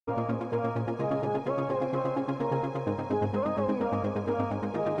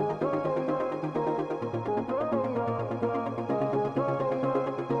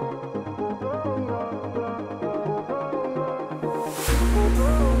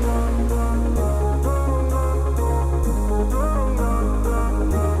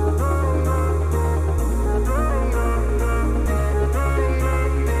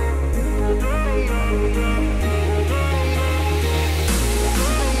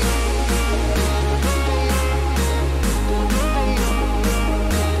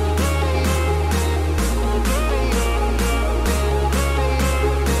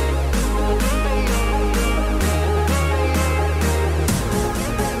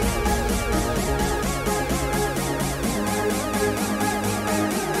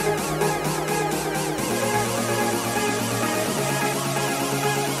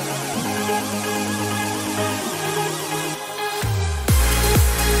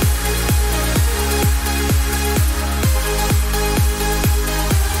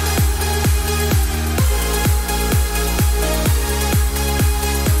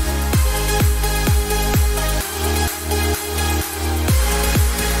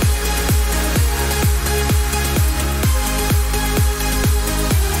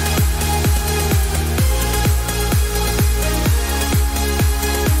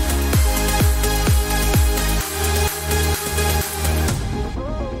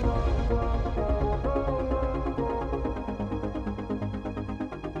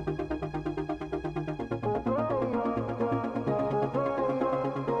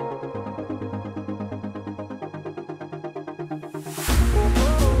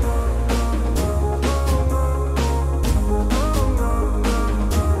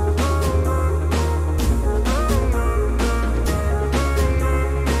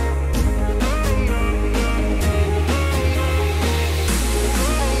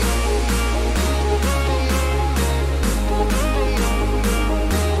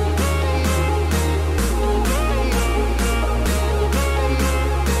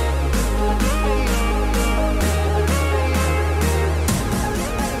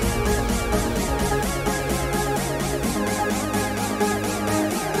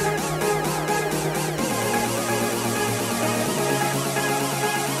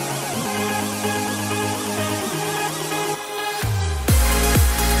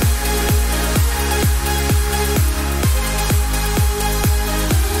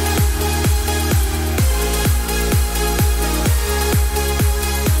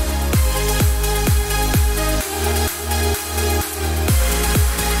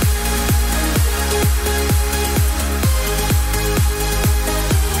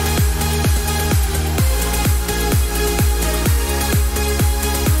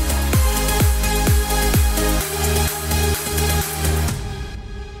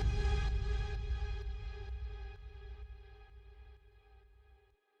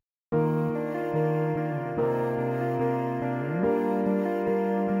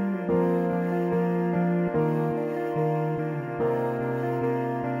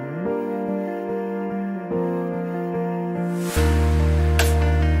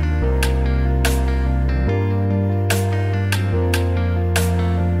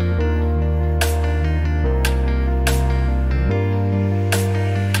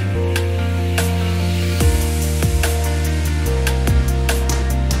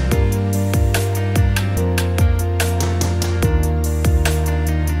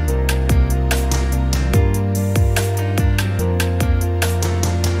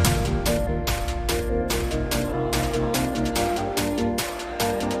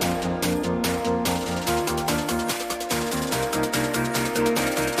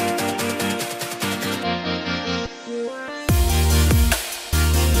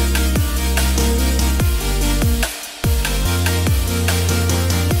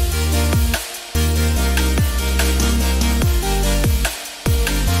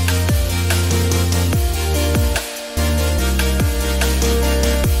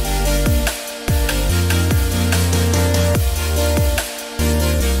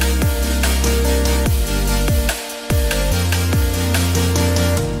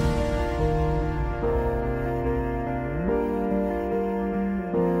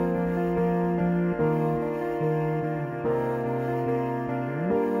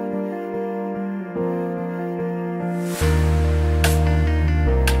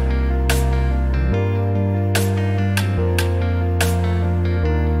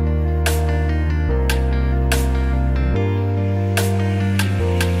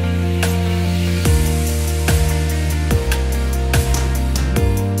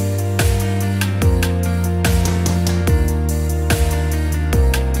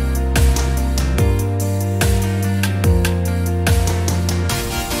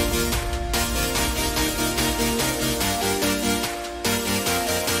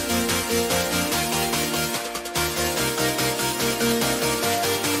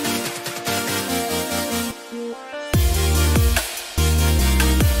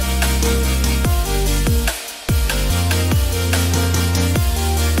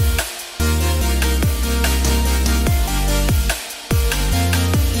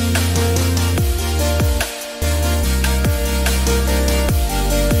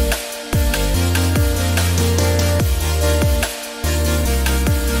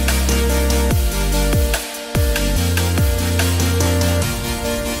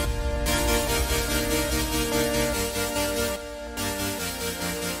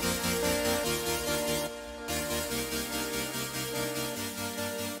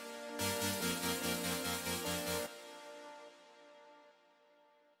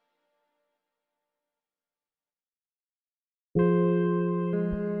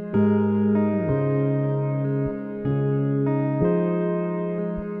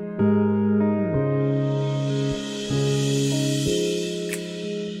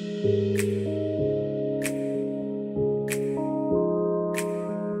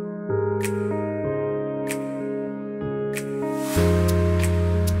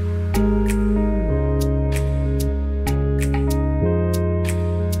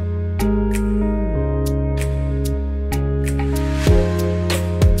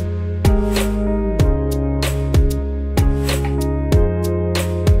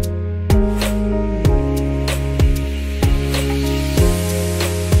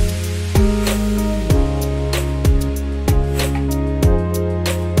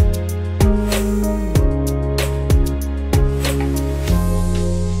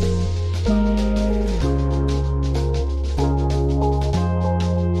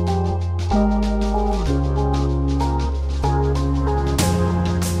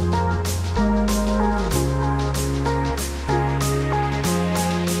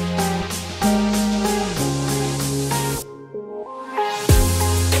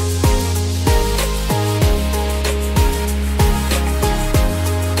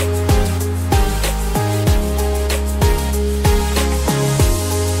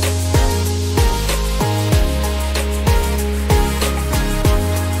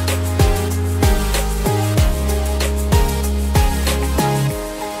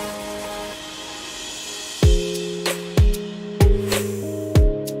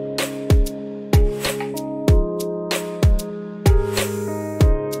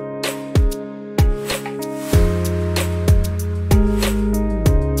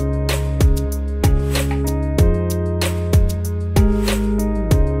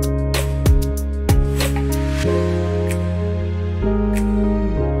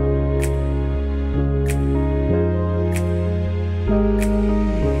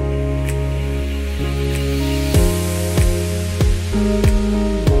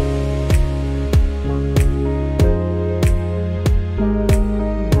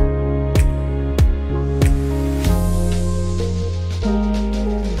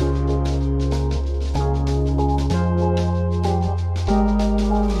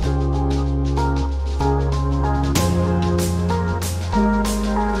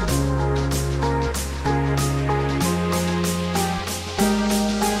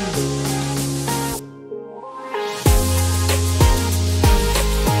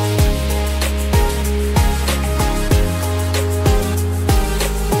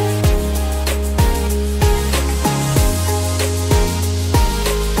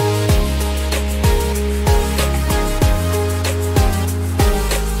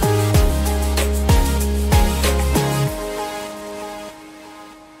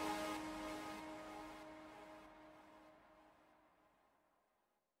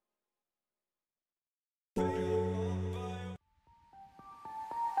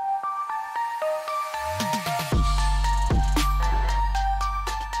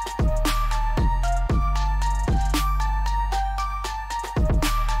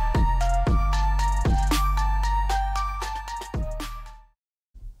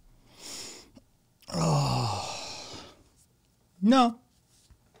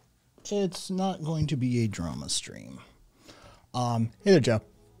it's not going to be a drama stream. Hey there, Joe.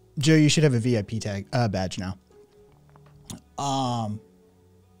 Joe, you should have a VIP tag badge now. I'm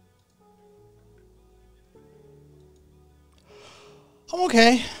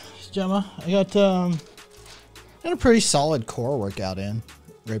okay, Gemma. I got a pretty solid core workout in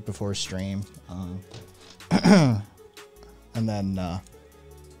right before stream. And then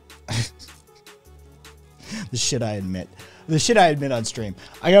the shit I admit on stream.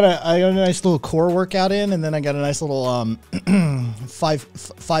 I got a nice little core workout in, and then I got a nice little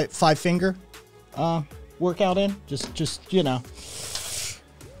five finger workout in. Just you know,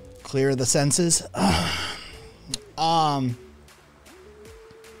 clear the senses.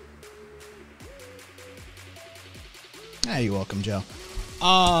 You're welcome, Joe.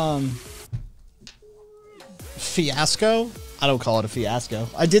 Fiasco? I don't call it a fiasco.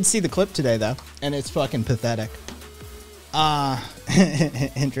 I did see the clip today, though, and it's fucking pathetic.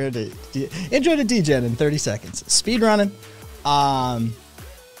 Intro to DGen in 30 seconds. Speed running.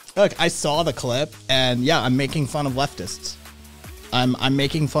 Look, I saw the clip, and yeah, I'm making fun of leftists. I'm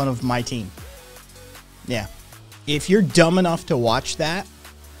making fun of my team. Yeah. If you're dumb enough to watch that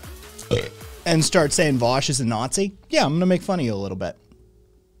and start saying Vosh is a Nazi, yeah, I'm gonna make fun of you a little bit.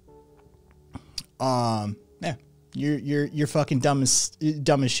 Yeah, you're fucking dumb as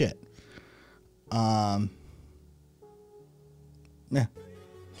shit. Yeah.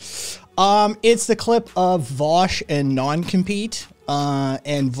 It's the clip of Vosh and non-compete.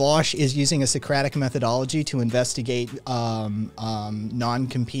 And Vosh is using a Socratic methodology to investigate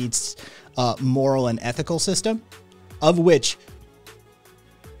non-compete's moral and ethical system, of which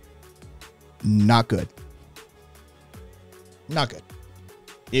not good. Not good.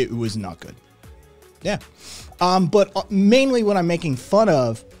 It was not good. Yeah. But mainly what I'm making fun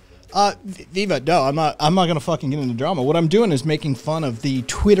of, Viva, no, I'm not gonna fucking get into drama. What I'm doing is making fun of the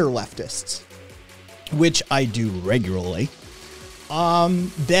Twitter leftists, which I do regularly.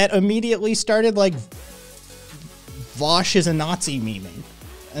 That immediately started like Vosh is a Nazi memeing.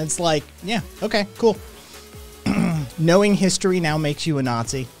 And it's like, yeah, okay, cool. Knowing history now makes you a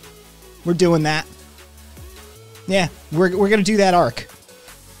Nazi. We're doing that. Yeah, we're gonna do that arc.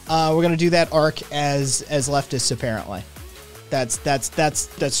 We're gonna do that arc as leftists apparently. That's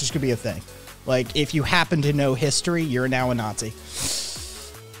just gonna be a thing. Like, if you happen to know history, you're now a Nazi.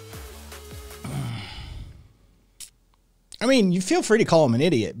 I mean, you feel free to call him an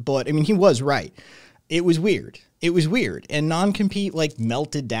idiot, but I mean, he was right. It was weird. It was weird. And non-compete like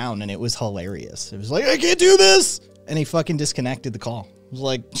melted down, and it was hilarious. It was like, I can't do this. And he fucking disconnected the call. It was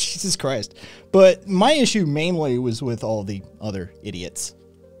like, Jesus Christ. But my issue mainly was with all the other idiots.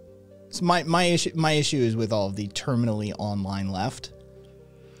 So my issue is with all of the terminally online left.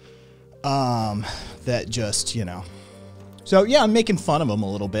 That just, you know. So yeah, I'm making fun of them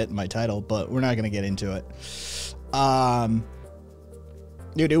a little bit in my title, but we're not gonna get into it.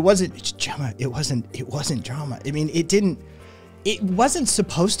 Dude, it wasn't drama. It wasn't drama. I mean, it wasn't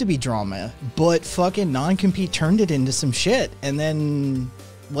supposed to be drama, but fucking non-compete turned it into some shit. And then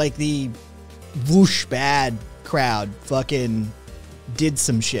like the whoosh bad crowd fucking did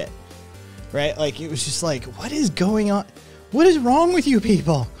some shit. Right? Like, it was just like, what is going on? What is wrong with you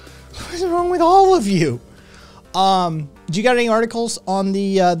people? What is wrong with all of you? Do you got any articles on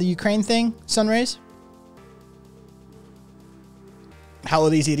the Ukraine thing, Sunrays? How will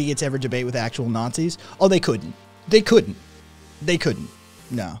these idiots ever debate with actual Nazis? Oh, they couldn't. They couldn't.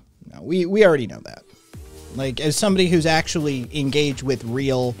 No. We already know that. Like, as somebody who's actually engaged with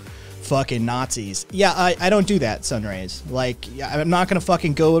real fucking Nazis, yeah, I don't do that, Sunrays. Like, I'm not gonna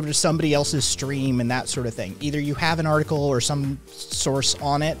fucking go over to somebody else's stream and that sort of thing. Either you have an article or some source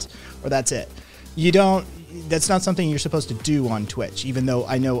on it, or that's it. You don't. That's not something you're supposed to do on Twitch, even though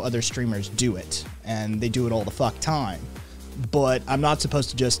I know other streamers do it, and they do it all the fuck time. But I'm not supposed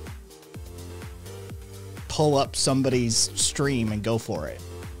to just pull up somebody's stream and go for it.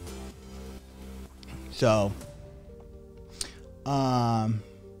 So,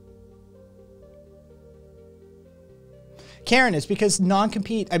 Karen, it's because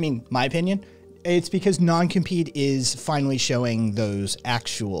non-compete, I mean, my opinion, it's because non-compete is finally showing those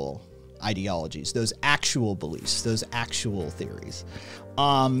actual ideologies, those actual beliefs, those actual theories.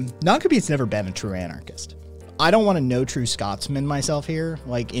 Non-compete's never been a true anarchist. I don't want to know true Scotsman myself here,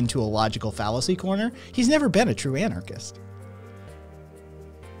 like into a logical fallacy corner. He's never been a true anarchist.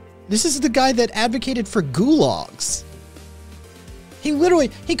 This is the guy that advocated for gulags.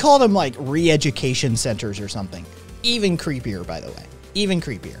 He called them like re-education centers or something. Even creepier, by the way. Even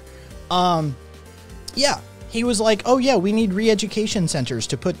creepier. Yeah, He was like, oh yeah, we need re-education centers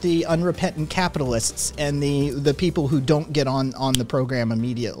to put the unrepentant capitalists and the people who don't get on the program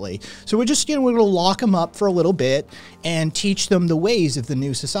immediately. So we're just, we're going to lock them up for a little bit and teach them the ways of the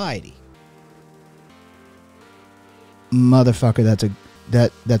new society. Motherfucker, that's a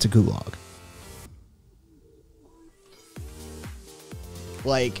gulag.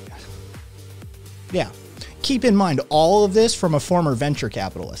 Like, yeah. Keep in mind all of this from a former venture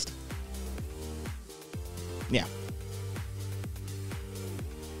capitalist. Yeah.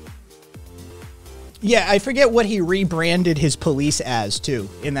 Yeah, I forget what he rebranded his police as, too,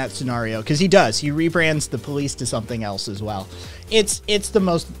 in that scenario. Because he does. He rebrands the police to something else as well. It's the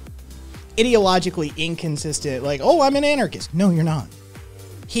most ideologically inconsistent, like, oh, I'm an anarchist. No, you're not.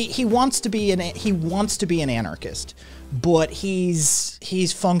 He wants to be an anarchist, but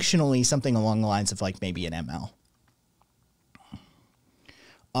he's functionally something along the lines of, like, maybe an ML.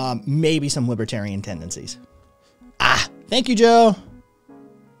 Maybe some libertarian tendencies. Ah, thank you, Joe.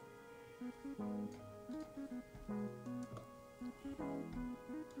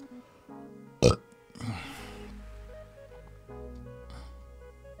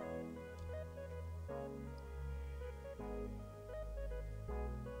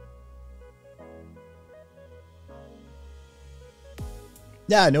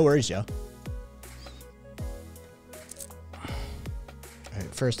 Yeah, no worries, Joe. All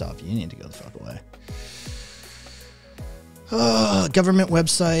right, first off, you need to go the fuck away. Government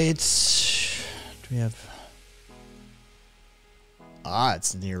websites. Do we have... Ah,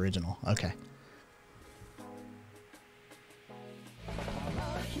 it's the original. Okay.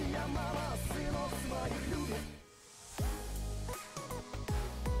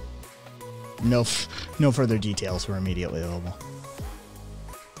 No further details were immediately available.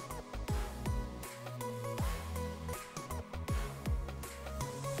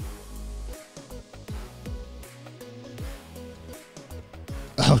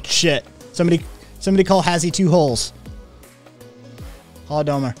 Oh shit! Somebody call Hazzy 2 holes.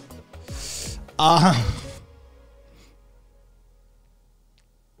 Holodomer. All right.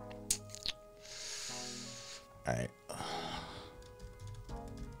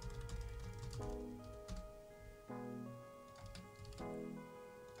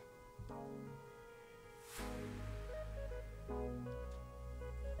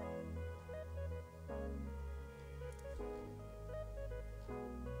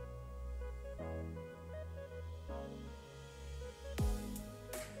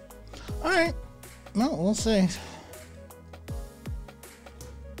 All right. Well, we'll see.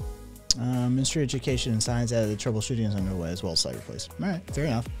 Ministry of Education and Science added the troubleshooting is underway as well as site replace. All right. Fair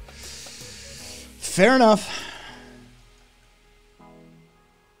enough. Fair enough.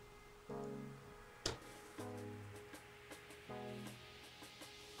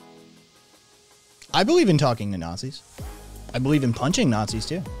 I believe in talking to Nazis. I believe in punching Nazis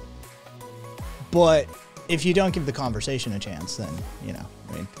too. But if you don't give the conversation a chance, then, you know,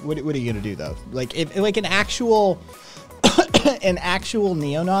 I mean, what are you going to do though? Like, if like an actual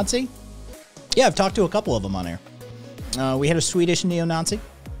neo-Nazi? Yeah, I've talked to a couple of them on air. We had a Swedish neo-Nazi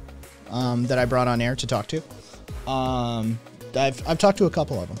that I brought on air to talk to. I've talked to a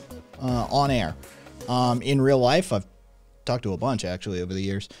couple of them on air. In real life, I've talked to a bunch actually over the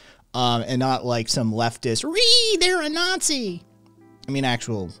years. And not like some leftist, they're a Nazi. I mean,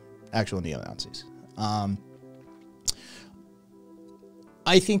 actual neo-Nazis.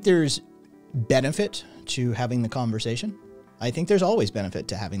 I think there's benefit to having the conversation. I think there's always benefit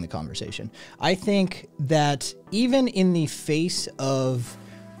to having the conversation. I think that even in the face of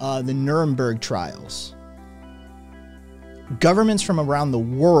the Nuremberg trials, governments from around the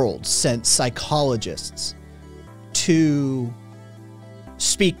world sent psychologists to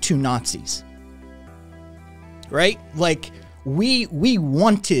speak to Nazis. Right? Like, we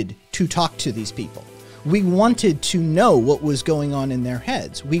wanted to talk to these people. We wanted to know what was going on in their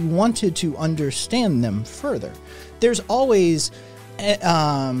heads. We wanted to understand them further. There's always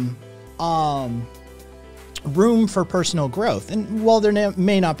room for personal growth. And while there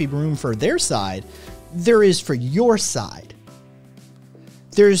may not be room for their side, there is for your side.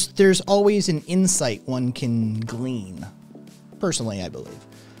 There's always an insight one can glean. Personally, I believe.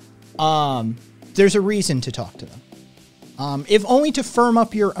 There's a reason to talk to them. If only to firm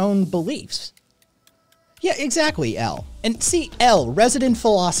up your own beliefs. Yeah, exactly, L. And see, L, resident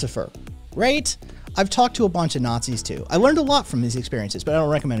philosopher, right? I've talked to a bunch of Nazis too. I learned a lot from these experiences, but I don't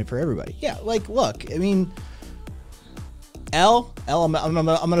recommend it for everybody. Yeah, like, look, I mean, L, I'm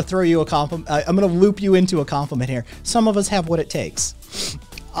gonna throw you a compliment. I'm gonna loop you into a compliment here. Some of us have what it takes.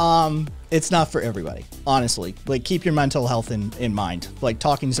 It's not for everybody, honestly. Like, keep your mental health in mind. Like,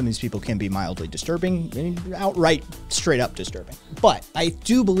 talking to some of these people can be mildly disturbing and outright straight up disturbing. But I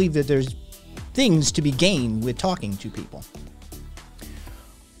do believe that there's things to be gained with talking to people.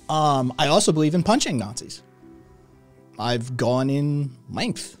 I also believe in punching Nazis. I've gone in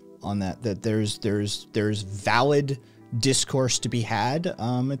length on that there's valid discourse to be had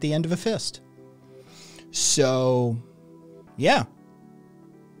at the end of a fist. So, yeah.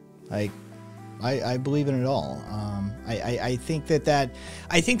 I believe in it all. I think that,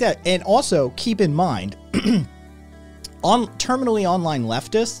 and also keep in mind, terminally online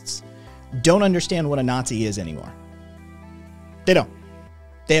leftists don't understand what a Nazi is anymore. They don't.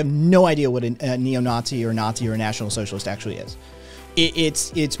 They have no idea what a neo-Nazi or Nazi or a National Socialist actually is.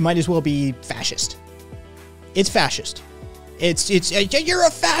 It's might as well be fascist. It's fascist. You're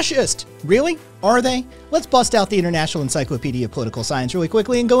a fascist. Really? Are they? Let's bust out the International Encyclopedia of Political Science really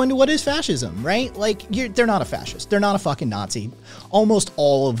quickly and go into what is fascism, right? Like, they're not a fascist. They're not a fucking Nazi almost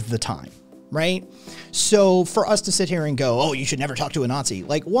all of the time, right? So for us to sit here and go, oh, you should never talk to a Nazi.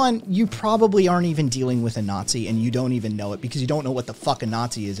 Like, one, you probably aren't even dealing with a Nazi and you don't even know it because you don't know what the fuck a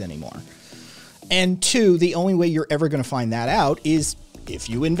Nazi is anymore. And two, the only way you're ever going to find that out is if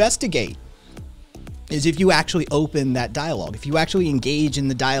you investigate. Is if you actually open that dialogue, if you actually engage in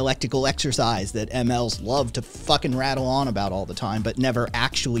the dialectical exercise that MLs love to fucking rattle on about all the time, but never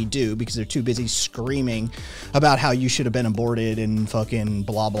actually do because they're too busy screaming about how you should have been aborted and fucking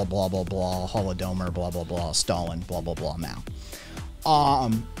blah, blah, blah, blah, blah, Holodomor, blah, blah, blah, Stalin, blah, blah, blah, Mao.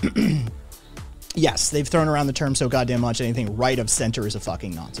 Yes, they've thrown around the term so goddamn much, anything right of center is a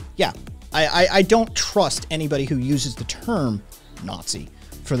fucking Nazi. Yeah, I don't trust anybody who uses the term Nazi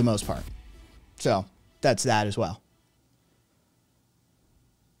for the most part. So that's that as well.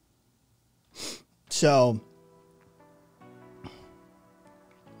 So,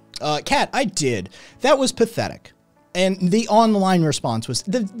 Kat, I did. That was pathetic. And the online response was,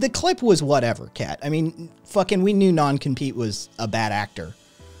 the clip was whatever, Kat. I mean, fucking, we knew Non-Compete was a bad actor,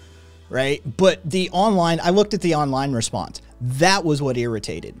 right? But the online, I looked at the online response. That was what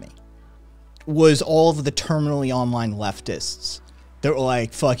irritated me. Was all of the terminally online leftists that were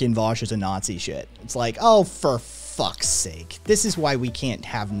like, fucking Vosh is a Nazi shit. It's like, oh, for fuck's sake. This is why we can't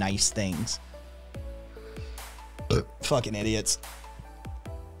have nice things. Fucking idiots.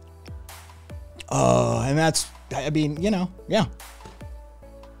 And that's, I mean, you know, yeah.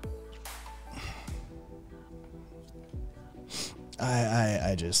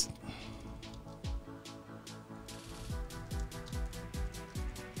 I just...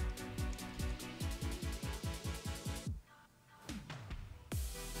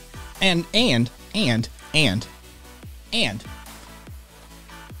 And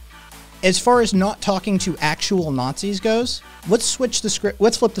as far as not talking to actual Nazis goes, let's switch the script.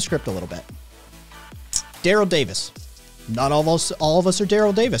 Let's flip the script a little bit. Daryl Davis. Not all of us are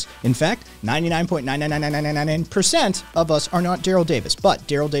Daryl Davis. In fact, 99.99999% of us are not Daryl Davis, but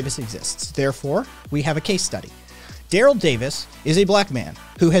Daryl Davis exists. Therefore, we have a case study. Daryl Davis is a black man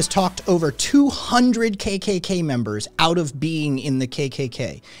who has talked over 200 KKK members out of being in the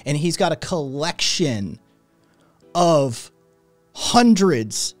KKK. And he's got a collection of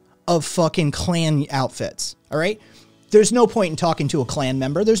hundreds of fucking Klan outfits. All right? There's no point in talking to a Klan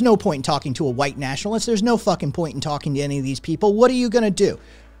member. There's no point in talking to a white nationalist. There's no fucking point in talking to any of these people. What are you going to do?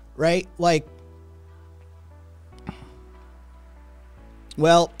 Right? Like,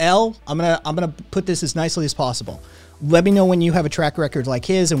 well, L, I'm gonna put this as nicely as possible. Let me know when you have a track record like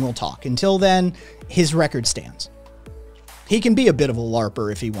his and we'll talk. Until then, his record stands. He can be a bit of a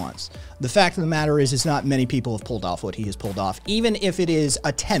LARPer if he wants. The fact of the matter is not many people have pulled off what he has pulled off, even if it is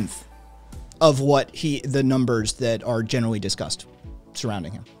a tenth of what the numbers that are generally discussed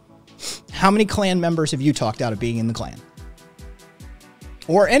surrounding him. How many Klan members have you talked out of being in the Klan?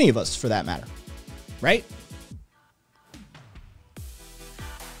 Or any of us, for that matter. Right?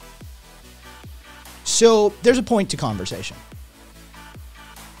 So there's a point to conversation.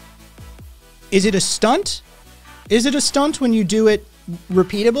 Is it a stunt? Is it a stunt when you do it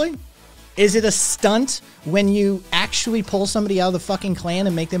repeatedly? Is it a stunt when you actually pull somebody out of the fucking Klan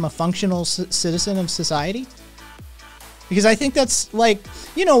and make them a functional citizen of society? Because I think that's like,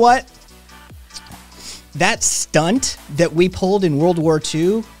 you know what? That stunt that we pulled in World War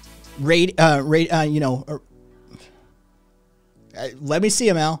II, let me see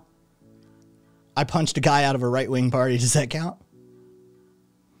him, Al. I punched a guy out of a right-wing party. Does that count?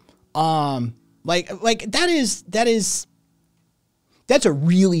 That's a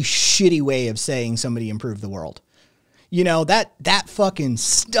really shitty way of saying somebody improved the world. You know, that fucking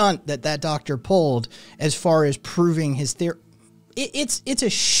stunt that doctor pulled as far as proving his theory. it's a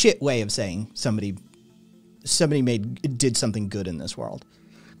shit way of saying somebody did something good in this world.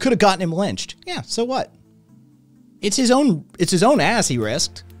 Could have gotten him lynched. Yeah, so what? It's his own ass he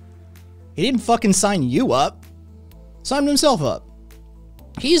risked. He didn't fucking sign you up. Signed himself up.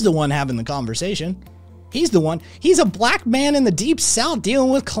 He's the one having the conversation. He's a black man in the Deep South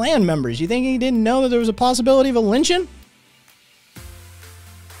dealing with Klan members. You think he didn't know that there was a possibility of a lynching?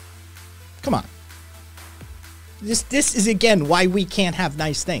 Come on. This is, again, why we can't have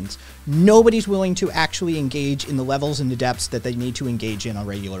nice things. Nobody's willing to actually engage in the levels and the depths that they need to engage in on a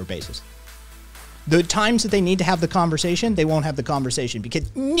regular basis. The times that they need to have the conversation, they won't have the conversation because,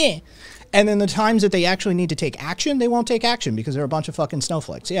 nyeh. And then the times that they actually need to take action, they won't take action because they're a bunch of fucking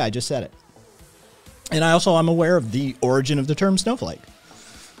snowflakes. Yeah, I just said it. And I'm aware of the origin of the term snowflake.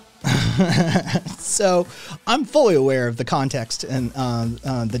 So I'm fully aware of the context and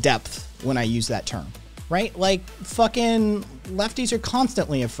the depth when I use that term, right? Like, fucking lefties are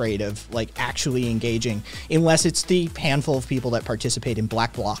constantly afraid of, like, actually engaging unless it's the handful of people that participate in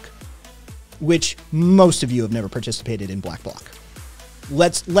Black Bloc, which most of you have never participated in Black Bloc.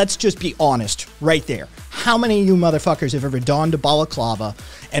 Let's just be honest right there. How many of you motherfuckers have ever donned a balaclava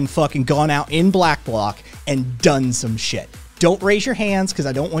and fucking gone out in Black Bloc and done some shit? Don't raise your hands because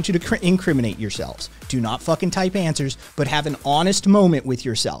I don't want you to incriminate yourselves. Do not fucking type answers, but have an honest moment with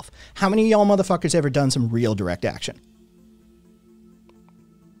yourself. How many of y'all motherfuckers ever done some real direct action?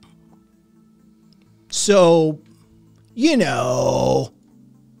 So, you know,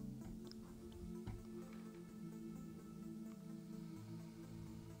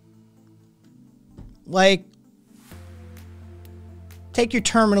 like, take your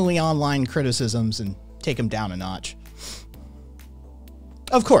terminally online criticisms and take them down a notch.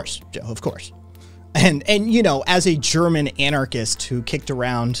 Of course, Joe, of course. And you know, as a German anarchist who kicked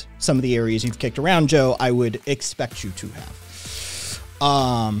around some of the areas you've kicked around, Joe, I would expect you to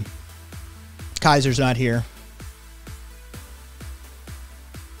have. Kaiser's not here.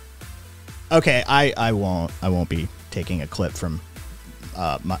 Okay, I won't be taking a clip from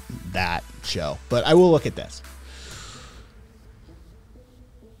that show, but I will look at this.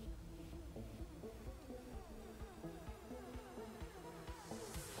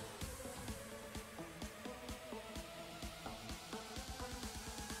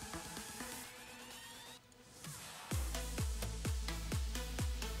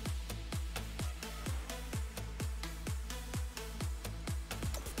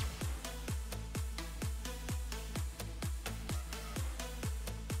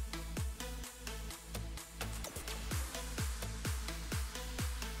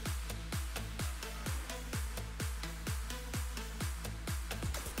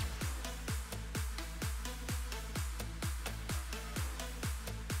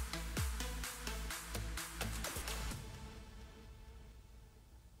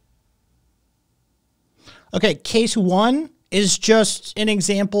 Okay, case one is just an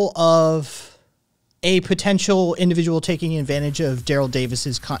example of a potential individual taking advantage of Daryl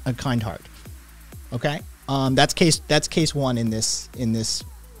Davis's kind heart. Okay, that's case one in this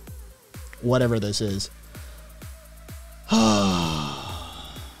whatever this is.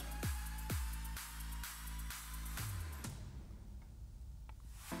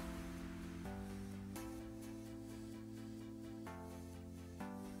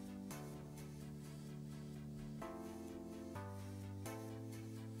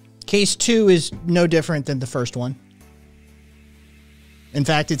 Case two is no different than the first one. In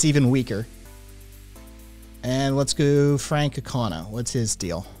fact, it's even weaker. And let's go Frank Akana. What's his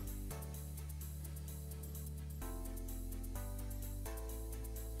deal?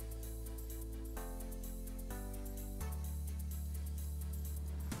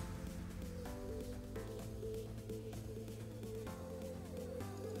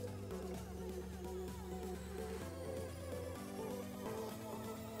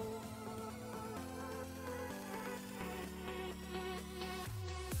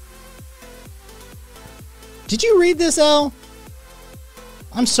 Did you read this, L?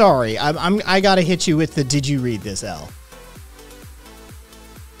 I'm sorry. I gotta hit you with the did you read this, L?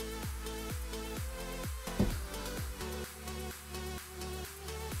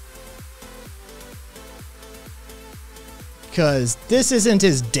 Because this isn't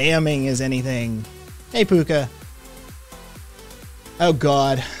as damning as anything. Hey, Puka. Oh,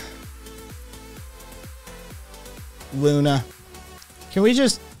 God. Luna. Can we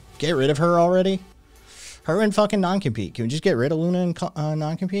just get rid of her already? Her and fucking non-compete. Can we just get rid of Luna and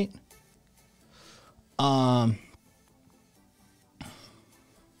non-compete?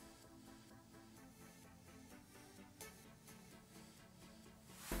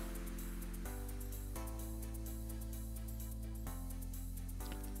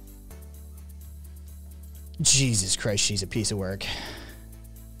 Jesus Christ, she's a piece of work.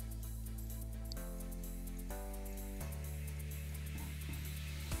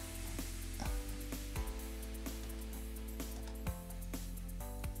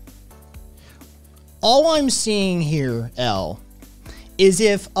 All I'm seeing here, L, is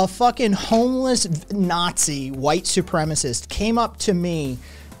if a fucking homeless Nazi white supremacist came up to me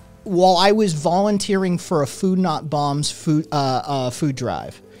while I was volunteering for a Food Not Bombs food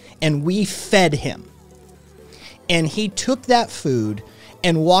drive, and we fed him, and he took that food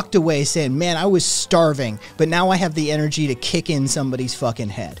and walked away saying, man, I was starving, but now I have the energy to kick in somebody's fucking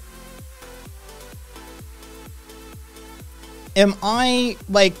head. Am I,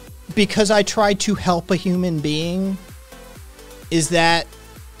 like, because I tried to help a human being,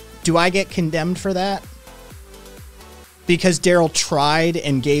 do I get condemned for that? Because Daryl tried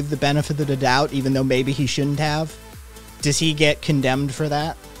and gave the benefit of the doubt, even though maybe he shouldn't have? Does he get condemned for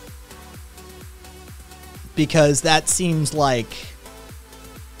that? Because that seems like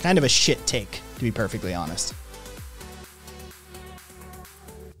kind of a shit take, to be perfectly honest.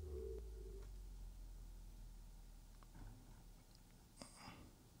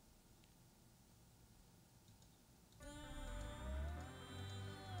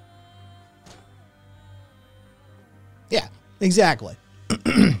 Yeah, exactly.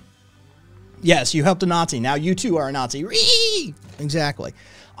 Yes, you helped a Nazi. Now you too are a Nazi. Exactly.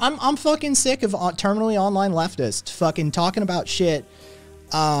 I'm fucking sick of terminally online leftists fucking talking about shit,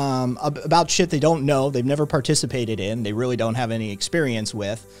 they don't know, they've never participated in, they really don't have any experience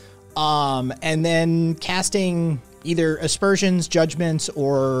with, and then casting either aspersions, judgments,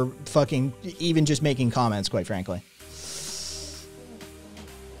 or fucking even just making comments, quite frankly.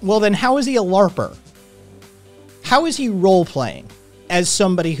 Well, then how is he a LARPer? How is he role-playing as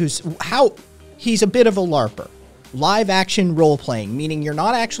somebody he's a bit of a LARPer. Live action role-playing, meaning you're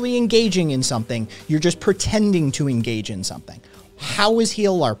not actually engaging in something, you're just pretending to engage in something. How is he a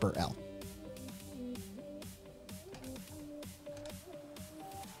LARPer, L?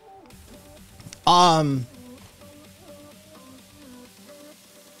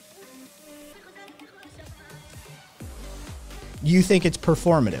 You think it's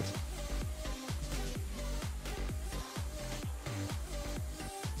performative?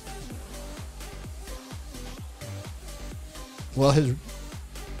 Well, his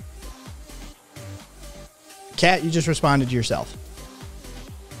Cat, you just responded to yourself.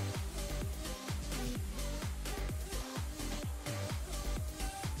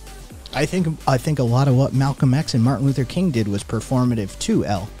 I think a lot of what Malcolm X and Martin Luther King did was performative too,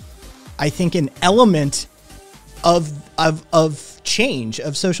 L. I think an element of change,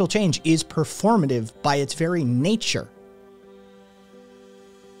 of social change, is performative by its very nature.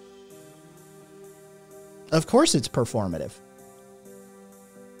 Of course it's performative.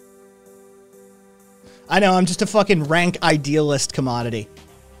 I know, I'm just a fucking rank idealist commodity.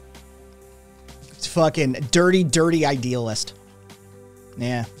 It's fucking dirty, dirty idealist.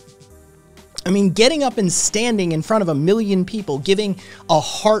 Yeah. I mean, getting up and standing in front of 1 million people, giving a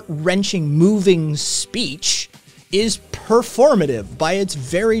heart-wrenching, moving speech is performative by its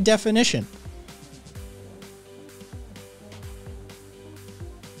very definition.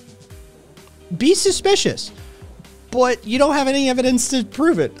 Be suspicious, but you don't have any evidence to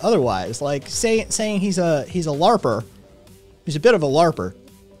prove it otherwise. Like saying he's a LARPer, he's a bit of a LARPer.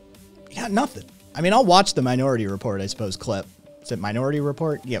 You got nothing. I mean, I'll watch the Minority Report, I suppose, clip. Is it Minority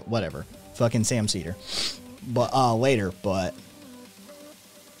Report? Yeah, whatever. Fucking Sam Cedar. But later, but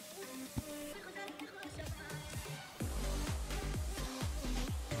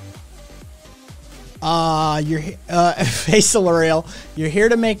you're Face L'Oreal, you're here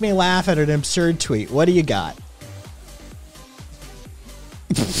to make me laugh at an absurd tweet. What do you got?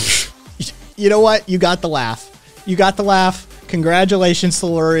 You know what? You got the laugh. You got the laugh. Congratulations,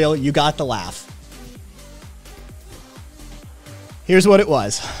 L'Oreal. You got the laugh. Here's what it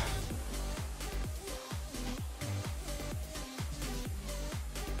was.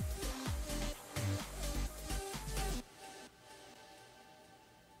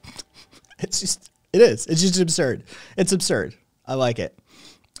 It's just absurd. It's absurd. I like it.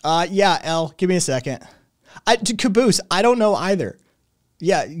 Yeah, L, give me a second. Caboose, I don't know either.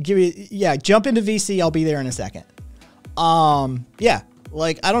 Yeah, jump into VC. I'll be there in a second. Yeah,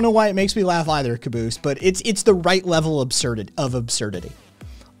 like, I don't know why it makes me laugh either, Caboose, but it's the right level of absurdity.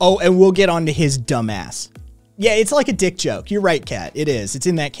 Oh, and we'll get on to his dumbass. Yeah, it's like a dick joke. You're right, Kat. It is. It's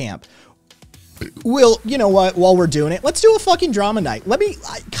in that camp. Will, you know what, while we're doing it, let's do a fucking drama night.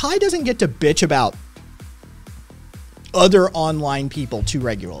 Kai doesn't get to bitch about other online people too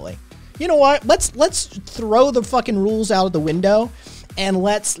regularly. You know what? Let's throw the fucking rules out of the window and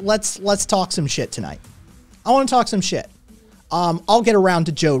let's talk some shit tonight. I want to talk some shit. I'll get around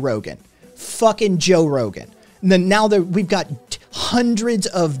to Joe Rogan. Fucking Joe Rogan. And then now that we've got hundreds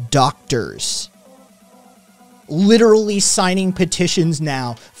of doctors literally signing petitions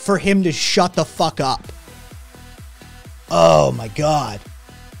now for him to shut the fuck up. Oh my God.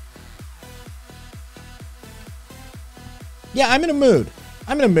 Yeah, I'm in a mood.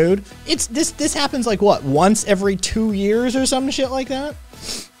 I'm in a mood. It's this happens like what, once every 2 years or some shit like that?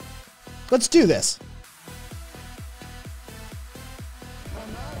 Let's do this.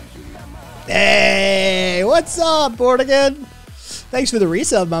 Hey, what's up, Bordigan? Thanks for the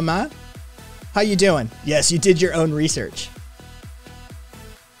resub, my man. How you doing? Yes, you did your own research.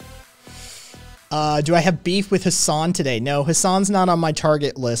 Do I have beef with Hassan today? No, Hassan's not on my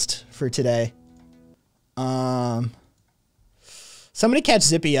target list for today. Somebody catch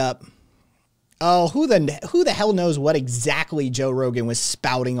Zippy up. Oh, who the hell knows what exactly Joe Rogan was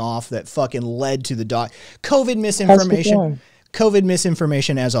spouting off that fucking led to the COVID misinformation. COVID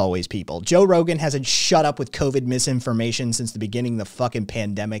misinformation as always, people. Joe Rogan hasn't shut up with COVID misinformation since the beginning of the fucking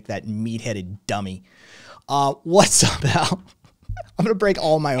pandemic, that meat-headed dummy. What's up, Al? I'm gonna break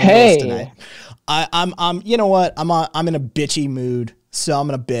all my own rules tonight. I'm you know what? I'm in a bitchy mood, so I'm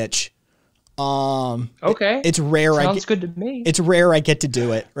gonna bitch. Okay. It's rare. Sounds good to me. It's rare I get to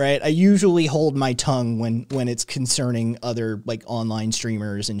do it, right? I usually hold my tongue when it's concerning other like online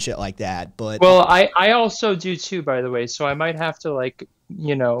streamers and shit like that. But well, I also do too, by the way. So I might have to like,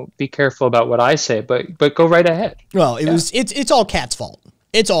 you know, be careful about what I say, but go right ahead. Well, it's all Cat's fault.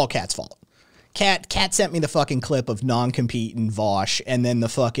 It's all Cat's fault. Cat sent me the fucking clip of non-compete and Vosh, and then the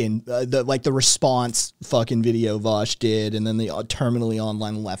fucking the response fucking video Vosh did, and then the terminally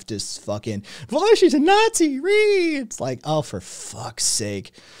online leftists fucking Vosh is a Nazi. Read. It's like, oh, for fuck's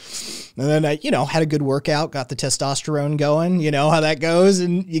sake. And then I, you know, had a good workout, got the testosterone going. You know how that goes,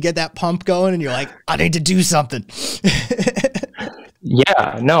 and you get that pump going, and you're like, I need to do something.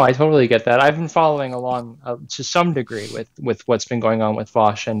 Yeah, no, I totally get that. I've been following along to some degree with what's been going on with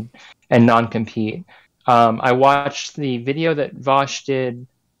Vosh and non-compete. I watched the video that Vosh did,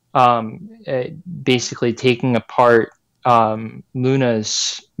 basically taking apart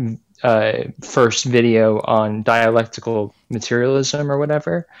Luna's first video on dialectical materialism or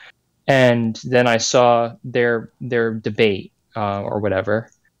whatever, and then I saw their debate or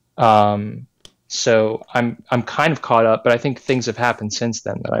whatever. So I'm kind of caught up, but I think things have happened since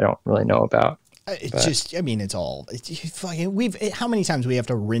then that I don't really know about. It's just, I mean, it's fucking, how many times we have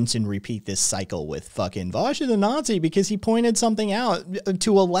to rinse and repeat this cycle with fucking Vosh is a Nazi because he pointed something out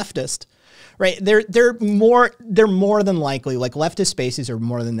to a leftist, right? They're more than likely, like, leftist spaces are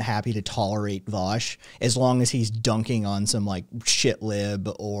more than happy to tolerate Vosh as long as he's dunking on some like shit lib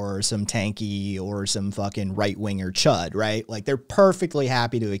or some tanky or some fucking right winger chud, right? Like, they're perfectly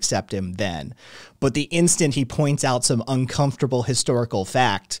happy to accept him then. But the instant he points out some uncomfortable historical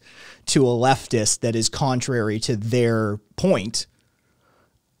fact to a leftist that is contrary to their point,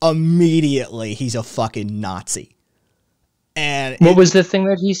 immediately he's a fucking Nazi. And what was the thing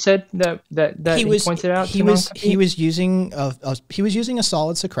that he said that he pointed out? He was using a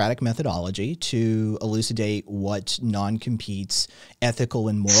solid Socratic methodology to elucidate what non-compete's ethical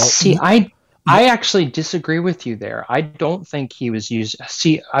and moral. See, I actually disagree with you there. I don't think he was used.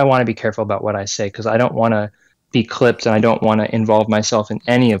 See, I want to be careful about what I say because I don't want to be clipped and I don't want to involve myself in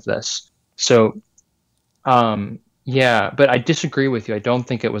any of this. So, yeah, but I disagree with you. I don't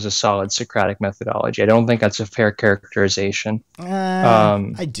think it was a solid Socratic methodology. I don't think that's a fair characterization.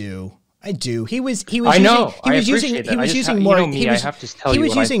 I do. He was using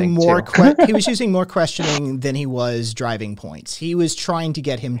more questioning than he was driving points. He was trying to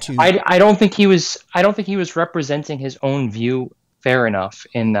get him to. I don't think he was representing his own view fair enough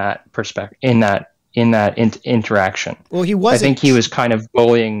in that perspective, in that interaction. Well, he wasn't. I think he was kind of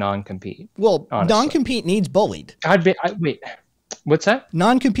bullying non-compete. Well, honestly. Non-compete needs bullied. Wait, what's that?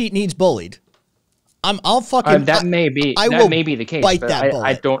 Non-compete needs bullied. I'll fucking. That may be the case. But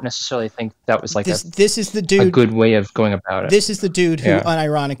I don't necessarily think that was like this is the dude. A good way of going about it. This is the dude who,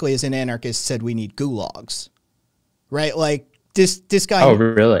 unironically, as an anarchist, said we need gulags, right? Like this guy. Oh,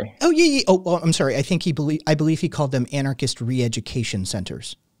 really? Oh yeah. Oh, well, I'm sorry. I believe he called them anarchist re-education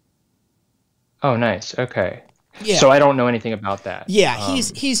centers. Oh, nice. Okay. Yeah. So I don't know anything about that. Yeah,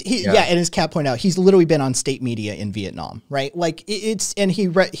 and as Kat pointed out, he's literally been on state media in Vietnam, right? Like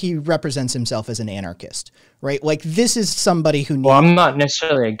he represents himself as an anarchist, right? Like this is somebody who. Well, I'm not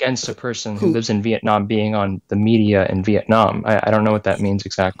necessarily against a person who lives in Vietnam being on the media in Vietnam. I don't know what that means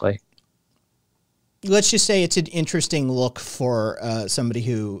exactly. Let's just say it's an interesting look for somebody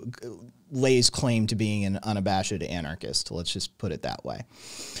who lays claim to being an unabashed anarchist. Let's just put it that way.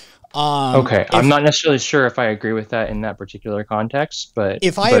 Okay, I'm not necessarily sure if I agree with that in that particular context, but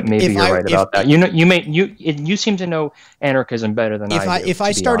maybe you're right about that. You seem to know anarchism better than I do. If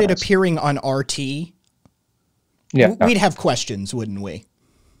I started appearing on RT, we'd have questions, wouldn't we?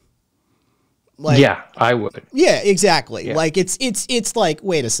 Like, yeah, I would. Yeah, exactly. Yeah. Like it's like,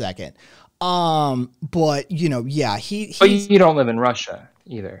 wait a second. But yeah, But you don't live in Russia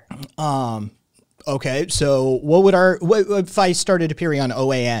either. Okay, so what if I started appearing on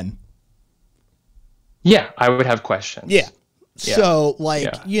OAN? Yeah, I would have questions. Yeah. So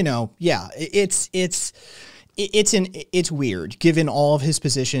it's weird given all of his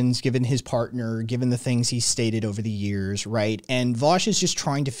positions, given his partner, given the things he's stated over the years, right? And Vaush is just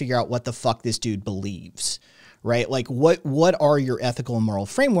trying to figure out what the fuck this dude believes, right? Like what are your ethical and moral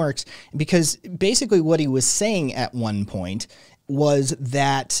frameworks? Because basically what he was saying at one point was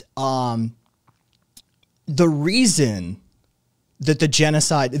that the reason that the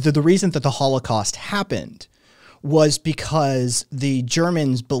genocide, the reason that the Holocaust happened was because the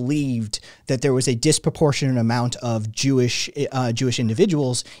Germans believed that there was a disproportionate amount of Jewish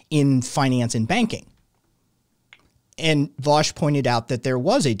individuals in finance and banking. And Vaush pointed out that there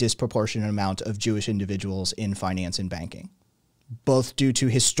was a disproportionate amount of Jewish individuals in finance and banking, both due to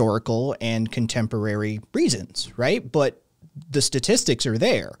historical and contemporary reasons, right? But the statistics are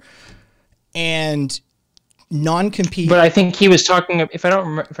there. And non-compete. But I think he was talking, if I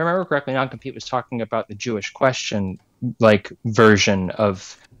remember correctly, non-compete was talking about the Jewish question, like version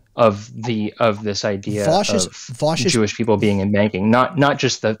of this idea of Jewish people being in banking, not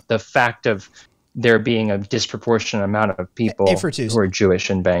just the fact of there being a disproportionate amount of people who are Jewish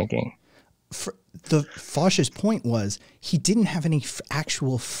in banking. Vaush's point was he didn't have any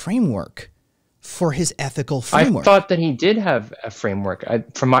actual framework for his ethical framework. I thought that he did have a framework.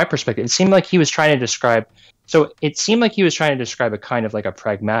 From my perspective, it seemed like he was trying to describe. So it seemed like he was trying to describe a kind of like a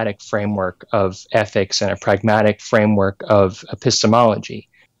pragmatic framework of ethics and a pragmatic framework of epistemology.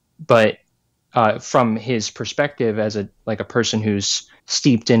 But from his perspective as a person who's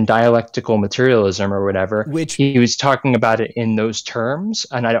steeped in dialectical materialism or whatever, he was talking about it in those terms.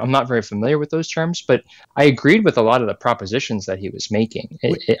 And I'm not very familiar with those terms, but I agreed with a lot of the propositions that he was making.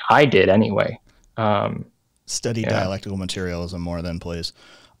 I did anyway. Study dialectical materialism more than, please.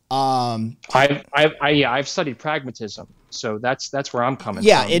 I've studied pragmatism, so that's where I'm coming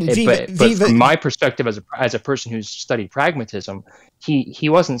from. But from my perspective as a person who's studied pragmatism, he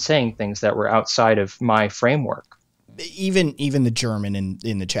wasn't saying things that were outside of my framework. Even the German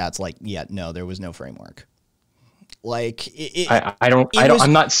in the chat's like, yeah, no, there was no framework. Like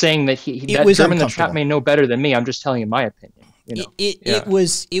I'm not saying that that German in the chat may know better than me. I'm just telling you my opinion.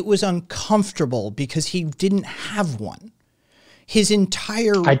 It was uncomfortable because he didn't have one. His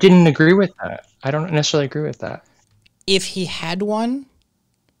entire... I didn't agree with that. I don't necessarily agree with that. If he had one,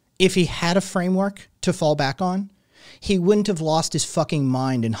 if he had a framework to fall back on, he wouldn't have lost his fucking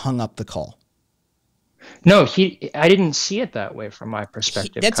mind and hung up the call. No, I didn't see it that way from my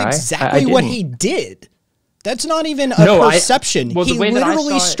perspective. That's exactly what he did. That's not even a perception. He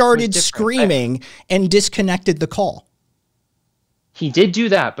literally started screaming and disconnected the call. He did do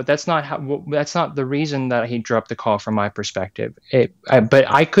that, but that's not the reason that he dropped the call from my perspective. But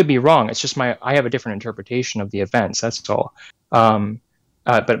I could be wrong. It's just I have a different interpretation of the events. That's all.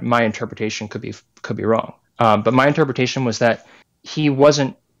 But my interpretation could be wrong. But my interpretation was that he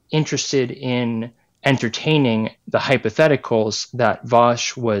wasn't interested in entertaining the hypotheticals that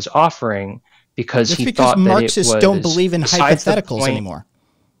Vaush was offering because thought Marxists that it was don't believe in hypotheticals anymore.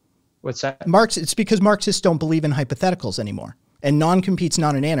 What's that? It's because Marxists don't believe in hypotheticals anymore. And non-compete's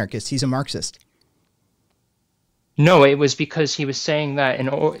not an anarchist. He's a Marxist. No, it was because he was saying that in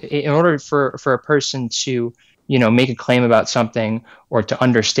order for a person to, make a claim about something or to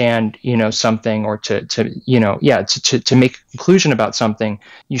understand, something or to make a conclusion about something,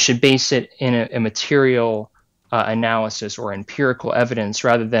 you should base it in a material analysis or empirical evidence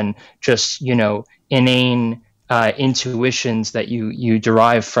rather than just, inane intuitions that you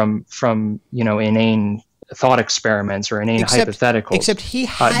derive from inane thought experiments or inane hypotheticals. Except he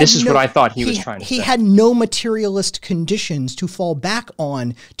had this is what I thought he was trying to say. He had no materialist conditions to fall back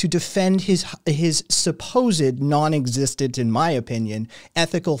on to defend his supposed non-existent, in my opinion,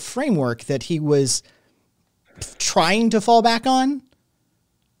 ethical framework that he was trying to fall back on.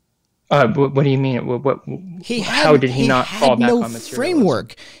 What do you mean? How did he not fall back on materialism?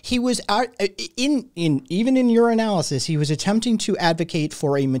 Framework. He was even in your analysis, he was attempting to advocate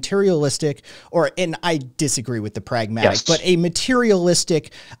for a materialistic, and I disagree with the pragmatic, but a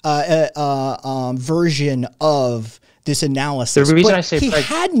materialistic version of this analysis. The reason I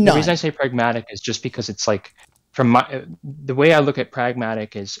say pragmatic is just because it's like the way I look at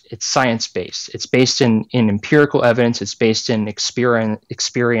pragmatic is it's science based. It's based in empirical evidence. It's based in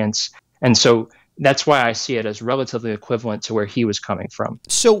experience, and so that's why I see it as relatively equivalent to where he was coming from.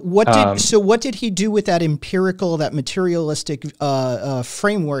 So what did he do with that empirical, that materialistic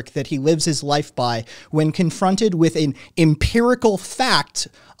framework that he lives his life by when confronted with an empirical fact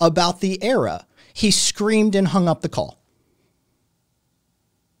about the era? He screamed and hung up the call.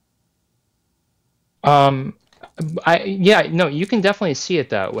 You can definitely see it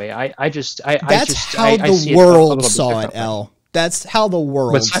that way. That's how the world saw it, El. That's how the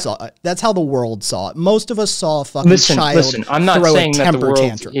world saw it. That's how the world saw it. Most of us saw a fucking child. Listen, I'm not saying that the world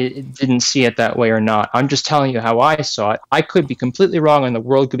tantrum. Didn't see it that way or not. I'm just telling you how I saw it. I could be completely wrong, and the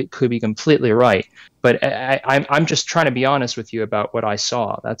world could be completely right. But I'm just trying to be honest with you about what I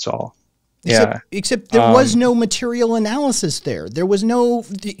saw. That's all. Except there was no material analysis there. There was no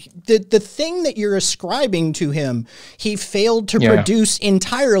the thing that you're ascribing to him. He failed to produce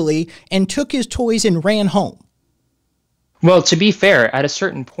entirely and took his toys and ran home. Well, to be fair, at a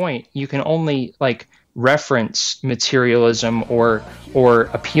certain point, you can only like reference materialism or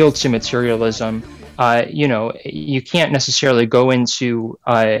appeal to materialism. You can't necessarily go into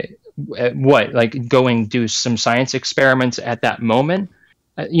do some science experiments at that moment.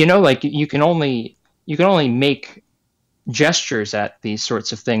 You can only make gestures at these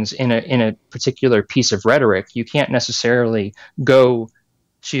sorts of things in a particular piece of rhetoric. You can't necessarily go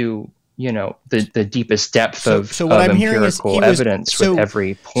to the deepest depth of empirical evidence with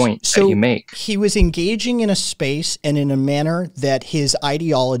every point that you make. He was engaging in a space and in a manner that his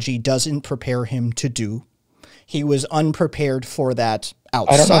ideology doesn't prepare him to do. He was unprepared for that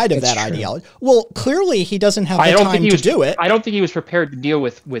outside of that ideology. Well, clearly he doesn't have the time to do it. I don't think he was prepared to deal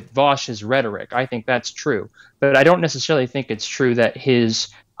with Vosh's rhetoric. I think that's true. But I don't necessarily think it's true that his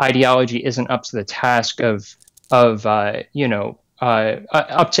ideology isn't up to the task of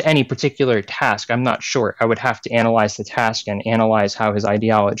up to any particular task. I'm not sure. I would have to analyze the task and analyze how his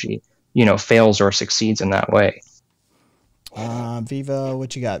ideology, fails or succeeds in that way. Viva,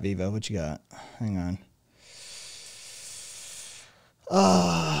 what you got, Viva? What you got? Hang on.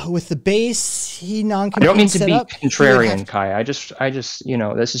 With the base, he non-compete. I don't mean to be contrarian, Kai. I just,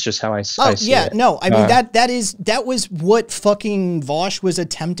 this is just how I see it. No, I mean that was what fucking Vosh was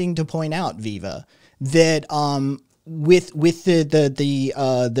attempting to point out, Viva. That with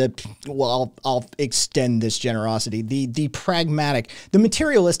I'll extend this generosity. The pragmatic, the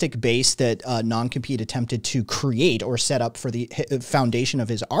materialistic base that non-compete attempted to create or set up for the foundation of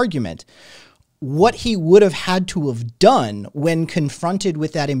his argument. What he would have had to have done when confronted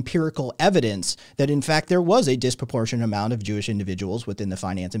with that empirical evidence that, in fact, there was a disproportionate amount of Jewish individuals within the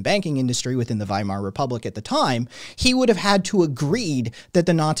finance and banking industry within the Weimar Republic at the time, he would have had to agreed that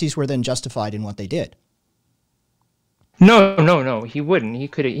the Nazis were then justified in what they did. No, he wouldn't. He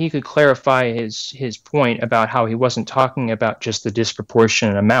could clarify his point about how he wasn't talking about just the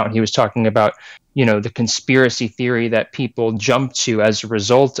disproportionate amount. He was talking about, the conspiracy theory that people jump to as a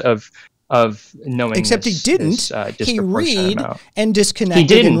result of knowing. Except this, he didn't. This, he read amount. And disconnected. He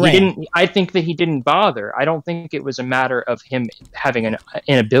didn't. And ran. He didn't. I think that he didn't bother. I don't think it was a matter of him having an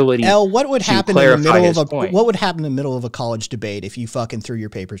inability. What would happen to in the middle of point. What would happen in the middle of a college debate if you fucking threw your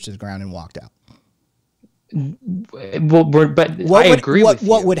papers to the ground and walked out? Well, I agree with you.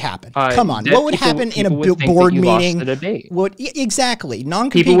 What would happen? Come on. What would happen in a board meeting? Exactly.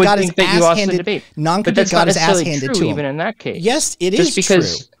 Non-compete got his ass handed. Non-compete got his ass handed to him. Even in that case. Yes, it is true.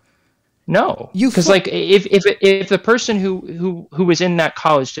 No, because if the person who was in that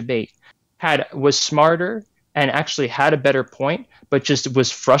college debate was smarter and actually had a better point, but just was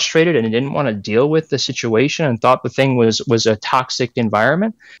frustrated and didn't want to deal with the situation and thought the thing was a toxic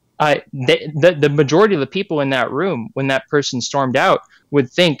environment, the majority of the people in that room, when that person stormed out, would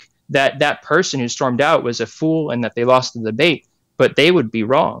think that that person who stormed out was a fool and that they lost the debate, but they would be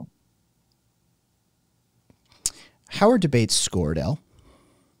wrong. How are debates scored, El?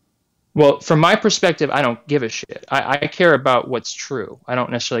 Well, from my perspective, I don't give a shit. I care about what's true. I don't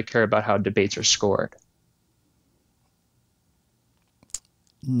necessarily care about how debates are scored.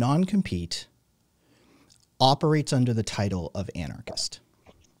 Non-compete operates under the title of anarchist.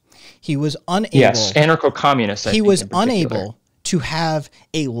 He was unable. Yes, anarcho-communist. He was unable to have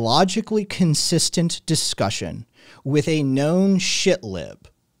a logically consistent discussion with a known shitlib.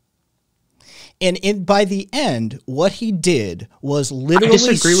 And by the end, what he did was literally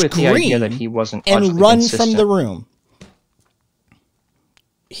disagree with the idea that he wasn't and run from the room.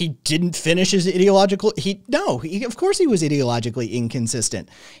 he didn't finish his ideological. Of course he was ideologically inconsistent.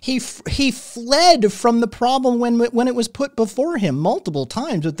 He fled from the problem when it was put before him multiple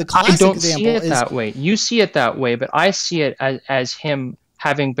times. But the classic I don't example see it that way. You see it that way, but I see it as him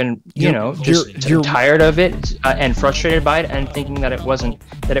having been, just tired of it and frustrated by it, and thinking that it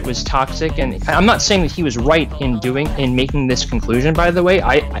was toxic. And I'm not saying that he was right in making this conclusion. By the way,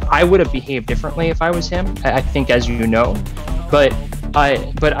 I would have behaved differently if I was him. I think, as you know, but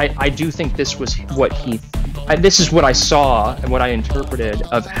I do think this was what this is what I saw and what I interpreted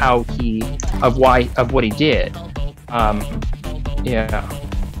of what he did. Yeah.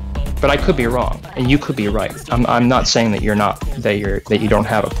 But I could be wrong, and you could be right. I'm not saying that you don't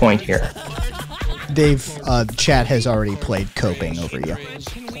have a point here. Chat has already played coping over you.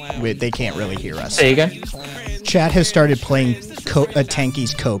 They can't really hear us. Say again? Chat has started playing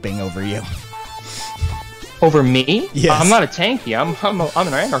Tanky's coping over you. Over me? Yes. I'm not a tanky. I'm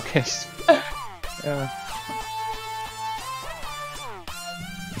an anarchist. Yeah.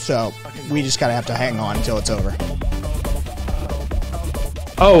 So we just gotta have to hang on until it's over.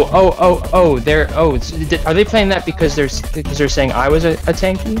 Are they playing that because they're saying I was a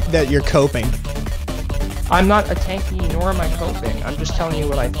tanky? That you're coping. I'm not a tanky, nor am I coping. I'm just telling you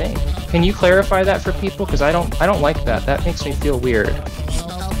what I think. Can you clarify that for people? Because I don't like that. That makes me feel weird.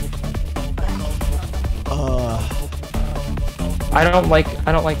 I don't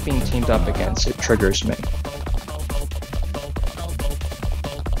like being teamed up against. It triggers me.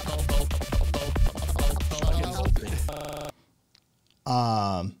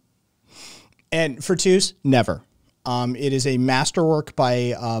 And for twos, never. It is a masterwork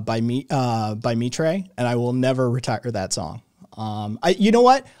by Mitre, and I will never retire that song. You know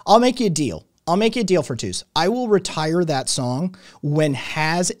what? I'll make you a deal. I'll make you a deal for twos. I will retire that song when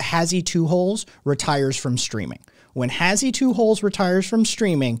Hazzy Two Holes retires from streaming. When Hazzy Two Holes retires from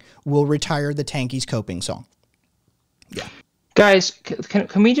streaming, we'll retire the Tanky's coping song. Yeah. Guys,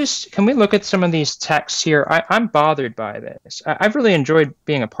 can we look at some of these texts here? I'm bothered by this. I've really enjoyed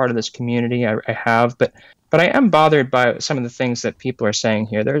being a part of this community. I have, but I am bothered by some of the things that people are saying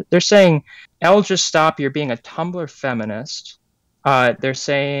here. They're saying, "Elle, just stop. You're being a Tumblr feminist." They're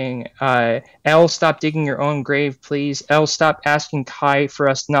saying, "Elle, stop digging your own grave, please. Elle, stop asking Kai for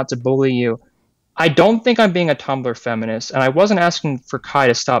us not to bully you." I don't think I'm being a Tumblr feminist, and I wasn't asking for Kai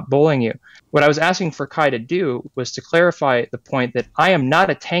to stop bullying you. What I was asking for Kai to do was to clarify the point that I am not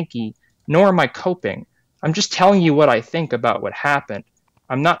a tanky, nor am I coping. I'm just telling you what I think about what happened.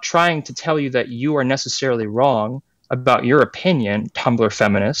 I'm not trying to tell you that you are necessarily wrong about your opinion, Tumblr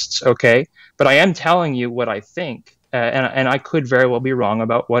feminists, okay? But I am telling you what I think, and I could very well be wrong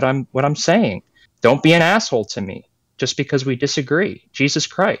about what I'm saying. Don't be an asshole to me just because we disagree. Jesus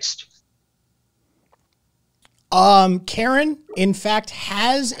Christ. Karen, in fact,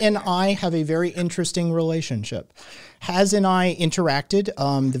 Haz and I have a very interesting relationship. Haz and I interacted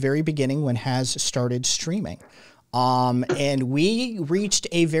the very beginning when Haz started streaming. And we reached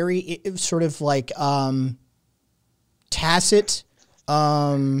a very sort of like tacit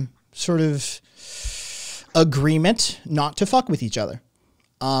sort of agreement not to fuck with each other.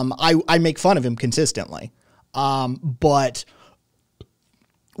 I make fun of him consistently, but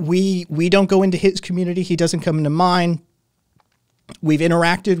we don't go into his community. He doesn't come into mine. We've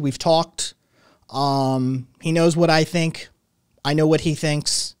interacted. We've talked. He knows what I think. I know what he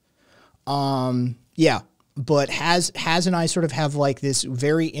thinks. Yeah. But Haz and I sort of have like this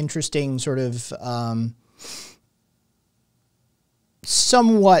very interesting sort of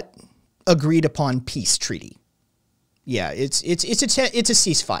somewhat agreed upon peace treaty. Yeah, it's a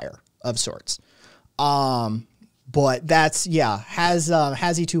ceasefire of sorts. But that's, yeah,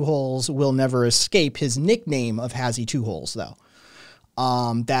 Hazzy Two Holes will never escape his nickname of Hazzy Two Holes, though.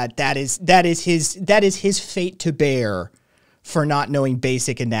 That is his fate to bear for not knowing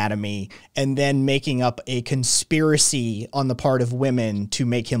basic anatomy and then making up a conspiracy on the part of women to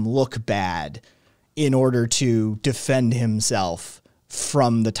make him look bad in order to defend himself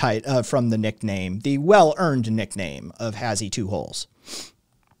from the nickname, the well-earned nickname of Hazzy Two Holes.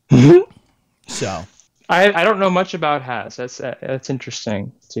 So I don't know much about Haz. That's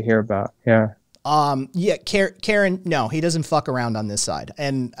interesting to hear about. Yeah. Yeah, Karen, no, he doesn't fuck around on this side.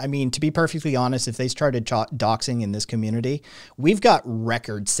 And I mean, to be perfectly honest, if they started doxing in this community, we've got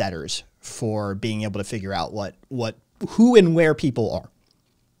record setters for being able to figure out who and where people are.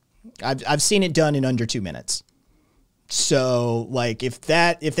 I've seen it done in under 2 minutes. So like, if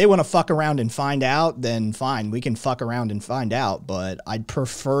they want to fuck around and find out, then fine, we can fuck around and find out, but I'd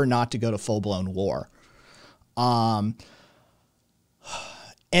prefer not to go to full blown war.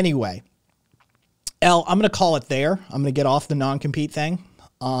 Anyway, Elle, I'm going to call it there. I'm going to get off the non-compete thing.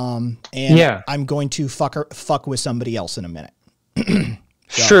 And Yeah. I'm going to fuck with somebody else in a minute.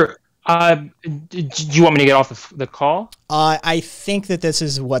 So, Sure. Do you want me to get off the call? I think that this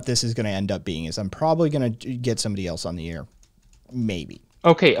is what this is going to end up being. Is I'm probably going to get somebody else on the air, maybe.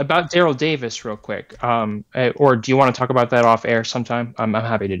 Okay, about Daryl Davis, real quick. Or do you want to talk about that off air sometime? I'm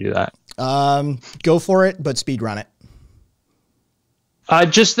happy to do that. Go for it, but speed run it.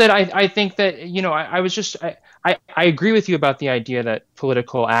 Just that I think that, I agree with you about the idea that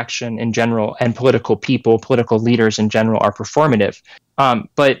political action in general and political people, political leaders in general are performative.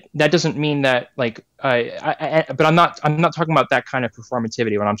 But that doesn't mean that but I'm not talking about that kind of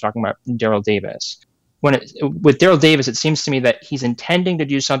performativity when I'm talking about Daryl Davis. With Daryl Davis, it seems to me that he's intending to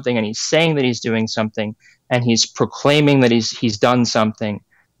do something and he's saying that he's doing something and he's proclaiming that he's done something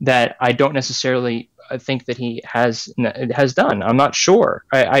that I don't necessarily think that he has done. I'm not sure.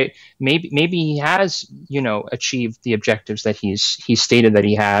 Maybe he has, achieved the objectives that he's stated that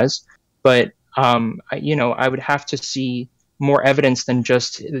he has, but I would have to see more evidence than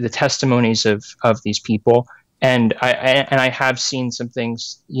just the testimonies of these people. And I have seen some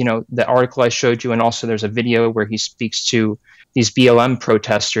things, the article I showed you, and also there's a video where he speaks to these BLM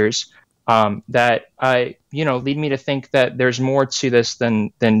protesters that lead me to think that there's more to this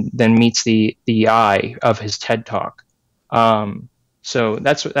than meets the eye of his TED Talk. So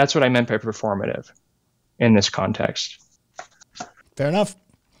that's what I meant by performative in this context. Fair enough.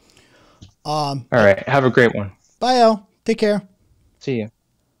 All right, have a great one. Bye, Al. Take care. See you.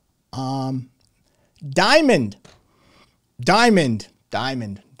 Diamond, my man,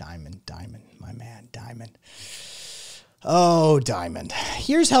 Diamond. Oh, Diamond.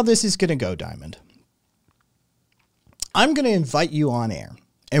 Here's how this is going to go, Diamond. I'm going to invite you on air,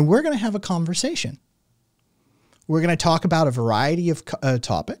 and we're going to have a conversation. We're going to talk about a variety of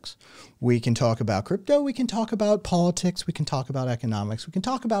topics. We can talk about crypto. We can talk about politics. We can talk about economics. We can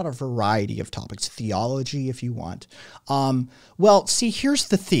talk about a variety of topics, theology if you want. Well, see, here's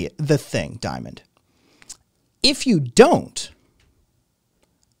the thing, Diamond. If you don't,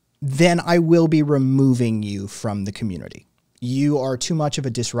 then I will be removing you from the community. You are too much of a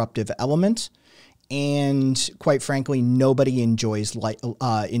disruptive element, and quite frankly, nobody enjoys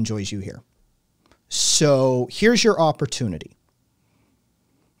you here. So here's your opportunity.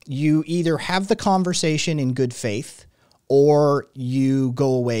 You either have the conversation in good faith, or you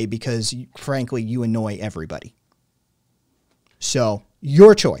go away because, frankly, you annoy everybody. So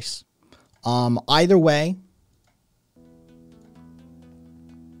your choice. Either way,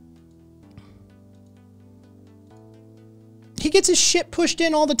 he gets his shit pushed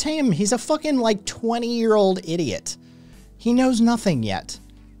in all the time. He's a fucking 20-year-old idiot. He knows nothing yet.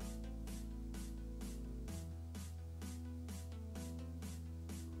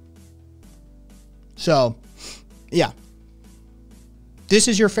 So, yeah. This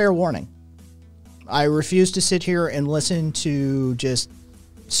is your fair warning. I refuse to sit here and listen to just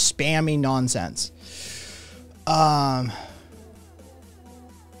spammy nonsense.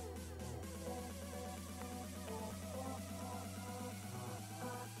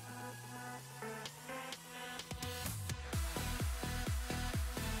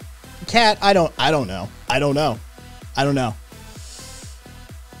 Cat, I don't know.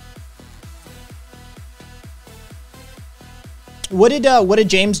 What did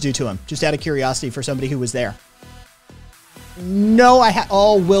James do to him? Just out of curiosity for somebody who was there. No,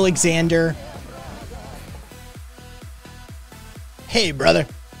 Will Alexander. Hey, brother.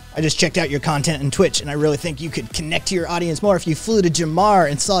 I just checked out your content on Twitch, and I really think you could connect to your audience more if you flew to Jamar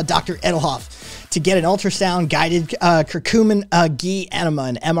and saw Dr. Edelhoff to get an ultrasound-guided curcumin ghee enema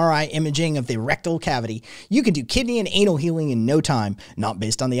and MRI imaging of the rectal cavity. You can do kidney and anal healing in no time, not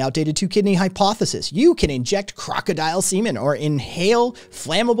based on the outdated two-kidney hypothesis. You can inject crocodile semen or inhale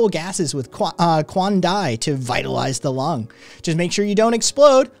flammable gases with Kwandai to vitalize the lung. Just make sure you don't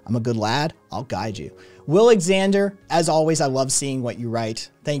explode. I'm a good lad. I'll guide you. Will Alexander, as always, I love seeing what you write.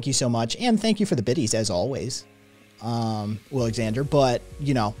 Thank you so much. And thank you for the biddies, as always, Will Alexander. But,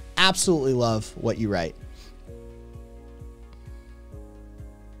 absolutely love what you write.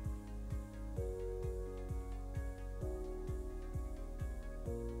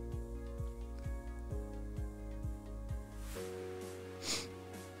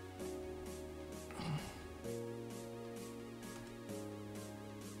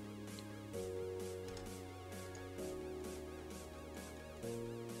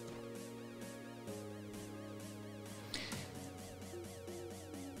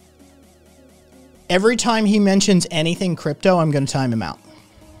 Every time he mentions anything crypto, I'm going to time him out.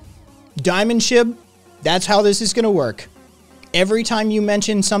 Diamond Shib, that's how this is going to work. Every time you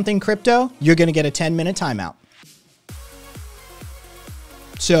mention something crypto, you're going to get a 10-minute timeout.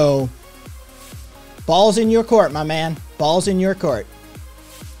 So, ball's in your court, my man. Ball's in your court.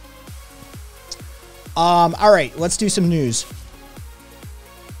 All right, let's do some news.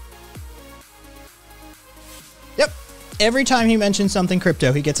 Yep. Every time he mentions something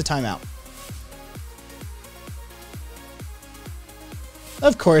crypto, he gets a timeout.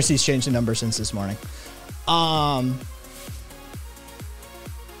 Of course, he's changed the number since this morning. All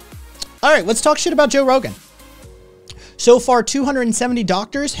right, let's talk shit about Joe Rogan. So far, 270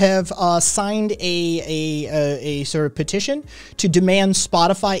 doctors have signed a sort of petition to demand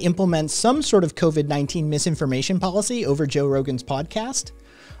Spotify implement some sort of COVID-19 misinformation policy over Joe Rogan's podcast.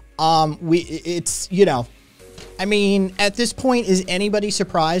 I mean, at this point, is anybody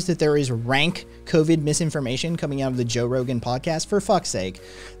surprised that there is rank COVID misinformation coming out of the Joe Rogan podcast? For fuck's sake.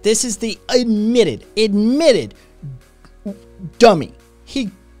 This is the admitted dummy.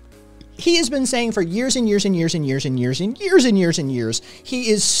 He has been saying for years and years and years and years and years and years and years and years, he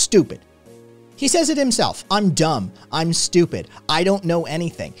is stupid. He says it himself. I'm dumb. I'm stupid. I don't know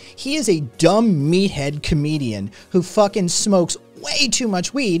anything. He is a dumb meathead comedian who fucking smokes way too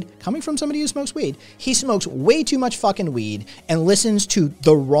much weed. Coming from somebody who smokes weed, he smokes way too much fucking weed and listens to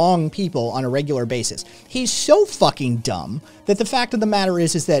the wrong people on a regular basis. He's so fucking dumb that the fact of the matter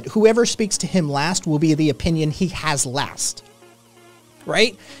is that whoever speaks to him last will be the opinion he has last.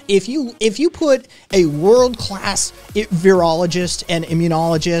 Right? If you put a world-class virologist and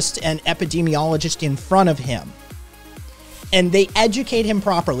immunologist and epidemiologist in front of him and they educate him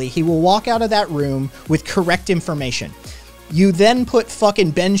properly, he will walk out of that room with correct information. You then put fucking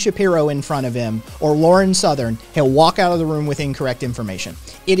Ben Shapiro in front of him or Lauren Southern, he'll walk out of the room with incorrect information.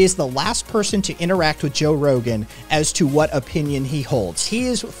 It is the last person to interact with Joe Rogan as to what opinion he holds. He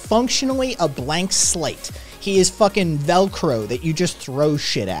is functionally a blank slate. He is fucking Velcro that you just throw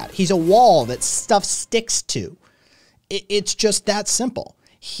shit at. He's a wall that stuff sticks to. It's just that simple.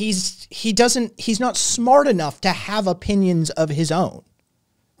 He's not smart enough to have opinions of his own.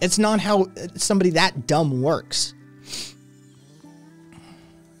 It's not how somebody that dumb works.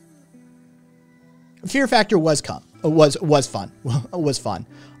 Fear Factor was fun. Was fun.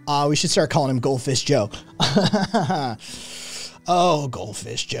 We should start calling him Goldfish Joe. Oh,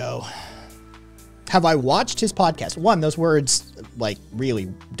 Goldfish Joe. Have I watched his podcast? One, those words, like,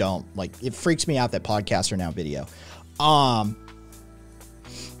 really don't. Like, it freaks me out that podcasts are now video. Have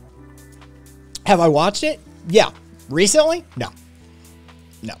I watched it? Yeah. Recently? No.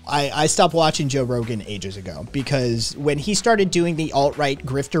 I stopped watching Joe Rogan ages ago because when he started doing the alt-right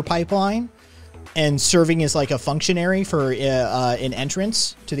grifter pipeline and serving as like a functionary for an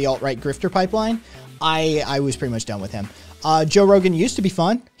entrance to the alt-right grifter pipeline, I was pretty much done with him. Joe Rogan used to be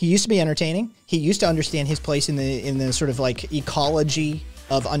fun. He used to be entertaining. He used to understand his place in the sort of like ecology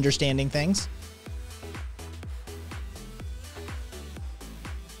of understanding things.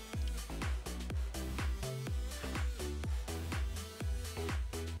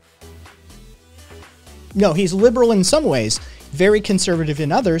 No, he's liberal in some ways, very conservative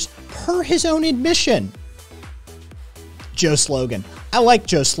in others, per his own admission. Joe Slogan. I like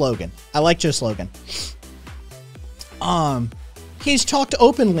Joe Slogan. He's talked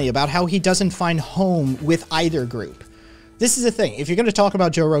openly about how he doesn't find home with either group. This is the thing. If you're going to talk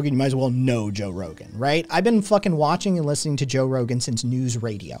about Joe Rogan, you might as well know Joe Rogan, right? I've been fucking watching and listening to Joe Rogan since news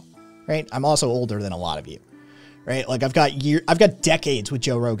radio, right? I'm also older than a lot of you, right? Like I've got decades with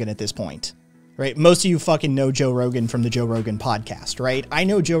Joe Rogan at this point, right? Most of you fucking know Joe Rogan from the Joe Rogan podcast, right? I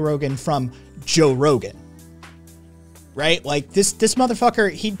know Joe Rogan from Joe Rogan. Right? Like this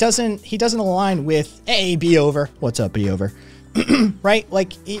motherfucker, he doesn't align with, hey, be over. What's up, be over? Right?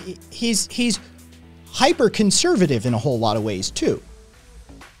 Like he's hyper conservative in a whole lot of ways too.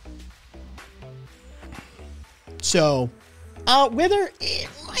 So, whether it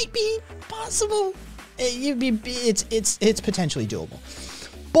might be possible, it's potentially doable.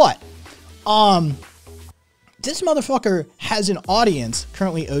 But, this motherfucker has an audience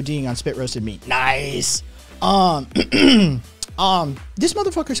currently ODing on spit roasted meat. Nice. This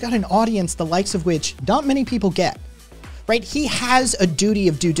motherfucker's got an audience the likes of which not many people get, right? He has a duty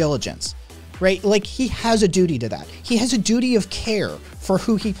of due diligence, right? Like he has a duty to that. He has a duty of care for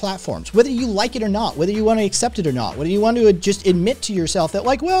who he platforms, whether you like it or not, whether you want to accept it or not, whether you want to just admit to yourself that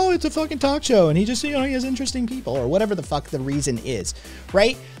like, well, it's a fucking talk show and he just, he has interesting people or whatever the fuck the reason is,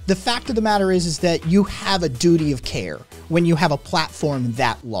 right? The fact of the matter is that you have a duty of care when you have a platform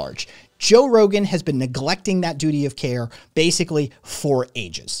that large. Joe Rogan has been neglecting that duty of care basically for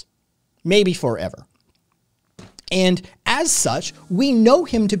ages, maybe forever. And as such, we know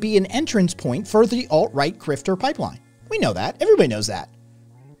him to be an entrance point for the alt-right grifter pipeline. We know that. Everybody knows that.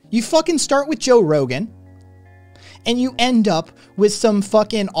 You fucking start with Joe Rogan, And you end up with some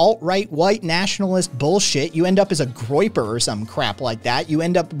fucking alt-right white nationalist bullshit. You end up as a groiper or some crap like that. You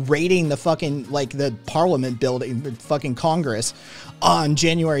end up raiding the fucking, like, the Parliament building, the fucking Congress on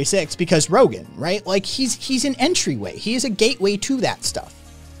January 6th because Rogan, right? Like, he's an entryway. He is a gateway to that stuff.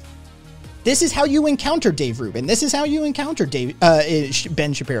 This is how you encounter Dave Rubin. This is how you encounter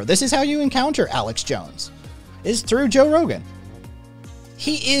Ben Shapiro. This is how you encounter Alex Jones, is through Joe Rogan.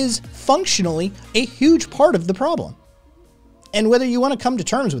 He is functionally a huge part of the problem. And whether you want to come to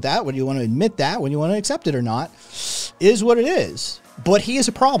terms with that, whether you want to admit that, whether you want to accept it or not, is what it is. But he is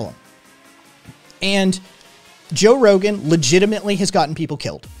a problem. And Joe Rogan legitimately has gotten people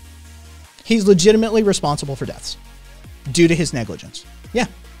killed. He's legitimately responsible for deaths due to his negligence. Yeah.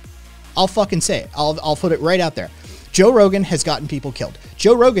 I'll fucking say it. I'll put it right out there. Joe Rogan has gotten people killed.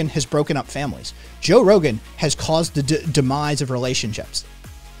 Joe Rogan has broken up families. Joe Rogan has caused the demise of relationships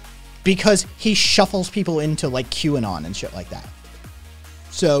because he shuffles people into like QAnon and shit like that.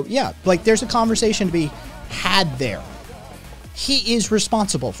 So yeah, like there's a conversation to be had there. He is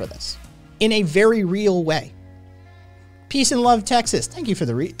responsible for this in a very real way. Peace and love, Texas. Thank you for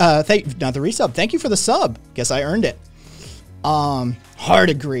the not the resub. Thank you for the sub. Guess I earned it. Hard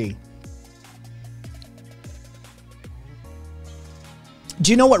agree. Do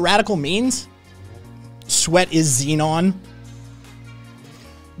you know what radical means? Sweat is xenon.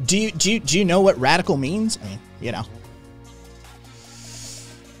 Do you know what radical means? I mean, you know.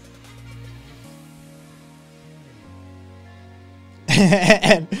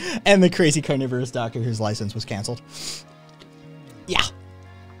 and the crazy carnivorous doctor whose license was canceled. Yeah.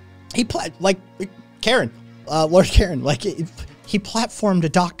 Karen, Lord Karen, he platformed a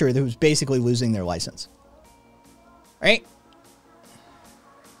doctor that was basically losing their license. Right?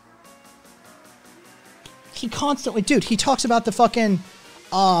 He constantly, dude, he talks about the fucking,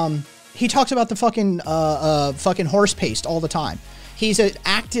 fucking horse paste all the time. He's an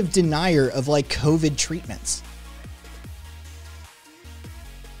active denier of like COVID treatments.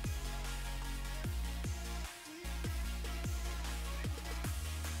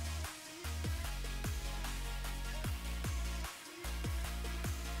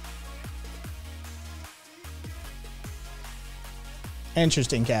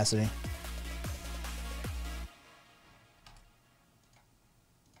 Interesting, Cassidy.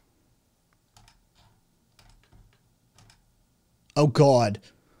 Oh, God.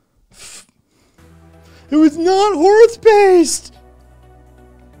 It was not horse paste.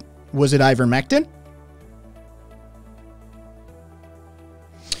 Was it ivermectin?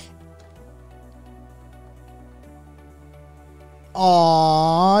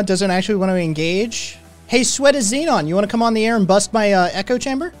 Aww, doesn't actually want to engage. Hey, Sweat is Xenon. You want to come on the air and bust my echo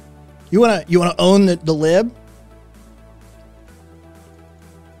chamber? You want to own the lib?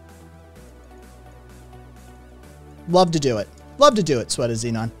 Love to do it. Love to do it, Sweat is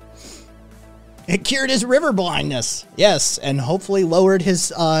Xenon. It cured his river blindness. Yes, and hopefully lowered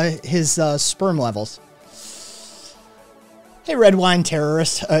his sperm levels. Hey, red wine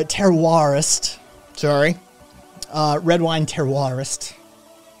terrorist, terroirist. Sorry, red wine terroirist.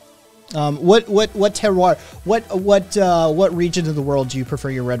 What terroir? What region of the world do you prefer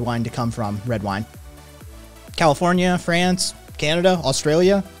your red wine to come from? Red wine. California, France, Canada,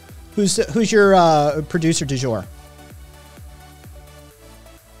 Australia. Who's your producer du jour?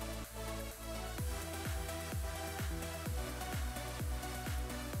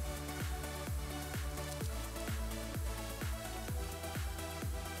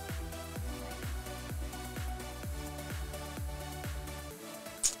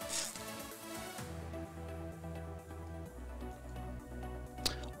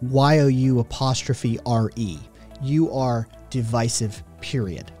 YOU''RE. You are divisive,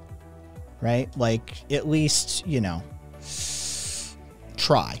 period. Right? Like, at least, you know,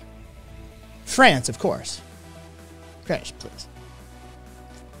 try. France, of course. France, please.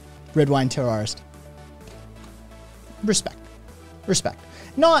 Red wine terrorist. Respect. Respect.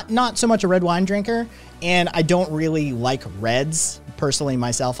 Not so much a red wine drinker, and I don't really like reds. Personally,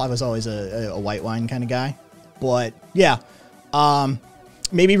 myself, I was always a white wine kind of guy. But, yeah.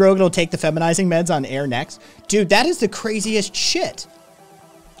 Maybe Rogan will take the feminizing meds on air next. Dude, that is the craziest shit.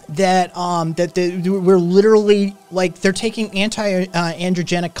 That we're literally, like, they're taking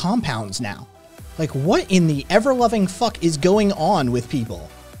anti-androgenic compounds now. Like, what in the ever-loving fuck is going on with people?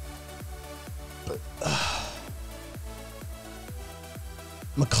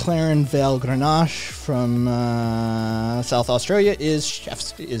 McLaren Vale Grenache from South Australia is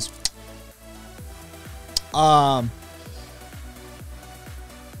chef's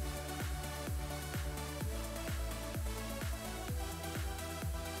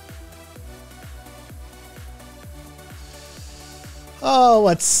Oh,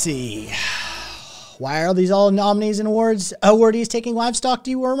 let's see. Why are these all nominees and awardees taking livestock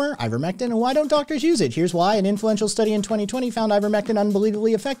dewormer, ivermectin, and why don't doctors use it? Here's why. An influential study in 2020 found ivermectin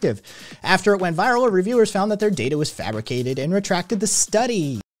unbelievably effective. After it went viral, reviewers found that their data was fabricated and retracted the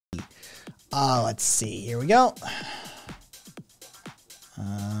study. Let's see. Here we go.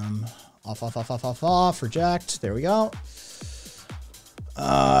 Off, reject. There we go.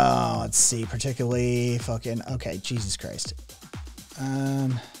 Let's see. Particularly fucking, okay, Jesus Christ.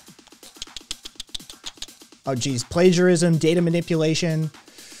 Oh, geez. Plagiarism, data manipulation.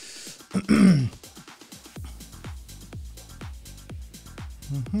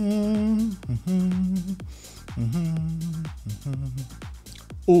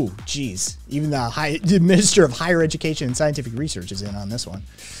 Oh, geez. Even the Minister of Higher Education and Scientific Research is in on this one.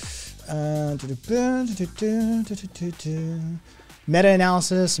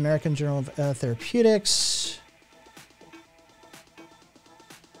 Meta-analysis, American Journal of Therapeutics.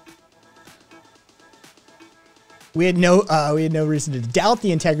 We had no reason to doubt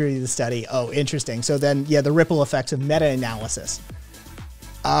the integrity of the study. Oh, interesting. So then, yeah, the ripple effects of meta-analysis.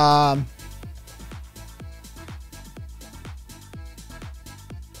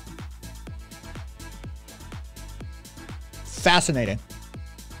 Fascinating.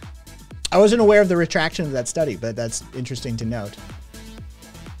 I wasn't aware of the retraction of that study, but that's interesting to note.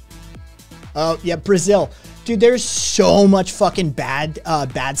 Oh, yeah, Brazil. Dude, there's so much fucking bad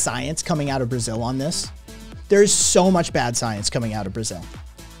science coming out of Brazil on this. There's so much bad science coming out of Brazil.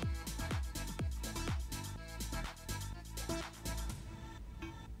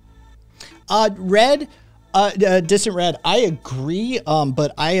 Distant Red, I agree,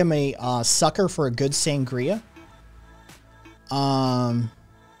 but I am a sucker for a good sangria.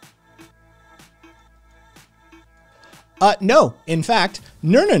 No, in fact,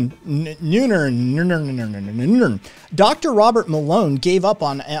 Dr. Robert Malone gave up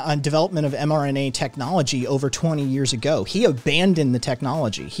on development of mRNA technology over 20 years ago. He abandoned the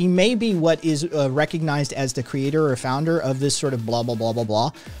technology. He may be what is recognized as the creator or founder of this sort of blah, blah, blah, blah, blah,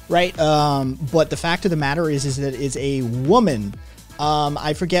 right? But the fact of the matter is that it's a woman.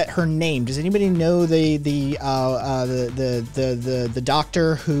 I forget her name. Does anybody know the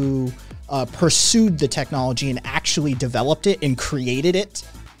doctor who pursued the technology and actually developed it and created it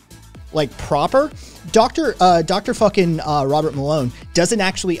like proper? Dr. fucking Robert Malone doesn't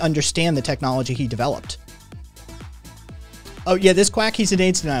actually understand the technology he developed. Oh yeah, this quack, he's an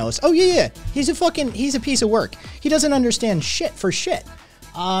AIDS denialist. Oh yeah, he's a piece of work. He doesn't understand shit for shit.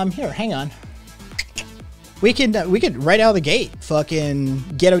 Here, hang on. We could right out of the gate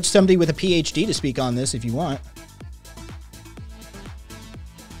fucking get out somebody with a PhD to speak on this if you want.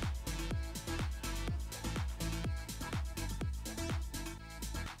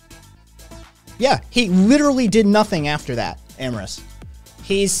 Yeah, he literally did nothing after that, Amorous.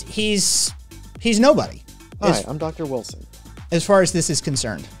 He's nobody. Hi, I'm Dr. Wilson. As far as this is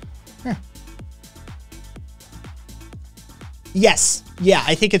concerned. Yeah. Yes. Yeah,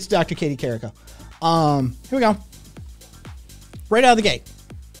 I think it's Dr. Katie Carrico. Here we go. Right out of the gate.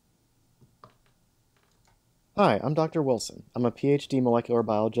 Hi, I'm Dr. Wilson. I'm a PhD molecular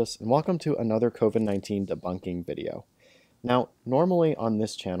biologist, and welcome to another COVID-19 debunking video. Now, normally on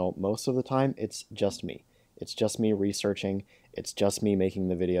this channel, most of the time, it's just me. It's just me researching, it's just me making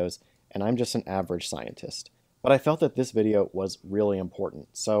the videos, and I'm just an average scientist. But I felt that this video was really important,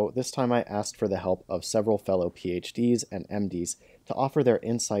 so this time I asked for the help of several fellow PhDs and MDs to offer their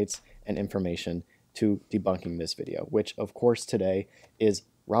insights and information to debunking this video, which of course today is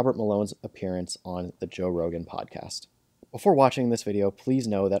Robert Malone's appearance on the Joe Rogan podcast. Before watching this video, please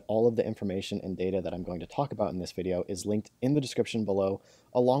know that all of the information and data that I'm going to talk about in this video is linked in the description below,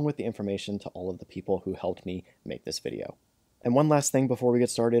 along with the information to all of the people who helped me make this video. And one last thing before we get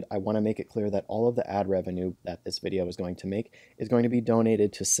started, I want to make it clear that all of the ad revenue that this video is going to make is going to be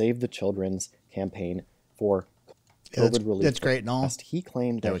donated to Save the Children's campaign for COVID relief. That's great and all. He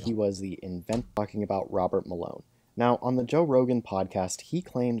claimed that he was the inventor, talking about Robert Malone. Now, on the Joe Rogan podcast, he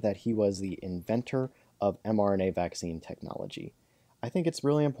claimed that he was the inventor of mRNA vaccine technology. I think it's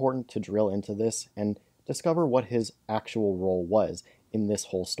really important to drill into this and discover what his actual role was in this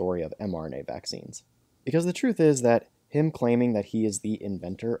whole story of mRNA vaccines. Because the truth is that him claiming that he is the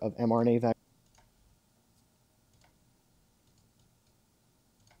inventor of mRNA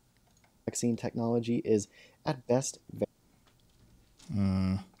vaccine technology is at best I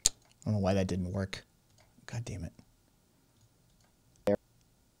don't know why that didn't work. God damn it.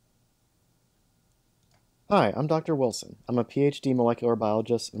 Hi, I'm Dr. Wilson. I'm a PhD molecular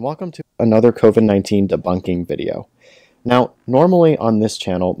biologist, and welcome to another COVID-19 debunking video. Now, normally on this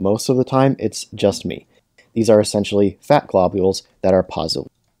channel, most of the time, it's just me. These are essentially fat globules that are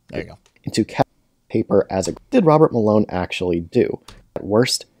positively There you go. into paper as a... Did Robert Malone actually do? At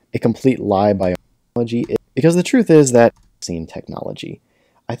worst, a complete lie by technology, because the truth is that vaccine technology.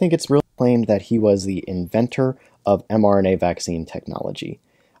 I think it's really claimed that he was the inventor of mRNA vaccine technology.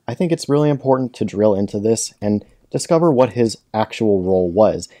 I think it's really important to drill into this and discover what his actual role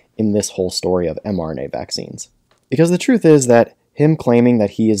was in this whole story of mRNA vaccines. Because the truth is that him claiming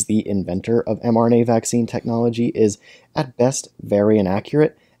that he is the inventor of mRNA vaccine technology is at best very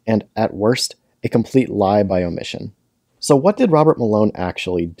inaccurate and at worst a complete lie by omission. So what did Robert Malone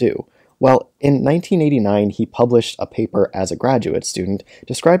actually do? Well, in 1989, he published a paper as a graduate student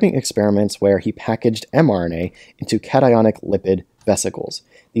describing experiments where he packaged mRNA into cationic lipid vesicles.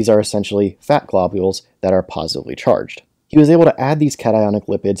 These are essentially fat globules that are positively charged. He was able to add these cationic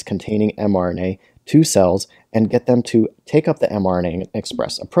lipids containing mRNA to cells and get them to take up the mRNA and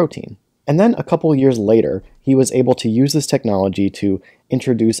express a protein. And then a couple years later, he was able to use this technology to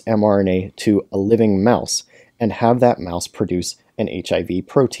introduce mRNA to a living mouse and have that mouse produce an HIV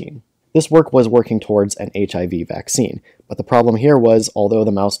protein. This work was working towards an HIV vaccine, but the problem here was, although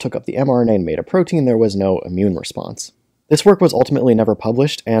the mouse took up the mRNA and made a protein, there was no immune response. This work was ultimately never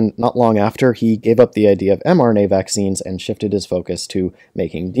published, and not long after, he gave up the idea of mRNA vaccines and shifted his focus to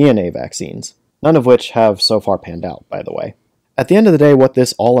making DNA vaccines, none of which have so far panned out, by the way. At the end of the day, what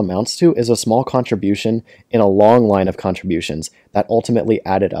this all amounts to is a small contribution in a long line of contributions that ultimately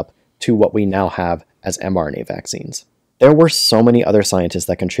added up to what we now have as mRNA vaccines. There were so many other scientists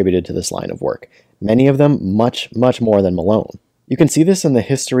that contributed to this line of work, many of them much more than Malone. You can see this in the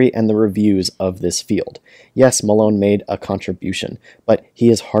history and the reviews of this field. Yes, Malone made a contribution, but he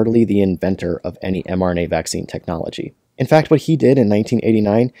is hardly the inventor of any mRNA vaccine technology. In fact, what he did in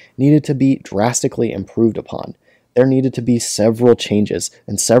 1989 needed to be drastically improved upon. There needed to be several changes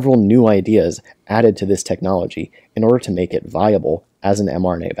and several new ideas added to this technology in order to make it viable as an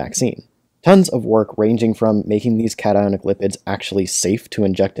mRNA vaccine. Tons of work ranging from making these cationic lipids actually safe to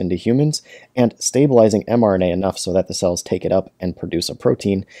inject into humans and stabilizing mRNA enough so that the cells take it up and produce a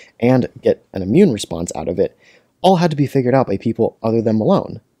protein and get an immune response out of it, all had to be figured out by people other than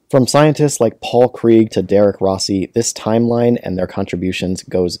Malone. From scientists like Paul Krieg to Derek Rossi, this timeline and their contributions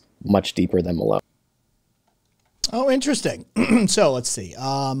goes much deeper than Malone. Oh, interesting. So let's see.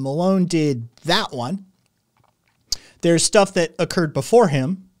 Malone did that one. There's stuff that occurred before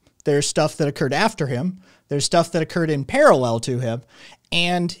him. There's stuff that occurred after him. There's stuff that occurred in parallel to him.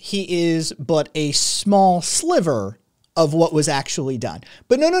 And he is but a small sliver of what was actually done.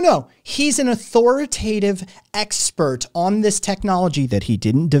 But no. He's an authoritative expert on this technology that he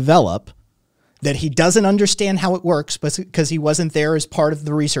didn't develop, that he doesn't understand how it works because he wasn't there as part of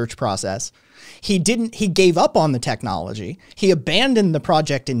the research process. He gave up on the technology. He abandoned the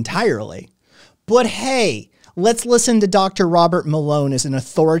project entirely. But hey, let's listen to Dr. Robert Malone as an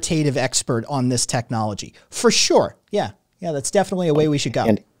authoritative expert on this technology. For sure. Yeah, that's definitely a way we should go.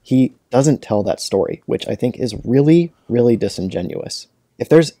 And he doesn't tell that story, which I think is really disingenuous. If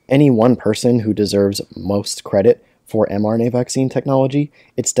there's any one person who deserves most credit for mRNA vaccine technology,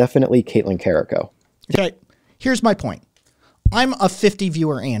 it's definitely Caitlin Carrico. Okay, here's my point. I'm a 50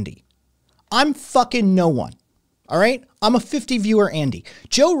 viewer Andy. I'm fucking no one. All right? I'm a 50 viewer Andy.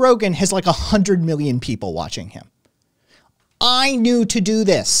 Joe Rogan has like 100 million people watching him. I knew to do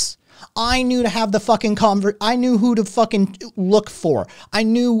this. I knew to have the fucking I knew who to fucking look for. I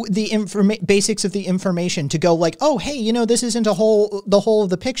knew the basics of the information to go like, oh, hey, you know, this isn't the whole of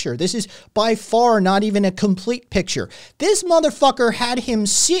the picture. This is by far not even a complete picture. This motherfucker had him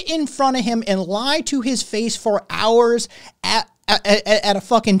sit in front of him and lie to his face for hours at a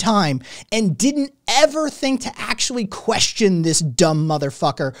fucking time and didn't ever think to actually question this dumb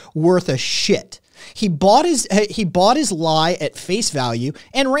motherfucker worth a shit. He bought his lie at face value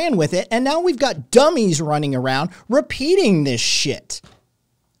and ran with it, and now we've got dummies running around repeating this shit.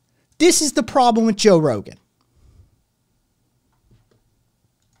 This is the problem with Joe Rogan.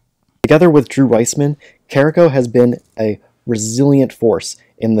 Together with Drew Weissman, Carrico has been a resilient force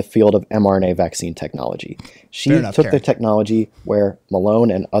in the field of mRNA vaccine technology. She took the technology where Malone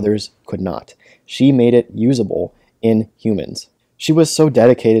and others could not. She made it usable in humans. She was so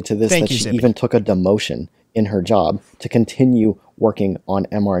dedicated to this that she even took a demotion in her job to continue working on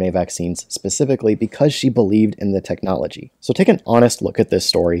mRNA vaccines specifically because she believed in the technology. So take an honest look at this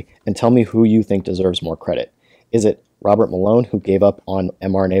story and tell me who you think deserves more credit. Is it Robert Malone, who gave up on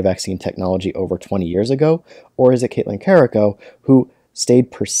mRNA vaccine technology over 20 years ago? Or is it Caitlin Carrico, who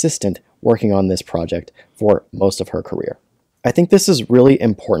stayed persistent working on this project for most of her career? I think this is really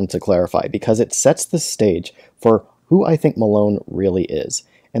important to clarify because it sets the stage for who I think Malone really is.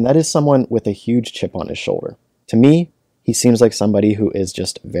 and that is someone with a huge chip on his shoulder. To me, he seems like somebody who is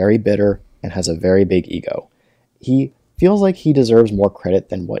just very bitter and has a very big ego. He feels like he deserves more credit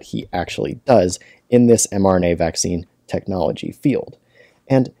than what he actually does in this mRNA vaccine technology field.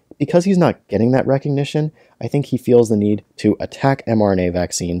 And because he's not getting that recognition, I think he feels the need to attack mRNA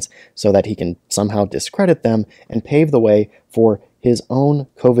vaccines so that he can somehow discredit them and pave the way for his own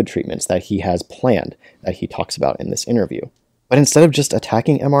COVID treatments that he has planned, that he talks about in this interview. But instead of just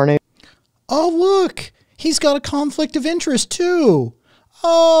attacking mRNA... Oh, look! He's got a conflict of interest, too!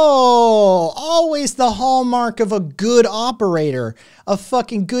 Oh, always the hallmark of a good operator. A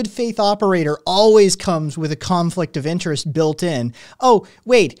fucking good faith operator always comes with a conflict of interest built in. Oh,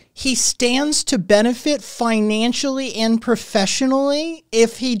 wait, he stands to benefit financially and professionally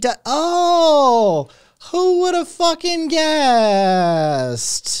if he does. Oh, who would have fucking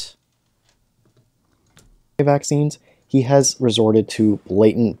guessed? Vaccines, he has resorted to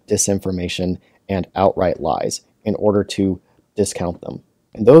blatant disinformation and outright lies in order to discount them.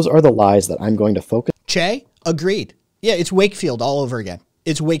 And those are the lies that I'm going to focus. Che, agreed. Yeah, it's Wakefield all over again.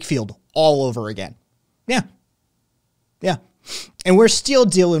 It's Wakefield all over again. Yeah. Yeah. And we're still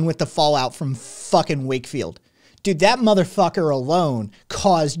dealing with the fallout from fucking Wakefield. Dude, that motherfucker alone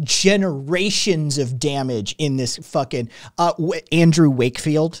caused generations of damage in this fucking Andrew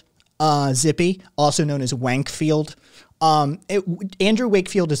Wakefield, Zippy, also known as Wankfield. Andrew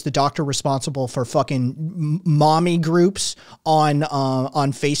Wakefield is the doctor responsible for fucking mommy groups on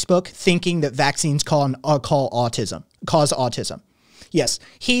Facebook thinking that vaccines cause autism. Yes,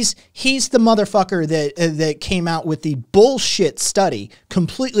 he's the motherfucker that came out with the bullshit study,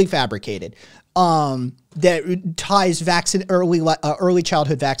 completely fabricated, that ties early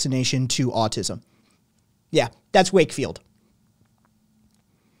childhood vaccination to autism. Yeah, that's Wakefield.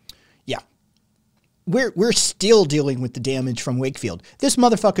 We're still dealing with the damage from Wakefield. This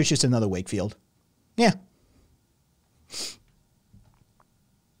motherfucker's just another Wakefield. Yeah.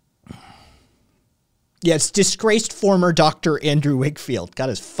 Yeah, it's disgraced former Dr. Andrew Wakefield. Got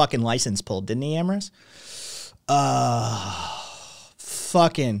his fucking license pulled, didn't he, Amorous?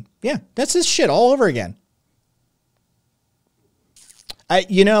 Fucking, yeah, that's his shit all over again.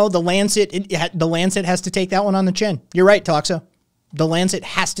 The Lancet has to take that one on the chin. You're right, Toxo. The Lancet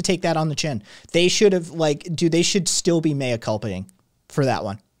has to take that on the chin. They should have, they should still be mea culpaing for that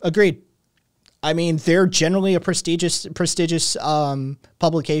one. Agreed. I mean, they're generally a prestigious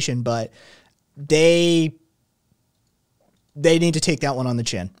publication, but they need to take that one on the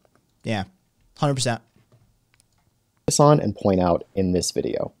chin. Yeah, 100%. On and point out in this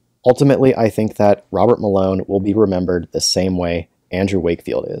video. Ultimately, I think that Robert Malone will be remembered the same way Andrew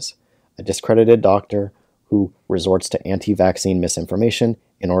Wakefield is, a discredited doctor who resorts to anti-vaccine misinformation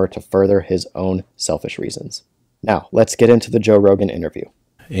in order to further his own selfish reasons. Now, let's get into the Joe Rogan interview.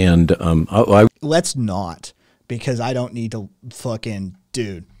 And let's not, because I don't need to fucking,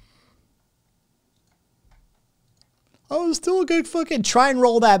 dude. Oh, still good fucking try and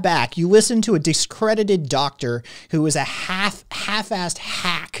roll that back. You listen to a discredited doctor who is a half-assed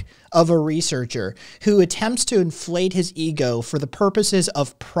hack of a researcher who attempts to inflate his ego for the purposes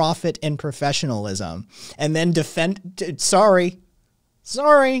of profit and professionalism, and then sorry.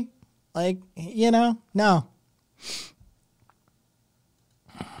 No.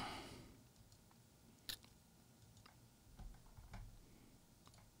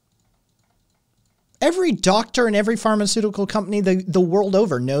 Every doctor and every pharmaceutical company the world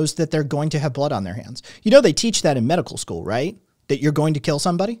over knows that they're going to have blood on their hands. They teach that in medical school, right? That you're going to kill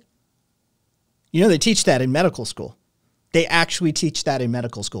somebody? They teach that in medical school. They actually teach that in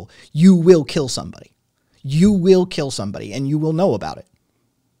medical school. You will kill somebody. You will kill somebody, and you will know about it.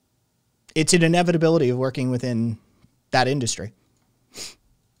 It's an inevitability of working within that industry.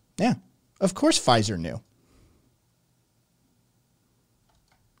 Yeah, of course Pfizer knew.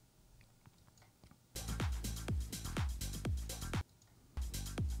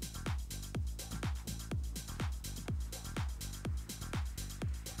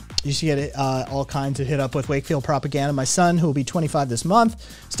 You should get all kinds of hit up with Wakefield propaganda. My son, who will be 25 this month,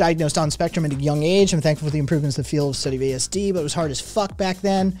 was diagnosed on spectrum at a young age. I'm thankful for the improvements in the field of study of ASD, but it was hard as fuck back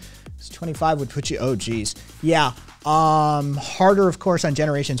then. 25 would put you, oh geez. Yeah, harder of course on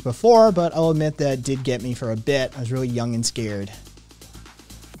generations before, but I'll admit that did get me for a bit. I was really young and scared.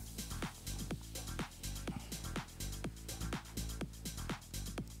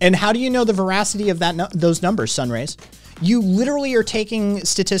 And how do you know the veracity of those numbers, Sunrays? You literally are taking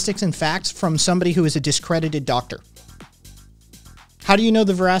statistics and facts from somebody who is a discredited doctor. How do you know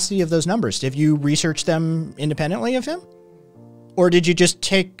the veracity of those numbers? Have you researched them independently of him? Or did you just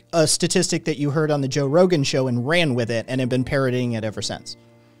take a statistic that you heard on the Joe Rogan show and ran with it and have been parroting it ever since?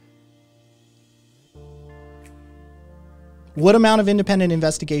 What amount of independent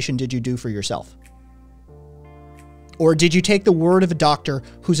investigation did you do for yourself? Or did you take the word of a doctor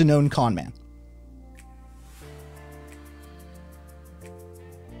who's a known con man?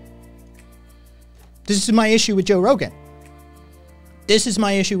 This is my issue with Joe Rogan. This is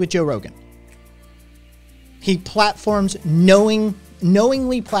my issue with Joe Rogan. He platforms,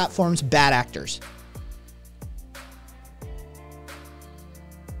 knowingly platforms bad actors.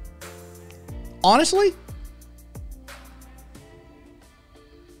 Honestly,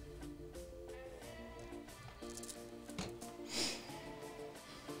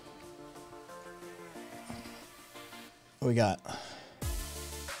 what we got?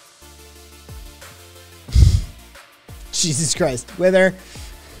 Jesus Christ. Wither.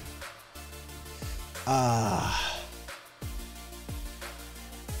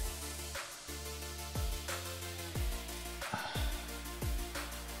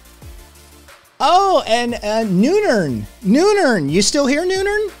 Oh, and Noonern. Noonern. You still here,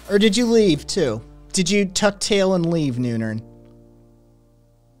 Noonern? Or did you leave too? Did you tuck tail and leave, Noonern?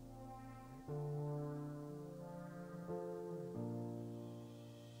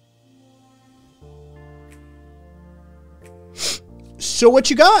 So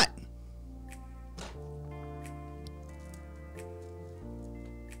what you got?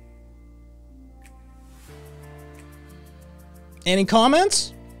 Any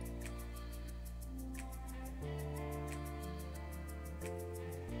comments?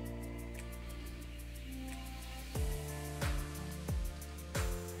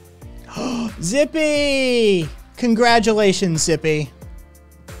 Zippy! Congratulations, Zippy.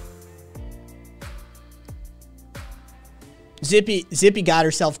 Zippy got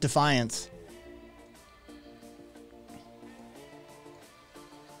herself Defiance.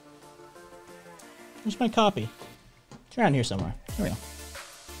 Where's my copy? It's around here somewhere. There we go.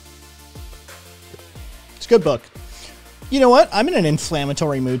 It's a good book. You know what? I'm in an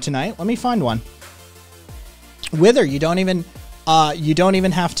inflammatory mood tonight. Let me find one. Wither, you don't even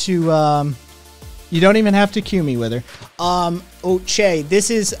have to cue me, Wither. Oh, Che, this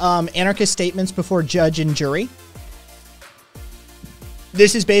is Anarchist Statements Before Judge and Jury.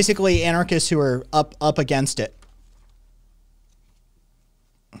 This is basically anarchists who are up against it.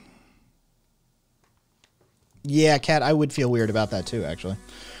 Yeah, Kat, I would feel weird about that too, actually.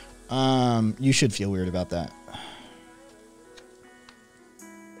 You should feel weird about that.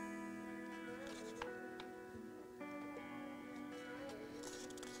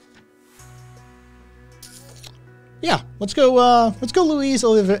 Yeah, let's go Louise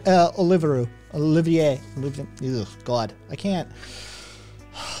Olivier. Ugh, God, I can't.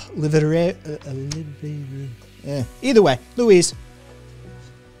 Olivier. Either way, Louise.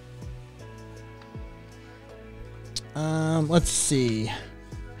 Let's see.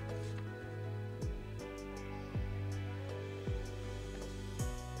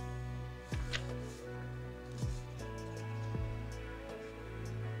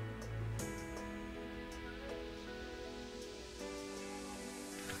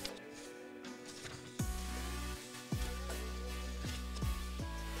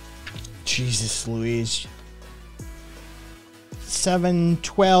 Jesus, Louise.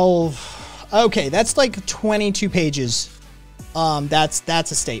 712. Okay, that's like 22 pages. That's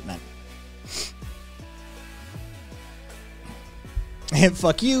a statement. And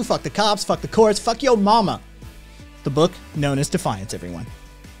fuck you, fuck the cops, fuck the courts, fuck your mama. The book known as Defiance, everyone.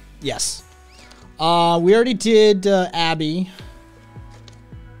 Yes. We already did Abby.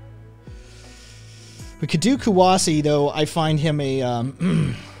 We could do Kawasi, though I find him a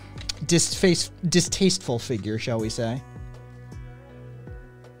distasteful figure, shall we say.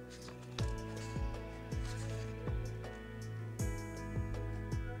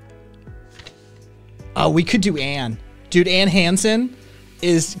 We could do Anne. Dude, Anne Hansen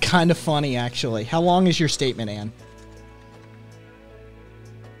is kind of funny, actually. How long is your statement, Anne?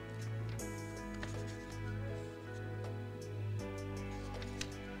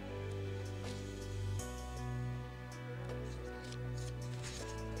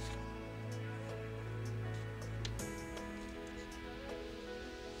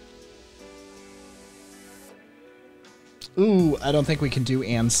 Ooh, I don't think we can do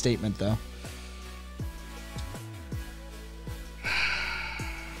Anne's statement, though.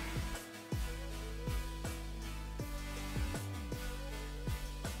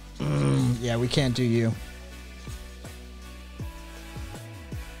 Yeah, we can't do you.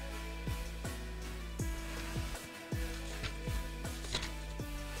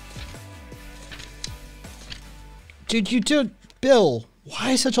 Dude, you did... Bill,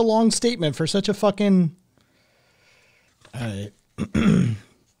 why such a long statement for such a fucking... Alright.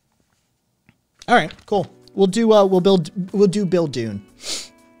 Alright, cool. We'll do Bill Dune.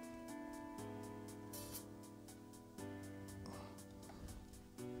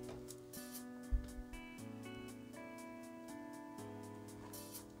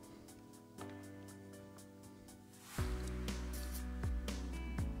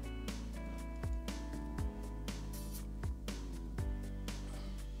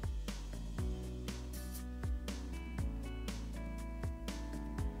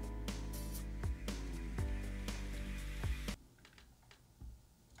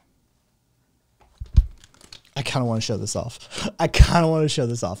 I kind of want to show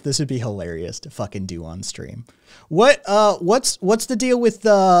this off. This would be hilarious to fucking do on stream. What's the deal with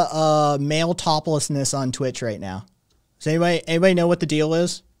the male toplessness on Twitch right now? Does anybody know what the deal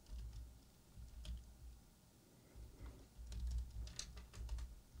is?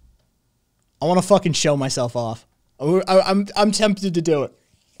 I want to fucking show myself off. I'm tempted to do it.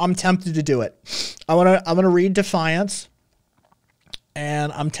 I'm gonna read Defiance,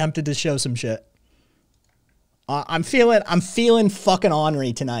 and I'm tempted to show some shit. I'm feeling fucking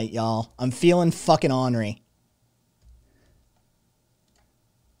ornery tonight, y'all. I'm feeling fucking ornery.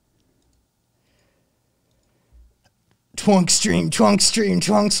 Twunk stream.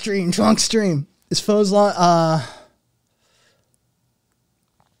 Is Foes I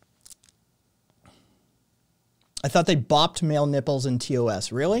thought they bopped male nipples in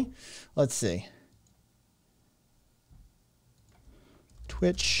TOS. Really? Let's see.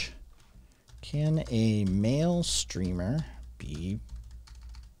 Twitch. Can a male streamer be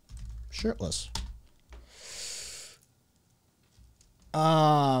shirtless?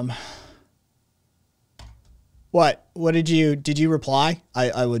 What did you reply?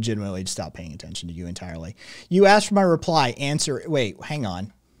 I legitimately stopped paying attention to you entirely. You asked for my reply. Answer. Wait, hang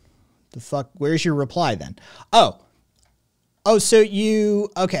on. The fuck? Where's your reply then? Oh, so you,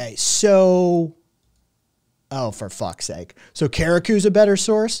 okay. So, oh, for fuck's sake. So Karaku's a better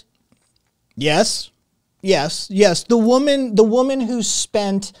source? Yes. The woman who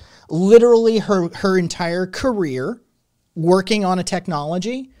spent literally her entire career working on a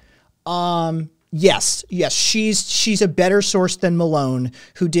technology. Yes, she's a better source than Malone,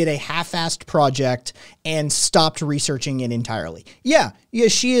 who did a half-assed project and stopped researching it entirely. Yeah,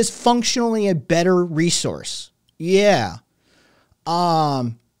 she is functionally a better resource. Yeah.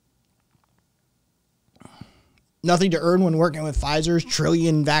 Nothing to earn when working with Pfizer's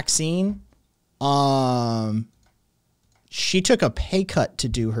trillion vaccine. She took a pay cut to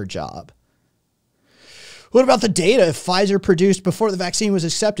do her job. What about the data if Pfizer produced before the vaccine was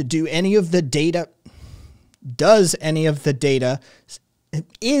accepted? Is any of the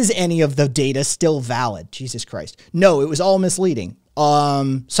data still valid? Jesus Christ. No, it was all misleading.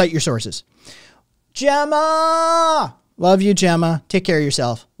 Cite your sources. Gemma! Love you, Gemma. Take care of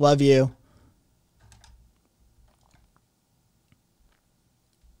yourself. Love you.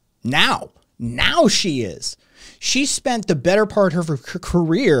 Now she is. She spent the better part of her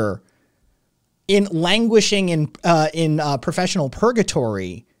career in languishing in professional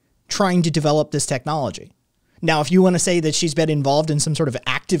purgatory trying to develop this technology. Now, if you want to say that she's been involved in some sort of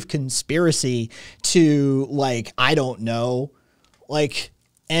active conspiracy to, like, I don't know, like,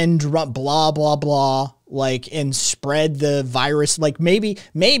 end blah, blah, blah, like, and spread the virus, like, maybe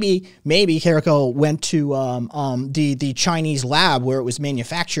Kariko went to the Chinese lab where it was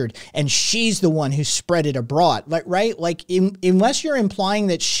manufactured, and she's the one who spread it abroad, like, right? Like, unless you're implying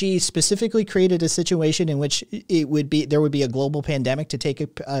that she specifically created a situation in which there would be a global pandemic to take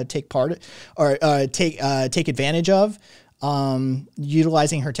advantage of,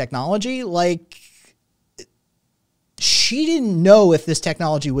 utilizing her technology, like, she didn't know if this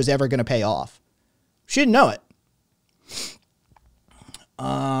technology was ever going to pay off. She didn't know it.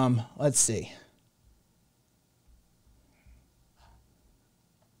 Let's see.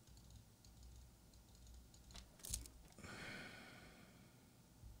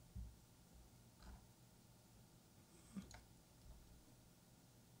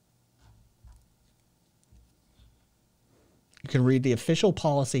 You can read the official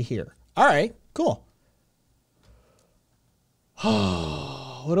policy here. All right, cool.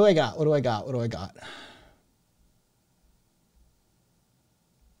 What do I got?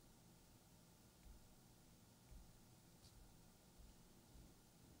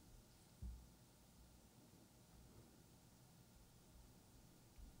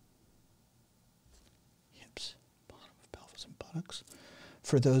 Hips, bottom of pelvis and buttocks.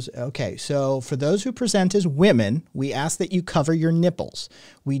 For those who present as women, we ask that you cover your nipples.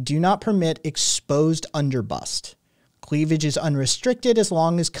 We do not permit exposed underbust. Cleavage is unrestricted as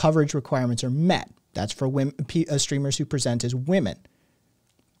long as coverage requirements are met. That's for women, streamers who present as women.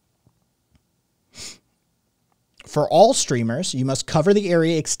 For all streamers, you must cover the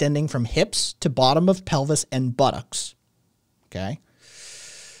area extending from hips to bottom of pelvis and buttocks. Okay.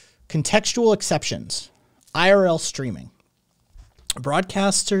 Contextual exceptions. IRL streaming.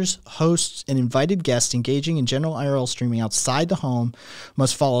 Broadcasters, hosts, and invited guests engaging in general IRL streaming outside the home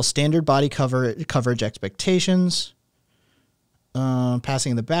must follow standard body coverage expectations. Passing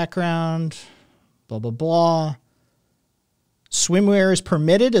in the background. Blah, blah, blah. Swimwear is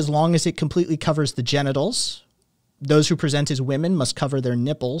permitted as long as it completely covers the genitals. Those who present as women must cover their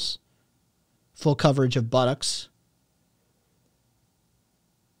nipples. Full coverage of buttocks.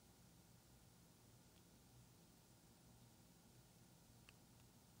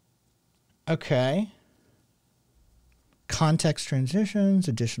 Okay. Context transitions,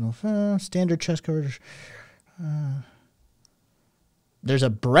 additional standard chest coverage. There's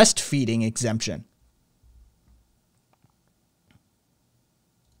a breastfeeding exemption.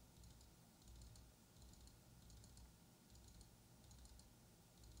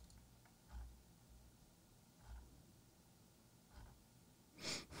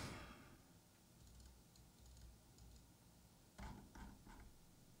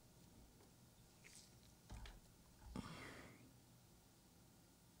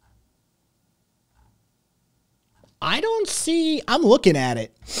 I don't see, I'm looking at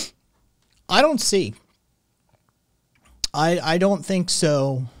it. I don't see. I don't think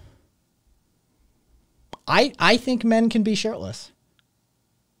so. I think men can be shirtless.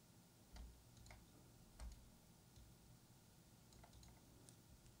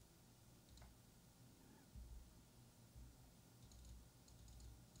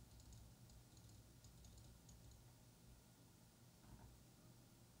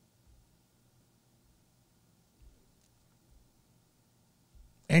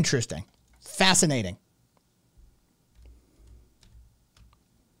 Interesting. Fascinating.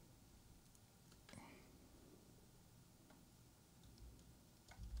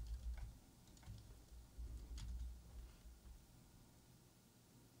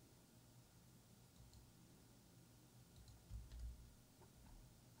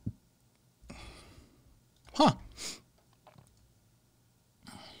 Huh.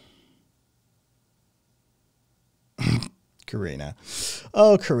 Karina.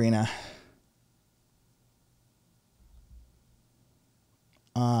 Oh, Karina.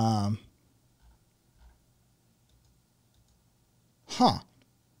 Huh.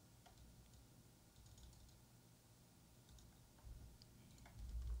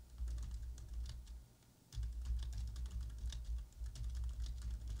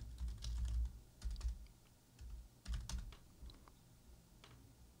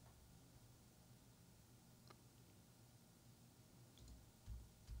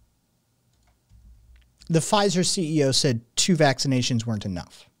 The Pfizer CEO said 2 vaccinations weren't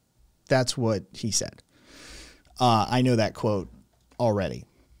enough. That's what he said. I know that quote already.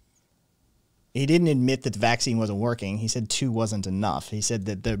 He didn't admit that the vaccine wasn't working. He said 2 wasn't enough. He said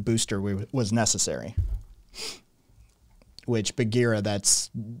that the booster was necessary. Which, Bagheera, that's,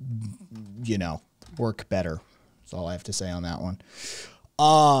 you know, work better. That's all I have to say on that one.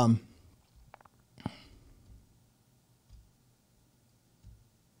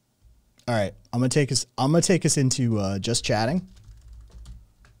 All right, I'm gonna take us into just chatting,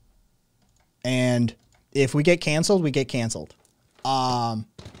 and if we get canceled, we get canceled.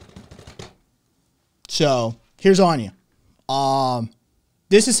 So here's on you.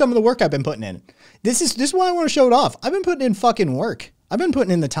 This is some of the work I've been putting in. This is why I want to show it off. I've been putting in fucking work. I've been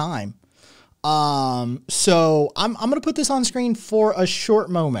putting in the time. So I'm gonna put this on screen for a short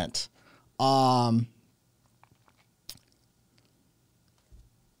moment.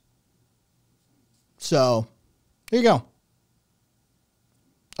 So, here you go.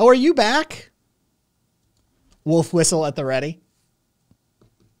 Oh, are you back? Wolf whistle at the ready.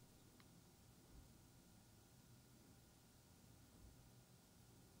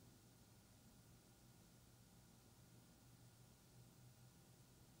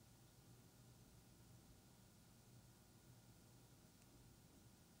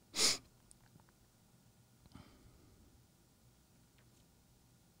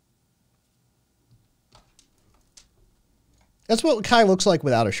 That's what Kai looks like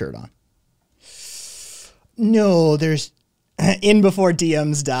without a shirt on. No, there's in before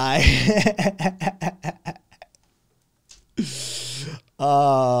DMs die.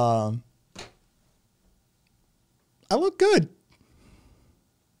 I look good.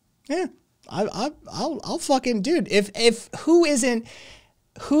 Yeah, I'll fucking, dude. If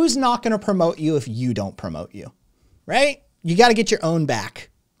who's not gonna promote you if you don't promote you, right? You got to get your own back.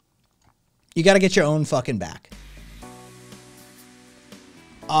 You got to get your own fucking back.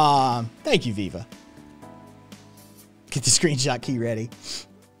 Thank you, Viva. Get the screenshot key ready.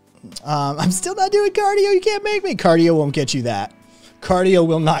 I'm still not doing cardio. You can't make me. Cardio won't get you that. Cardio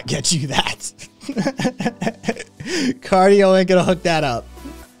will not get you that. Cardio ain't gonna hook that up.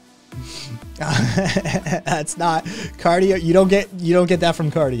 That's not cardio. You don't get that from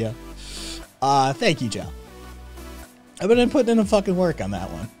cardio. Thank you, Joe. I've been putting in a fucking work on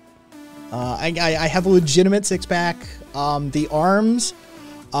that one. I have a legitimate six-pack. The arms,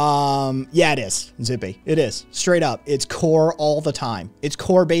 yeah, it is, Zippy. It is, straight up. It's core all the time. It's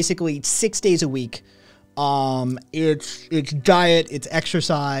core basically 6 days a week. It's diet, it's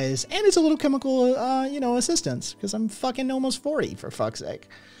exercise, and it's a little chemical, assistance, because I'm fucking almost 40, for fuck's sake.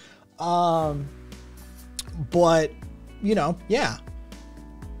 But, yeah.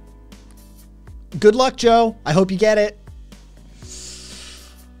 Good luck, Joe. I hope you get it.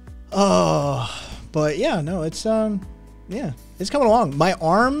 Oh, but yeah, no, it's coming along. My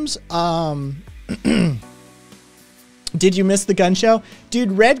arms, did you miss the gun show?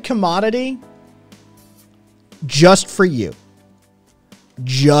 Dude, Red Commodity, just for you.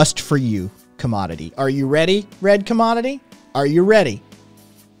 Just for you, Commodity. Are you ready, Red Commodity? Are you ready?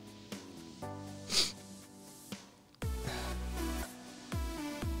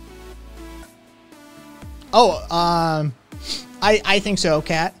 Oh, I think so,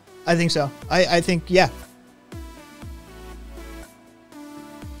 Kat. I think so. I think, yeah.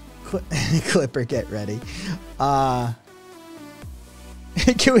 Clipper, get ready. Can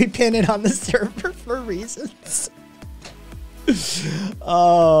we pin it on the server for reasons?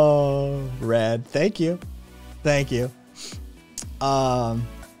 Oh, Red. Thank you. Thank you.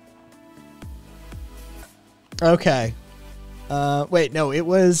 Okay. Wait, no, it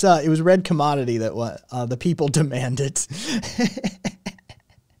was Red Commodity that what the people demanded.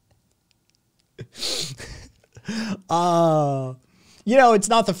 It's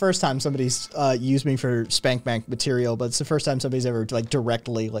not the first time somebody's used me for Spank Bank material, but it's the first time somebody's ever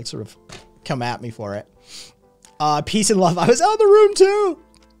directly sort of come at me for it. Peace and love. I was out of the room too.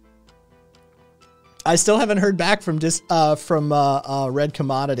 I still haven't heard back from Red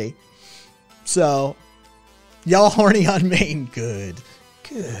Commodity. So y'all horny on main. Good.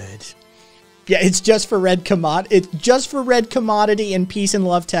 Yeah, it's just for Red Commodity. It's just for Red Commodity and Peace and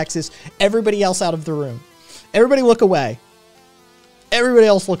Love, Texas. Everybody else out of the room. Everybody look away. Everybody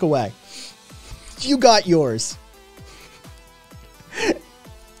else look away. You got yours.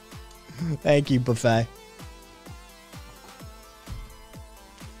 Thank you, Buffet.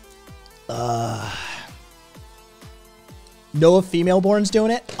 Know if female born's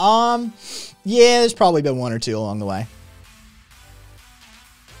doing it? Yeah, there's probably been one or two along the way.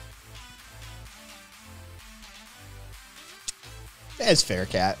 It's fair,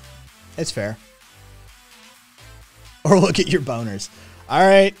 Cat. It's fair. Or look at your boners. All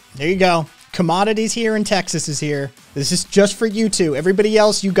right, there you go. Commodities here and Texas is here. This is just for you two. Everybody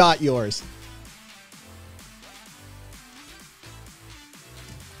else, you got yours.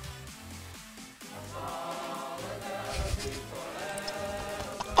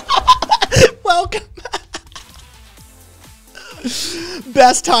 Welcome.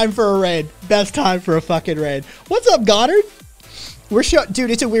 Best time for a raid. Best time for a fucking raid. What's up, Goddard?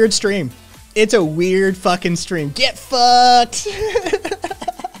 Dude, it's a weird stream. It's a weird fucking stream. Get fucked.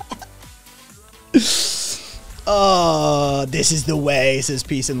 Oh, this is the way, says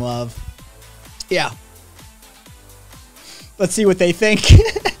Peace and Love. Yeah. Let's see what they think.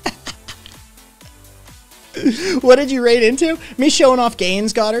 What did you raid into? Me showing off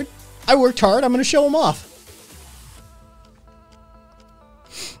gains, Goddard. I worked hard. I'm going to show them off.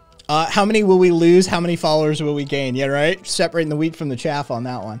 How many will we lose? How many followers will we gain? Yeah, right? Separating the wheat from the chaff on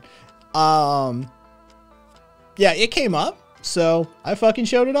that one. Yeah, it came up, so I fucking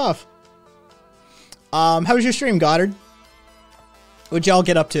showed it off. How was your stream, Goddard? What'd y'all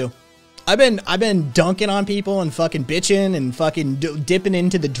get up to? I've been dunking on people and fucking bitching and fucking dipping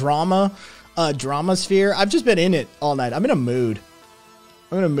into the drama sphere. I've just been in it all night. I'm in a mood.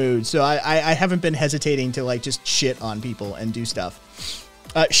 So I haven't been hesitating to just shit on people and do stuff.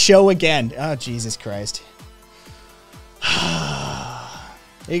 Show again. Oh, Jesus Christ.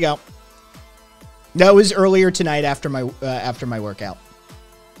 There you go. That was earlier tonight after my workout.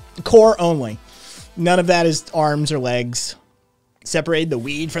 Core only. None of that is arms or legs. Separate the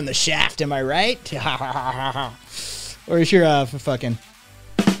weed from the shaft, am I right? Where's your fucking...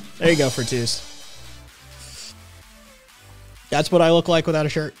 There you go, Fertus. That's what I look like without a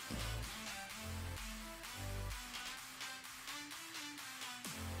shirt.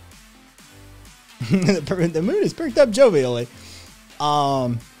 The moon is perked up jovially.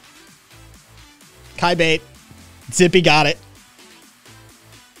 Kai bait. Zippy got it.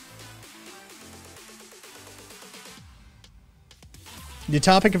 The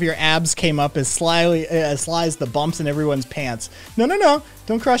topic of your abs came up as slyly as slides the bumps in everyone's pants. No, no, no.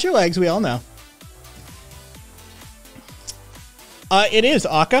 Don't cross your legs. We all know. It is,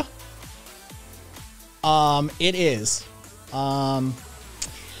 Aka. It is.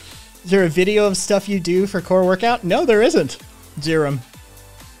 Is there a video of stuff you do for core workout? No, there isn't. Zerum.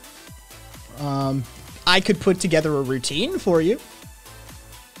 I could put together a routine for you.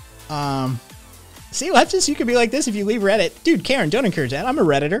 See, Leftist, you could be like this if you leave Reddit. Dude, Karen, don't encourage that. I'm a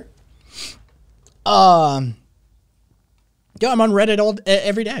Redditor. Yeah, I'm on Reddit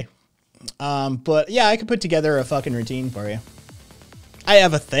every day. But yeah, I could put together a fucking routine for you. I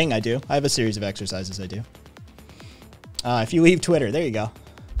have a thing I do. I have a series of exercises I do. If you leave Twitter, there you go.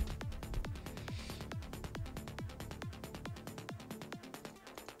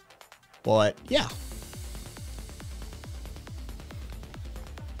 But yeah.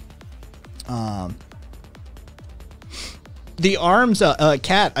 The arms,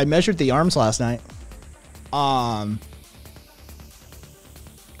 Kat, I measured the arms last night.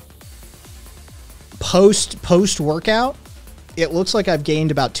 Post workout, it looks like I've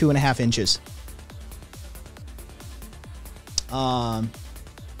gained about 2.5 inches.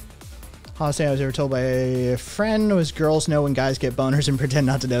 Honestly, I was ever told by a zippy was girls know when guys get boners and pretend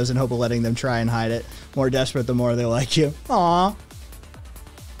not to nose in hope of letting them try and hide it. More desperate, the more they like you. Aww.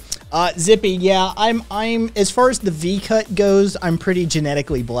 Zippy, yeah, I'm as far as the V cut goes, I'm pretty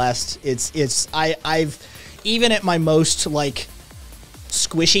genetically blessed. I've even at my most like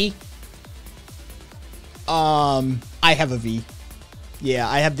squishy, I have a V. Yeah,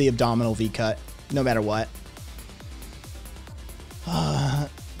 I have the abdominal V cut, no matter what.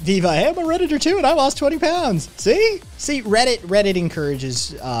 Viva, hey, I'm a Redditor too, and I lost 20 pounds. See, Reddit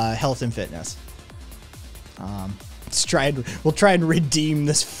encourages health and fitness. We'll try and redeem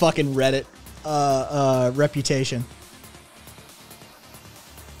this fucking Reddit reputation.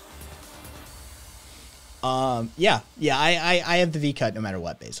 Yeah, I have the V cut no matter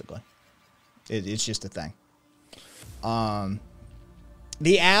what, basically. It's just a thing.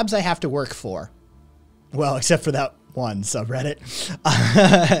 The abs I have to work for. Well, except for that one subreddit.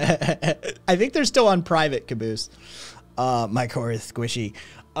 I think they're still on private, Caboose. My core is squishy.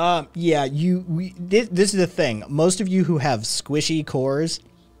 Yeah, this is the thing. Most of you who have squishy cores,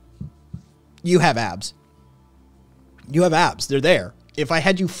 you have abs. You have abs. They're there. If I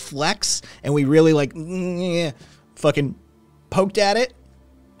had you flex and we really like fucking poked at it.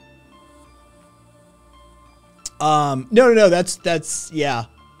 No. That's yeah.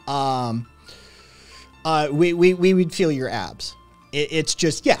 We would feel your abs. It's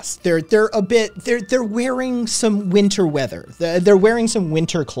just, yes, they're wearing some winter weather. They're wearing some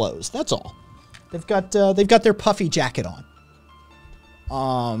winter clothes. That's all. They've got their puffy jacket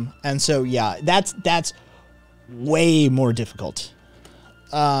on. And so yeah, that's way more difficult.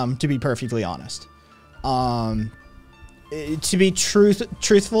 To be perfectly honest. To be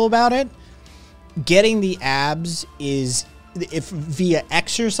truthful about it, getting the abs via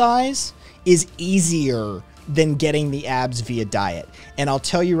exercise is easier than getting the abs via diet. And I'll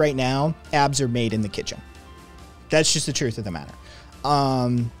tell you right now, abs are made in the kitchen. That's just the truth of the matter.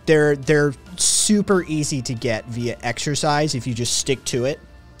 They're super easy to get via exercise if you just stick to it.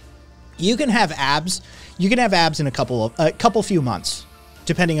 You can have abs. You can have abs in a couple few months,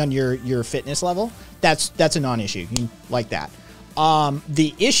 depending on your fitness level. That's a non-issue. You like that.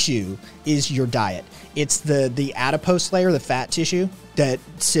 The issue is your diet. It's the adipose layer, the fat tissue that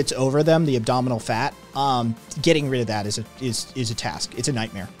sits over them, the abdominal fat. Getting rid of that is a task. It's a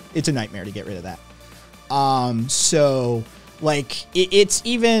nightmare. It's a nightmare to get rid of that. So like it's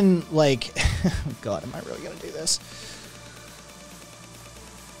even like, oh God, am I really gonna do this?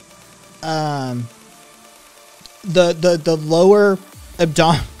 The lower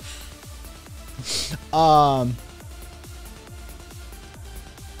abdomen.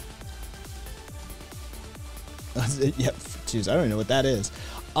 Yeah, geez, I don't know what that is.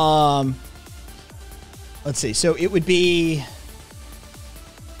 Let's see. So it would be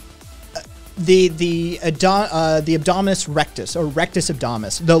the abdominis rectus or rectus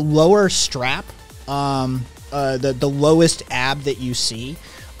abdominis, the lower strap, the lowest ab that you see,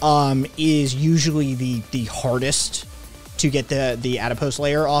 is usually the hardest to get the adipose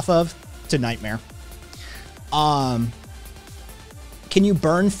layer off of. It's a nightmare. Can you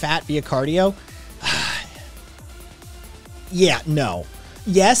burn fat via cardio? Yeah, no.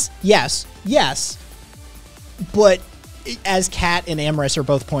 Yes. But as Kat and Amorous are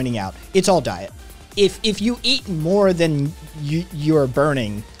both pointing out, it's all diet. If you eat more than you're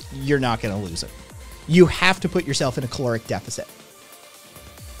burning, you're not going to lose it. You have to put yourself in a caloric deficit.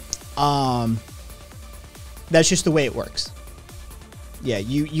 That's just the way it works. Yeah,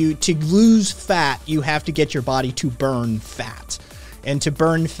 you to lose fat, you have to get your body to burn fat. And to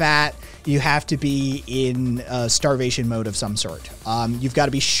burn fat, you have to be in starvation mode of some sort. You've got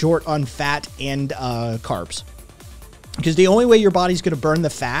to be short on fat and carbs. Because the only way your body's going to burn the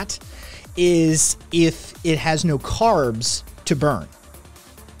fat is if it has no carbs to burn.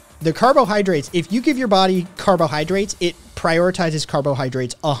 The carbohydrates, if you give your body carbohydrates, it prioritizes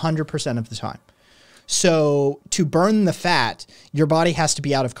carbohydrates 100% of the time. So to burn the fat, your body has to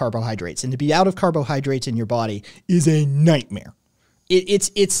be out of carbohydrates. And to be out of carbohydrates in your body is a nightmare.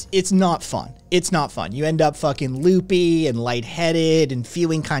 It's not fun. It's not fun. You end up fucking loopy and lightheaded and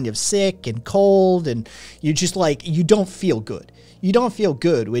feeling kind of sick and cold, and you just like, you don't feel good. You don't feel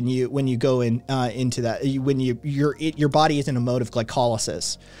good when you go into that, when your body is in a mode of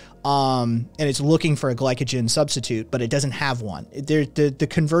glycolysis. And it's looking for a glycogen substitute, but it doesn't have one. The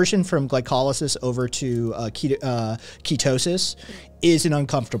conversion from glycolysis over to ketosis is an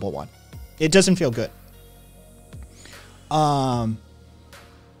uncomfortable one. It doesn't feel good.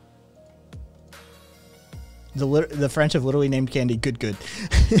 The French have literally named candy good.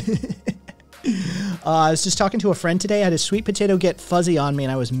 I was just talking to a friend today. I had a sweet potato get fuzzy on me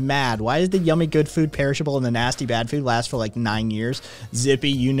and I was mad. Why is the yummy good food perishable and the nasty bad food last for like 9 years?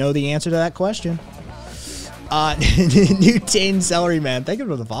 Zippy, you know the answer to that question. Newtane Celery Man. Thank you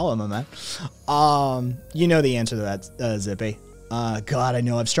for the follow, my man. You know the answer to that, Zippy. God, I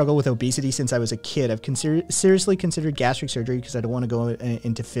know. I've struggled with obesity since I was a kid. I've seriously considered gastric surgery because I don't want to go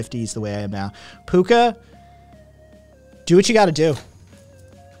into 50s the way I am now. Puka, do what you got to do.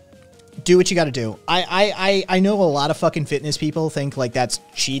 Do what you got to do. I know a lot of fucking fitness people think like that's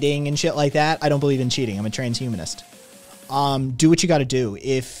cheating and shit like that. I don't believe in cheating. I'm a transhumanist. Do what you got to do.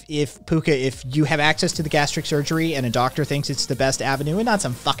 If Puka, if you have access to the gastric surgery and a doctor thinks it's the best avenue, and not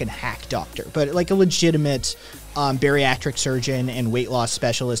some fucking hack doctor, but like a legitimate bariatric surgeon and weight loss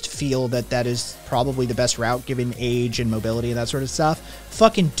specialist feel that is probably the best route given age and mobility and that sort of stuff,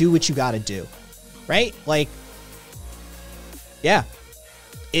 fucking do what you got to do. Right? Like, yeah.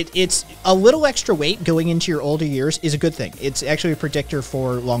 It's a little extra weight going into your older years is a good thing. It's actually a predictor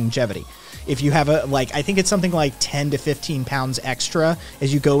for longevity. If you have I think it's something like 10 to 15 pounds extra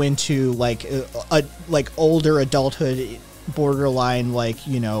as you go into like older adulthood, borderline, like,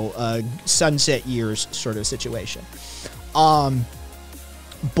 you know, sunset years sort of situation.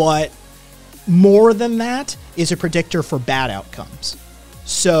 But more than that is a predictor for bad outcomes.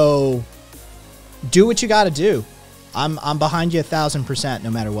 So do what you got to do. I'm behind you 1,000% no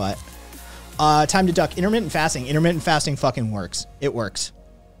matter what. Time to duck. Intermittent fasting. Intermittent fasting fucking works. It works.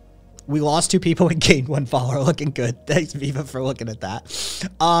 We lost 2 people and gained 1 follower. Looking good. Thanks, Viva, for looking at that.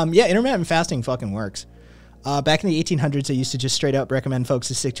 Yeah, intermittent fasting fucking works. Back in the 1800s, they used to just straight up recommend folks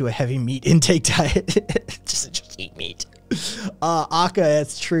to stick to a heavy meat intake diet. just eat meat. Aka,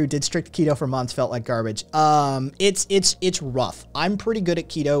 it's true. Did strict keto for months. Felt like garbage. It's rough. I'm pretty good at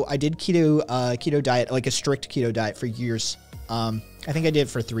keto. I did keto diet, like a strict keto diet for years. I think I did it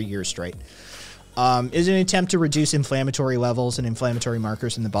for 3 years straight. Is an attempt to reduce inflammatory levels and inflammatory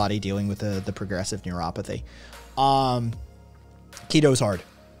markers in the body dealing with the progressive neuropathy. Keto is hard.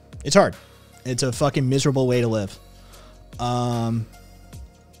 It's hard. It's a fucking miserable way to live.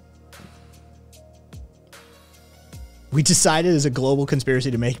 We decided as a global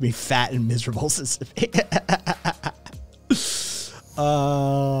conspiracy to make me fat and miserable.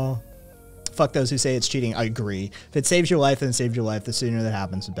 Fuck those who say it's cheating. I agree. If it saves your life, then it saves your life. The sooner that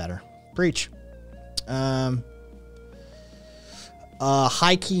happens, the better. Preach.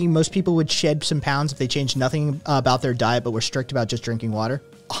 High key, most people would shed some pounds if they changed nothing about their diet, but were strict about just drinking water.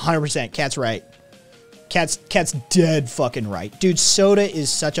 100%. Cat's right. Cat's dead fucking right. Dude, soda is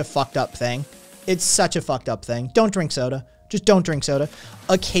such a fucked up thing. It's such a fucked up thing. Don't drink soda. Just don't drink soda.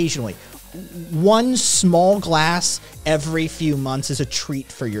 Occasionally. 1 small glass every few months is a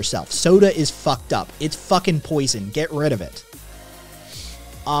treat for yourself. Soda is fucked up. It's fucking poison. Get rid of it.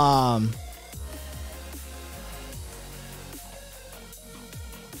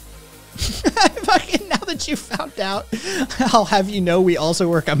 Fucking, now that you found out, I'll have you know we also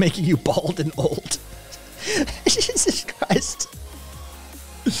work on making you bald and old. Jesus Christ.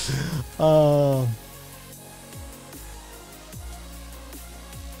 Oh,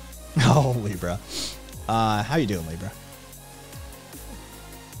 Libra. How you doing, Libra?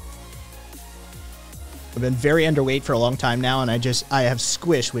 I've been very underweight for a long time now, and I have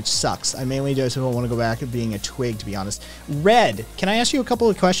squish, which sucks. I mainly just don't want to go back to being a twig, to be honest. Red, can I ask you a couple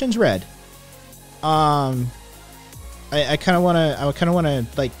of questions, Red? I kind of want to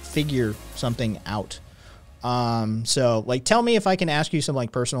like figure something out. So like, tell me if I can ask you some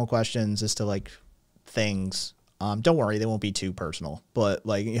like personal questions as to like things. Don't worry, they won't be too personal, but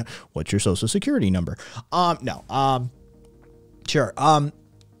like, you know, what's your social security number? No. Sure.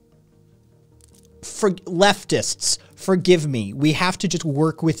 For leftists, forgive me. We have to just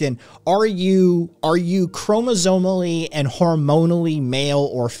work within. Are you chromosomally and hormonally male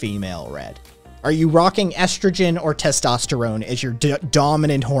or female, Red? Are you rocking estrogen or testosterone as your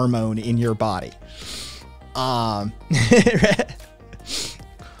dominant hormone in your body? And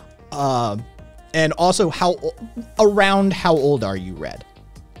also around how old are you, Red?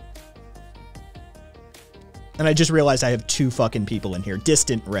 And I just realized I have 2 fucking people in here,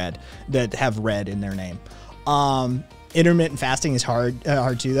 distant Red, that have Red in their name. Intermittent fasting is hard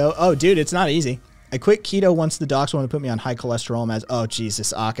too, though. Oh, dude, it's not easy. I quit keto once the docs want to put me on high cholesterol meds. Oh,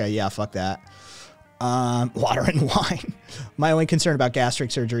 Jesus, Aka, yeah, fuck that. Water and wine. My only concern about gastric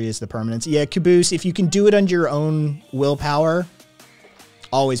surgery is the permanence. Yeah, Caboose, if you can do it under your own willpower,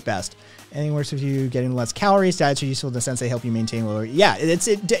 always best. Anything works with you getting less calories. Diets are useful in the sense they help you maintain lower. Yeah,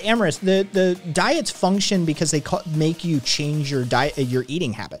 Amaris, the diets function because they make you change your diet, your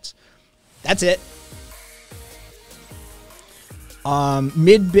eating habits. That's it.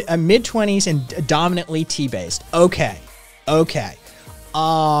 Mid-20s and dominantly tea-based. Okay.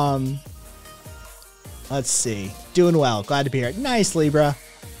 Let's see. Doing well. Glad to be here. Nice, Libra.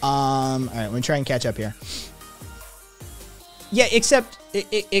 All right, let me try and catch up here. Yeah, except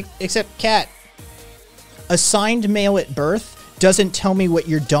Kat, assigned male at birth doesn't tell me what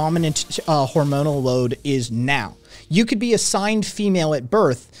your dominant hormonal load is now. You could be assigned female at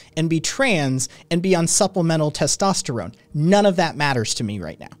birth and be trans and be on supplemental testosterone. None of that matters to me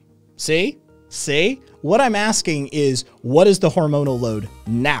right now. See? What I'm asking is, what is the hormonal load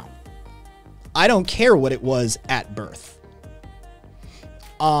now? I don't care what it was at birth.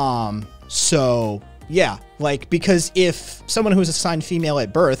 So yeah, like, because if someone who's assigned female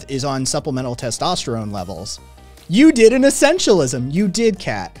at birth is on supplemental testosterone levels, you did an essentialism. You did,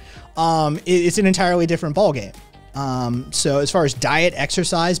 Kat. It's an entirely different ballgame. So as far as diet,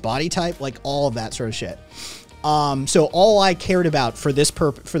 exercise, body type, like all of that sort of shit. So all I cared about for this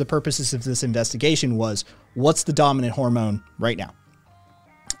for the purposes of this investigation was, what's the dominant hormone right now?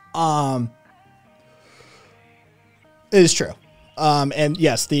 It is true. And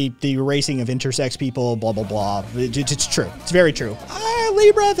yes, the erasing of intersex people, blah, blah, blah. It's true. It's very true. Hi,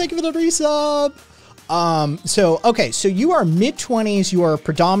 Libra. Thank you for the resub. So you are mid-20s. You are a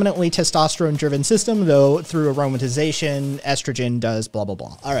predominantly testosterone-driven system, though through aromatization, estrogen does blah, blah,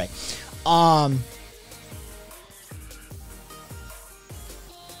 blah. All right.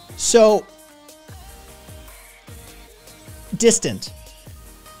 So distant.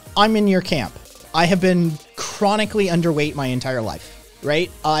 I'm in your camp. I have been chronically underweight my entire life, right?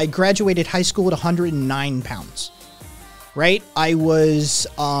 I graduated high school at 109 pounds, right? I was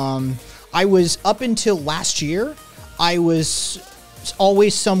up until last year, I was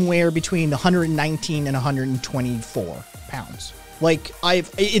always somewhere between 119 and 124 pounds. Like,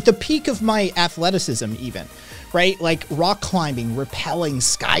 at the peak of my athleticism even, right? Like rock climbing, rappelling,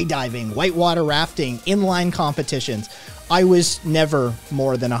 skydiving, whitewater rafting, inline competitions. I was never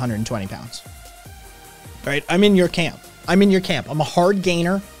more than 120 pounds. Right? I'm in your camp. I'm a hard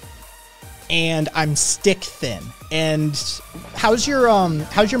gainer and I'm stick thin. And how's your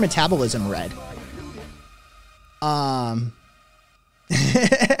metabolism, Red?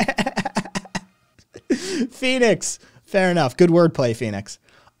 Phoenix. Fair enough. Good wordplay, Phoenix.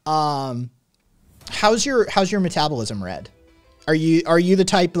 How's your metabolism, Red? Are you the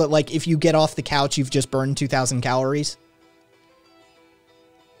type that, like, if you get off the couch, you've just burned 2,000 calories?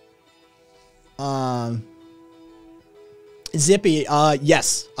 Zippy,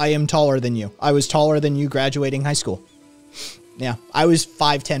 yes, I am taller than you. I was taller than you graduating high school. Yeah, I was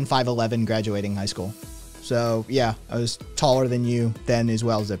 5'10", 5'11", graduating high school. So, yeah, I was taller than you then as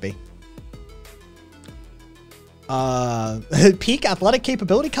well, Zippy. Peak athletic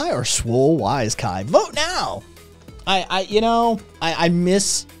capability Kai or swole wise Kai? Vote now! I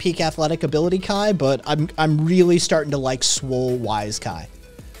miss peak athletic ability Kai, but I'm really starting to like swole wise Kai.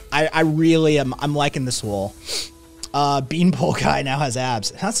 I really am. I'm liking the swole. Beanpole guy now has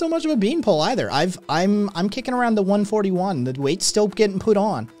abs. Not so much of a beanpole either. I'm kicking around the 141. The weight's still getting put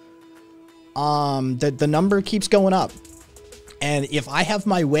on. The number keeps going up. And if I have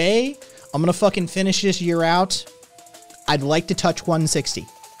my way, I'm gonna fucking finish this year out. I'd like to touch 160.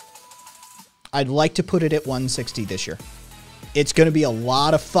 I'd like to put it at 160 this year. It's gonna be a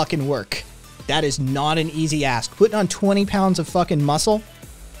lot of fucking work. That is not an easy ask. Putting on 20 pounds of fucking muscle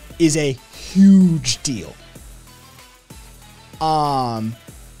is a huge deal.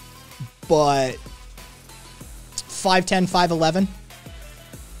 But 5'10", 5'11".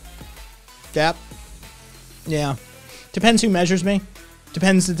 Yep. Yeah. Depends who measures me.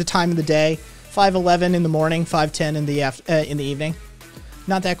 Depends at the time of the day. 5:11 in the morning, 5:10 in the evening.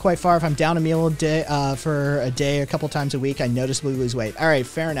 Not that quite far. If I'm down a meal a day, for a day, a couple times a week, I noticeably lose weight. All right,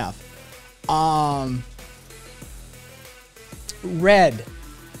 fair enough. Red.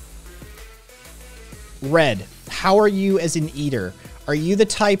 How are you as an eater? Are you the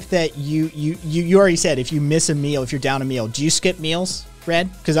type that you already said if you miss a meal, if you're down a meal, do you skip meals,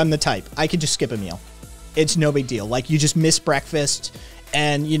 Red? Because I'm the type. I could just skip a meal. It's no big deal. Like, you just miss breakfast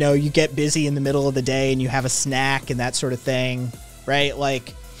and, you know, you get busy in the middle of the day and you have a snack and that sort of thing, right?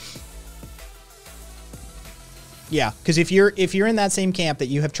 Like, yeah, because if you're in that same camp that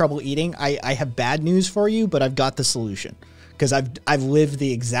you have trouble eating, I have bad news for you, but I've got the solution. Because I've lived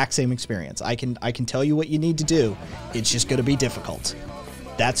the exact same experience. I can tell you what you need to do. It's just going to be difficult.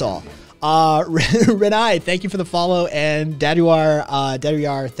 That's all. Renai, thank you for the follow, and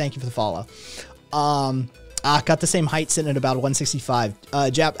Daduar, thank you for the follow. Got the same height, sitting at about 165.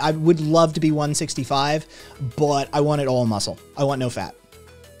 Jap, I would love to be 165, but I want it all muscle. I want no fat.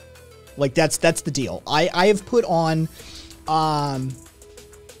 Like, that's the deal. I have put on,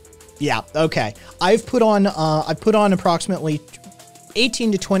 yeah, okay. I've put on approximately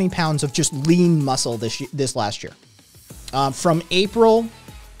 18 to 20 pounds of just lean muscle this last year. From April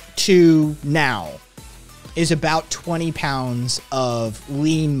to now is about 20 pounds of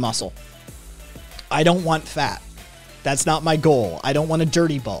lean muscle. I don't want fat. That's not my goal. I don't want a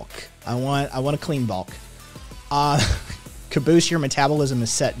dirty bulk. I want a clean bulk. Caboose, your metabolism is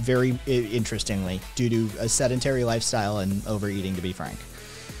set very interestingly due to a sedentary lifestyle and overeating, to be frank.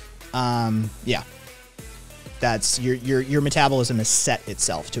 Yeah. That's your metabolism has set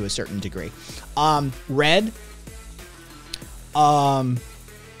itself to a certain degree. Red.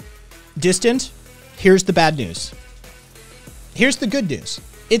 Distant. Here's the bad news. Here's the good news.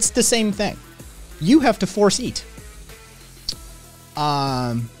 It's the same thing. You have to force eat.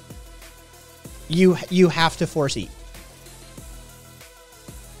 You have to force eat.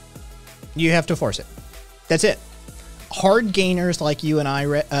 You have to force it. That's it. Hard gainers like you and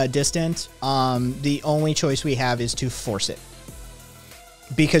I, Distant, the only choice we have is to force it.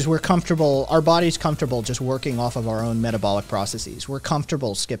 Because we're comfortable, our body's comfortable just working off of our own metabolic processes. We're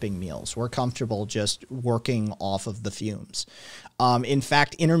comfortable skipping meals. We're comfortable just working off of the fumes. In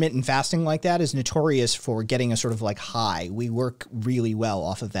fact, intermittent fasting like that is notorious for getting a sort of like high. We work really well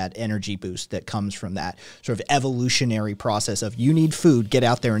off of that energy boost that comes from that sort of evolutionary process of you need food, get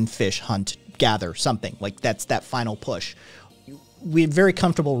out there and fish, hunt, gather, something. Like that's that final push. We're very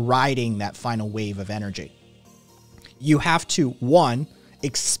comfortable riding that final wave of energy. You have to, one,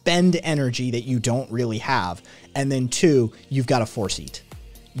 expend energy that you don't really have. And then two, you've got to force eat.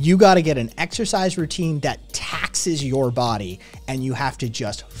 You got to get an exercise routine that taxes your body and you have to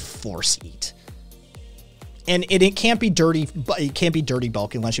just force eat. And it can't be dirty, it can't be dirty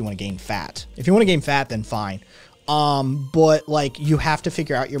bulk unless you want to gain fat. If you want to gain fat, then fine. But like you have to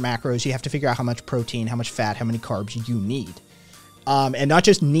figure out your macros. You have to figure out how much protein, how much fat, how many carbs you need. And not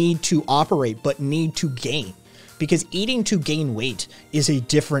just need to operate, but need to gain. Because eating to gain weight is a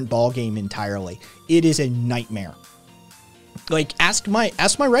different ballgame entirely. It is a nightmare. Like, ask my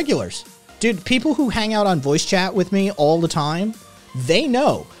regulars. Dude, people who hang out on voice chat with me all the time, they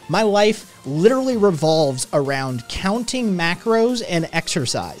know my life literally revolves around counting macros and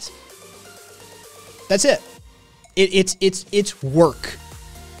exercise. That's it. It's work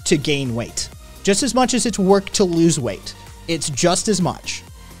to gain weight. Just as much as it's work to lose weight. It's just as much.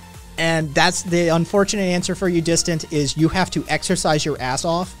 And that's the unfortunate answer for you, Distant, is you have to exercise your ass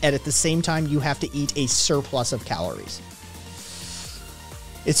off, and at the same time, you have to eat a surplus of calories.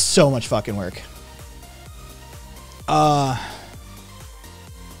 It's so much fucking work. Yeah,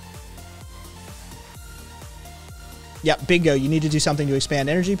 bingo, you need to do something to expand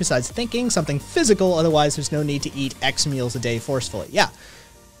energy besides thinking, something physical, otherwise there's no need to eat X meals a day forcefully. Yeah.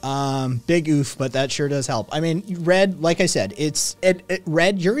 Big oof, but that sure does help. I mean, Red, like I said,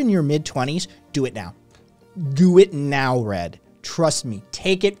 Red, you're in your mid-20s. Do it now. Do it now, Red. Trust me.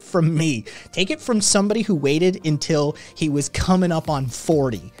 Take it from me. Take it from somebody who waited until he was coming up on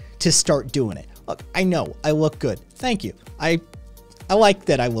 40 to start doing it. Look, I know I look good. Thank you. I like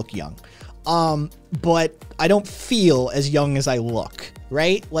that I look young. But I don't feel as young as I look,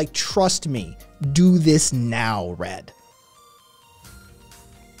 right? Like, trust me. Do this now, Red.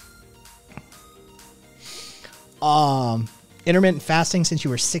 Intermittent fasting since you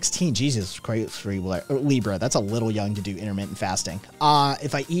were 16. Jesus Christ, Libra. That's a little young to do intermittent fasting.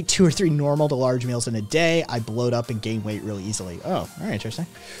 If I eat 2 or 3 normal to large meals in a day, I bloat up and gain weight really easily. Oh, all right, interesting.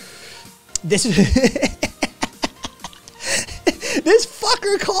 This This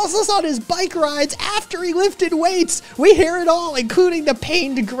fucker calls us on his bike rides after he lifted weights. We hear it all, including the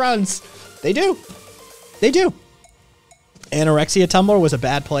pained grunts. They do. They do. Anorexia Tumblr was a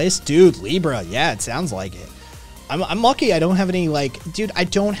bad place. Dude, Libra. Yeah, it sounds like it. I'm lucky I don't have any, like, dude, I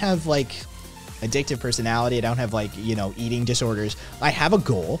don't have, like, addictive personality. I don't have, like, you know, eating disorders. I have a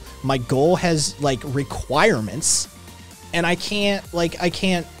goal. My goal has, like, requirements, and I can't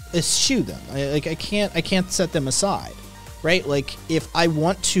eschew them. I can't set them aside, right? Like, if I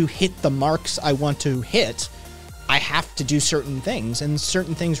want to hit the marks I want to hit, I have to do certain things, and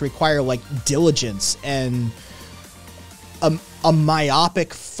certain things require, like, diligence and a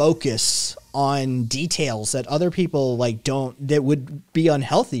myopic focus on details that other people, like, don't, that would be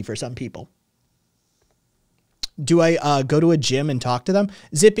unhealthy for some people. Do I go to a gym and talk to them?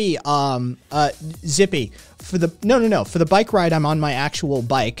 Zippy, Zippy, for the bike ride, I'm on my actual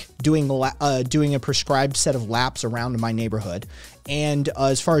bike doing a prescribed set of laps around my neighborhood. And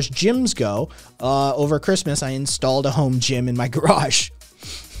as far as gyms go, over Christmas, I installed a home gym in my garage.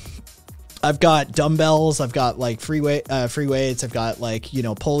 I've got dumbbells, I've got, like, free weights, I've got, like, you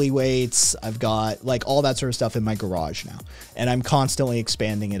know, pulley weights, I've got, like, all that sort of stuff in my garage now, and I'm constantly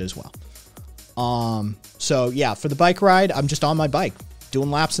expanding it as well. So yeah, for the bike ride, I'm just on my bike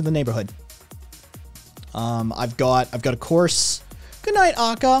doing laps in the neighborhood. I've got a course. Good night,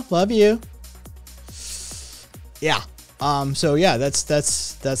 Akka. Love you. Yeah. So yeah, that's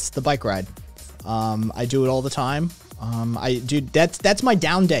the bike ride. I do it all the time. That's my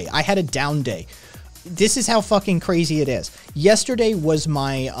down day. I had a down day. This is how fucking crazy it is. Yesterday was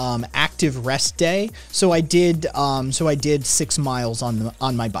my active rest day, so I did 6 miles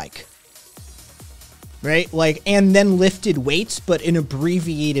on my bike. Right? Like, and then lifted weights, but an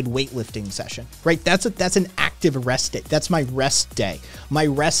abbreviated weightlifting session. Right? That's an active rest day. That's my rest day. My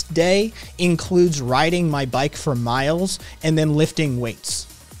rest day includes riding my bike for miles and then lifting weights.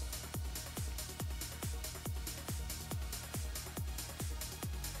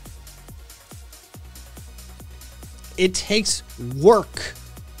 It takes work.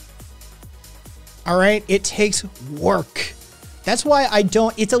 All right? It takes work. That's why I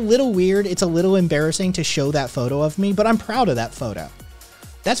don't, it's a little weird, it's a little embarrassing to show that photo of me, but I'm proud of that photo.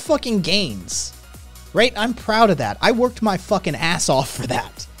 That's fucking gains, right? I'm proud of that. I worked my fucking ass off for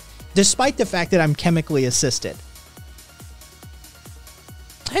that, despite the fact that I'm chemically assisted.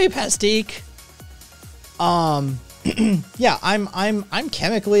 Hey, Pastique. Yeah, I'm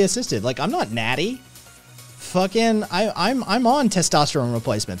chemically assisted. Like, I'm not natty. Fucking, I'm on testosterone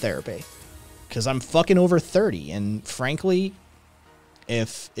replacement therapy because I'm fucking over 30, and frankly,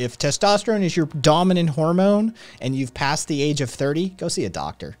 if testosterone is your dominant hormone and you've passed the age of 30, go see a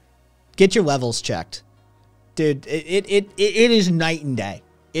doctor. Get your levels checked. Dude, it is night and day.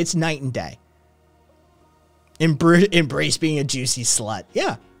 It's night and day. Embrace being a juicy slut.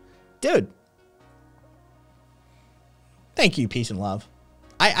 Yeah. Dude. Thank you, peace and love.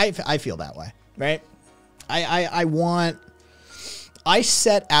 I feel that way, right? I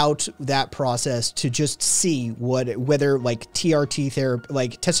set out that process to just see whether like TRT therapy,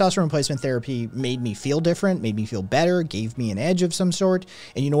 like testosterone replacement therapy, made me feel different, made me feel better, gave me an edge of some sort.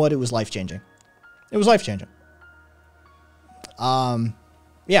 And you know what? It was life-changing. It was life-changing.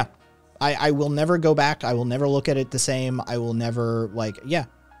 Yeah, I will never go back. I will never look at it the same. I will never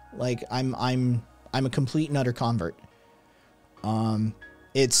I'm a complete and utter convert.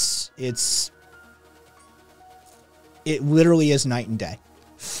 It literally is night and day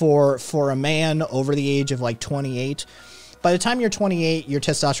for a man over the age of like 28. By the time you're 28, your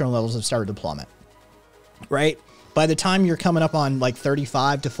testosterone levels have started to plummet, right? By the time you're coming up on like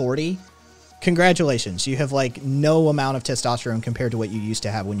 35 to 40, congratulations. You have like no amount of testosterone compared to what you used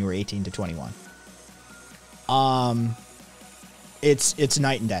to have when you were 18 to 21. It's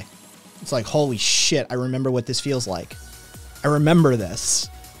night and day. It's like, holy shit, I remember what this feels like. I remember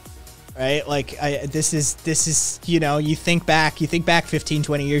this. Right? Like, this is, you know, you think back 15,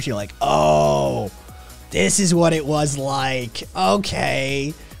 20 years, you're like, oh, this is what it was like.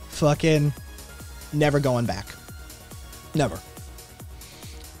 Okay. Fucking never going back. Never.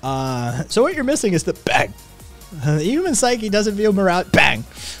 So what you're missing is the bang. The human psyche doesn't feel morale, bang.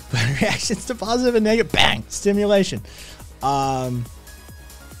 But reactions to positive and negative, bang. Stimulation.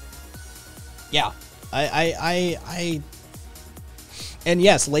 Yeah. And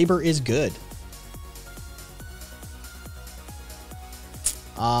yes, labor is good.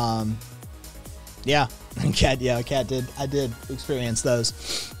 Yeah, Cat did. I did experience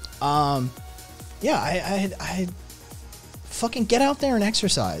those. Yeah, I fucking get out there and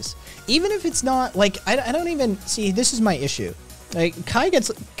exercise. Even if it's not like, I don't even see, this is my issue. Like Kai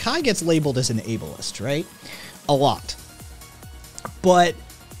gets labeled as an ableist, right? A lot. But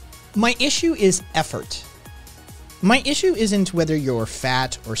my issue is effort. My issue isn't whether you're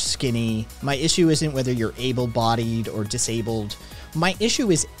fat or skinny. My issue isn't whether you're able-bodied or disabled. My issue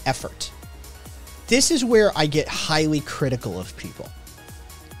is effort. This is where I get highly critical of people.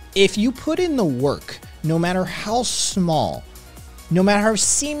 If you put in the work, no matter how small, no matter how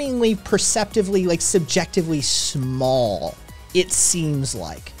seemingly perceptively, like subjectively small it seems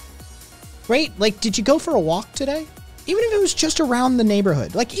like, right? Like, did you go for a walk today? Even if it was just around the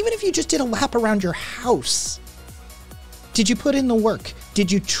neighborhood, like even if you just did a lap around your house, did you put in the work?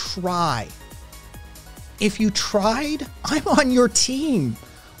 Did you try? If you tried, I'm on your team.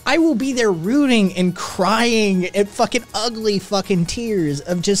 I will be there rooting and crying at fucking ugly fucking tears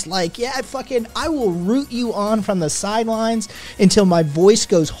of just like, yeah, I will root you on from the sidelines until my voice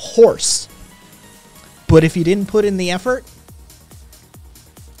goes hoarse. But if you didn't put in the effort,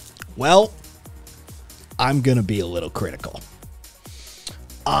 well, I'm gonna be a little critical.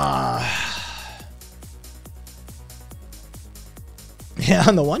 Yeah,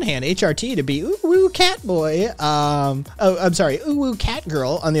 on the one hand, HRT to be ooh woo cat boy. Ooh woo cat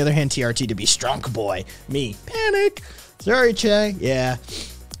girl. On the other hand, TRT to be strong boy. Me, panic. Sorry, Che. Yeah.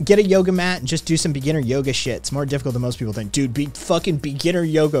 Get a yoga mat and just do some beginner yoga shit. It's more difficult than most people think. Dude, fucking beginner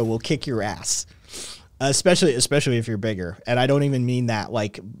yoga will kick your ass. Especially if you're bigger. And I don't even mean that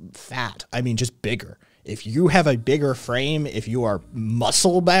like fat. I mean just bigger. If you have a bigger frame, if you are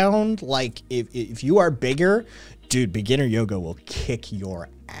muscle bound, like if you are bigger, dude, beginner yoga will kick your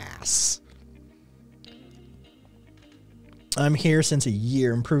ass. I'm here since a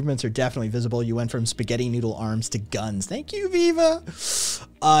year. Improvements are definitely visible. You went from spaghetti noodle arms to guns. Thank you, Viva.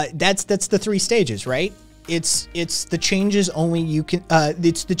 That's the 3 stages, right? It's the changes only you can.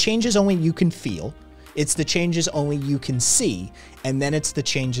 It's the changes only you can feel. It's the changes only you can see, and then it's the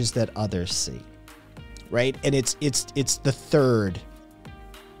changes that others see, right? And it's the third.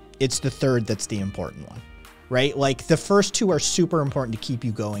 It's the third that's the important one. Right? Like the first 2 are super important to keep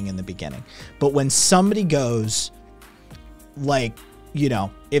you going in the beginning. But when somebody goes like, you know,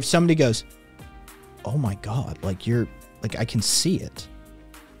 if somebody goes, oh my God, like you're like, I can see it.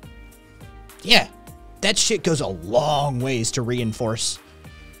 Yeah. That shit goes a long ways to reinforce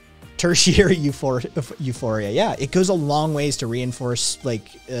tertiary euphoria. Yeah. It goes a long ways to reinforce like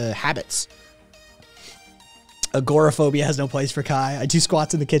habits. Agoraphobia has no place for Kai. I do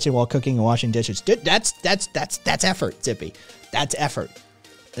squats in the kitchen while cooking and washing dishes. Dude, that's effort, Zippy. That's effort.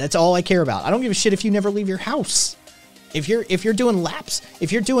 That's all I care about. I don't give a shit if you never leave your house. If you're doing laps,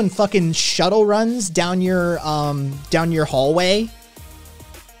 if you're doing fucking shuttle runs down your hallway,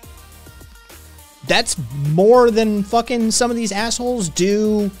 that's more than fucking some of these assholes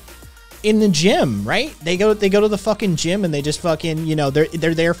do in the gym, right? They go to the fucking gym and they just fucking, you know,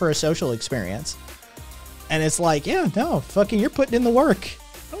 they're there for a social experience. And it's like, yeah, no, fucking, you're putting in the work.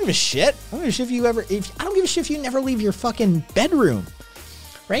 I don't give a shit. I don't give a shit I don't give a shit if you never leave your fucking bedroom,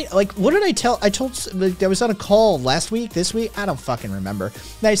 right? Like, what did I tell? I was on a call last week, this week. I don't fucking remember.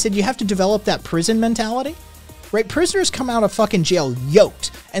 And I said, you have to develop that prison mentality, right? Prisoners come out of fucking jail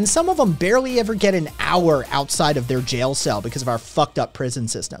yoked, and some of them barely ever get an hour outside of their jail cell because of our fucked up prison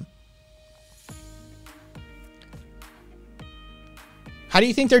system. How do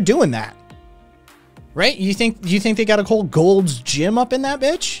you think they're doing that? Right? You think they got a whole Gold's Gym up in that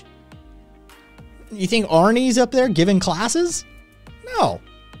bitch? You think Arnie's up there giving classes? No.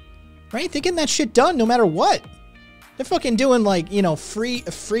 Right? They're getting that shit done no matter what. They're fucking doing like, you know, free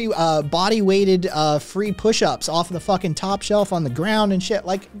body weighted free push-ups off the fucking top shelf on the ground and shit.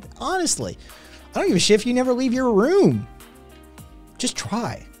 Like, honestly, I don't give a shit if you never leave your room. Just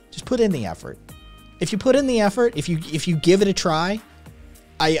try. Just put in the effort. If you put in the effort, if you give it a try,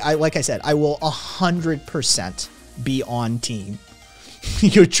 I like I said, I will 100% be on team.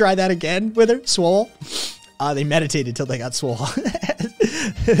 You try that again with her, swole? They meditated till they got swole.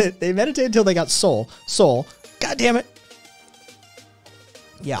 They meditated till they got soul. God damn it.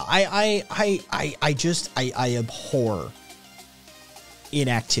 Yeah, I abhor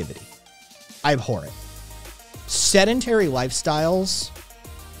inactivity. I abhor it. Sedentary lifestyles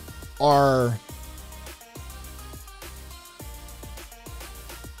are...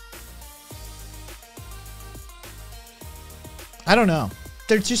 I don't know.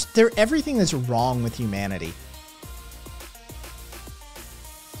 They're everything that's wrong with humanity.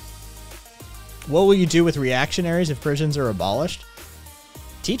 What will you do with reactionaries if prisons are abolished?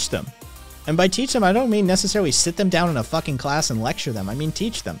 Teach them. And by teach them, I don't mean necessarily sit them down in a fucking class and lecture them. I mean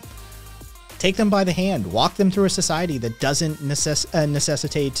teach them. Take them by the hand. Walk them through a society that doesn't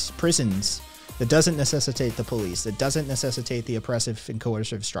necessitate prisons, that doesn't necessitate the police, that doesn't necessitate the oppressive and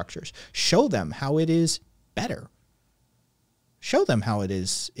coercive structures. Show them how it is better. Show them how it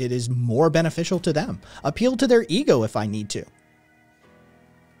is more beneficial to them. Appeal to their ego if I need to.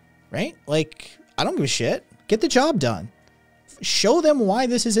 Right? Like, I don't give a shit. Get the job done. Show them why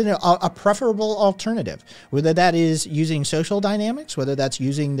this is a preferable alternative. Whether that is using social dynamics, whether that's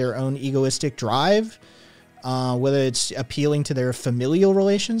using their own egoistic drive, whether it's appealing to their familial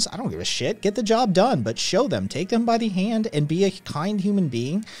relations. I don't give a shit. Get the job done, but show them. Take them by the hand and be a kind human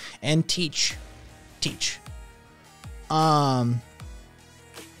being and teach. Teach. Hashtag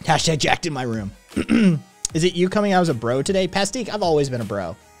jacked in my room. Is it you coming out as a bro today? Pastique, I've always been a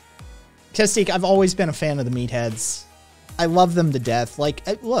bro. Pastique, I've always been a fan of the meatheads. I love them to death. Like,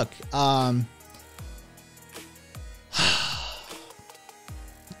 look, I'm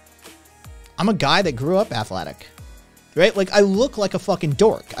a guy that grew up athletic, right? Like, I look like a fucking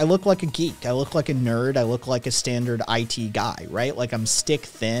dork. I look like a geek. I look like a nerd. I look like a standard IT guy, right? Like, I'm stick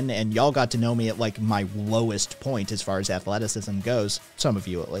thin, and y'all got to know me at, like, my lowest point as far as athleticism goes. Some of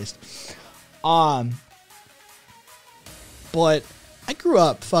you, at least. But I grew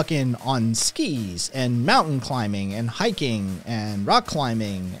up fucking on skis and mountain climbing and hiking and rock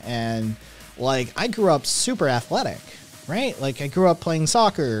climbing, and, like, I grew up super athletic, right? Like, I grew up playing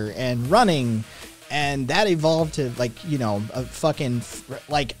soccer and running, and that evolved to, like, you know, a fucking,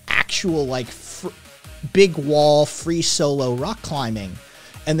 like, actual, like, big wall free solo rock climbing,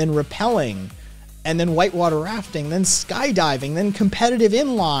 and then rappelling, and then whitewater rafting, then skydiving, then competitive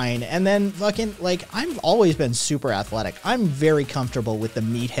inline, and then fucking, like, I've always been super athletic. I'm very comfortable with the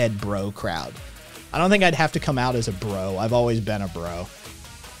meathead bro crowd. I don't think I'd have to come out as a bro. I've always been a bro.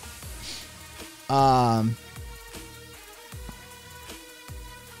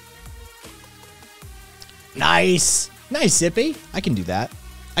 Nice. Nice, Zippy. I can do that.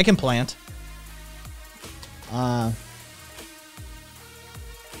 I can plant.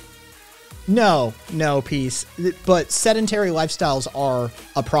 No, peace. But sedentary lifestyles are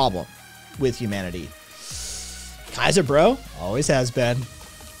a problem with humanity. Kaiser, bro, always has been.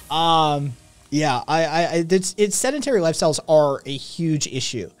 Yeah, it's sedentary lifestyles are a huge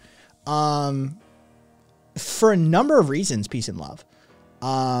issue. For a number of reasons, peace and love.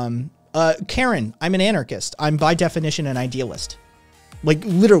 Karen, I'm an anarchist. I'm by definition an idealist. Like,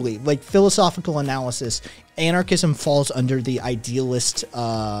 literally, like, philosophical analysis, anarchism falls under the idealist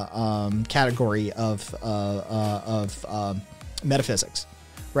category of metaphysics,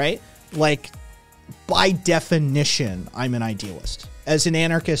 right? Like, by definition, I'm an idealist. As an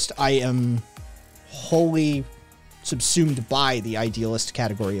anarchist, I am wholly subsumed by the idealist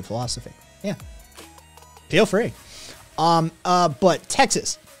category of philosophy. Yeah. Feel free. But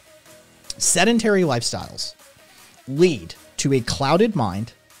Texas, sedentary lifestyles lead to a clouded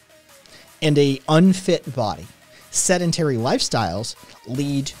mind and a unfit body. Sedentary lifestyles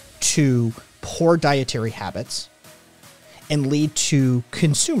lead to poor dietary habits and lead to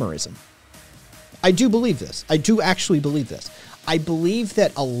consumerism. I do believe this. I do actually believe this. I believe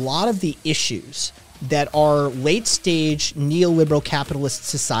that a lot of the issues that our late-stage neoliberal capitalist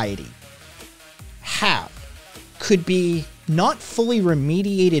society could be not fully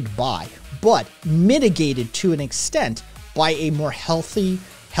remediated by, but mitigated to an extent by a more healthy,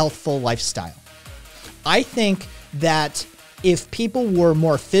 healthful lifestyle. I think that if people were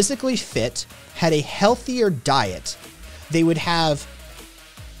more physically fit, had a healthier diet, they would have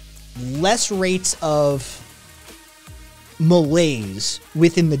less rates of malaise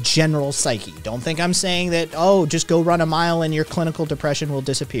within the general psyche. Don't think I'm saying that, oh, just go run a mile and your clinical depression will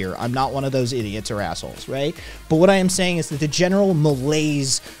disappear. I'm not one of those idiots or assholes, right? But what I am saying is that the general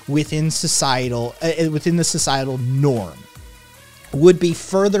malaise within the societal norm would be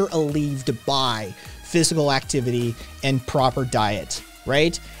further alleviated by physical activity and proper diet,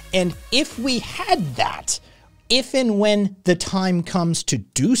 right? And if we had that, if and when the time comes to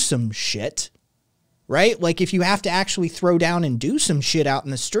do some shit, right? Like, if you have to actually throw down and do some shit out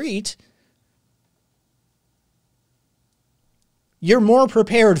in the street, you're more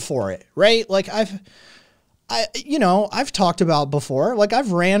prepared for it, right? Like, I've talked about before, like,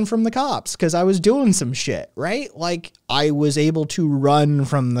 I've ran from the cops because I was doing some shit, right? Like, I was able to run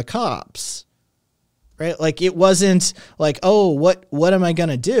from the cops, right? Like, it wasn't like, oh, what am I going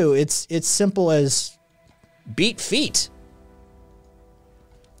to do? It's simple as beat feet.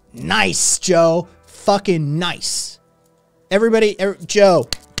 Nice, Joe. Fucking nice. Everybody, Joe,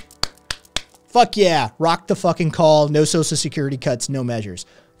 fuck yeah. Rock the fucking call. No social security cuts, no measures.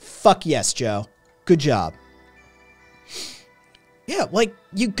 Fuck yes, Joe. Good job. Yeah, like,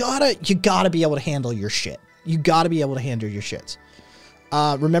 you gotta be able to handle your shit. You gotta be able to handle your shits.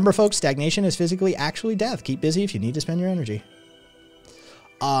 Remember, folks, stagnation is physically actually death. Keep busy if you need to spend your energy.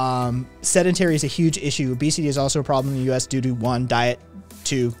 Sedentary is a huge issue. Obesity is also a problem in the U.S. due to 1, diet,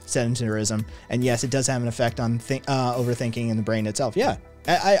 2, sedentarism, and yes, it does have an effect on overthinking in the brain itself. Yeah,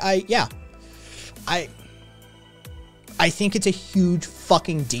 I think it's a huge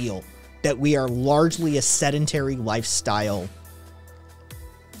fucking deal that we are largely a sedentary lifestyle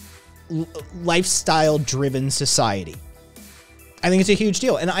driven society. I think it's a huge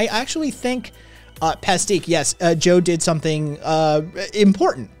deal. And I actually think, Pastique, yes, Joe did something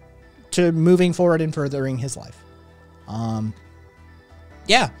important to moving forward and furthering his life.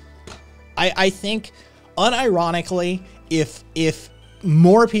 Yeah. I think, unironically, if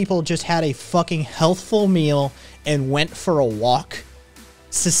more people just had a fucking healthful meal and went for a walk,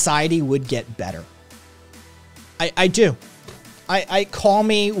 society would get better. I do. I call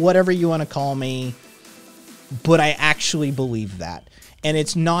me whatever you want to call me, but I actually believe that. And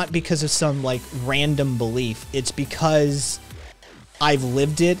it's not because of some like random belief. It's because I've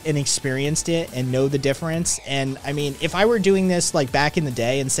lived it and experienced it and know the difference. And I mean, if I were doing this like back in the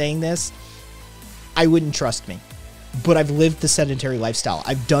day and saying this, I wouldn't trust me. But I've lived the sedentary lifestyle.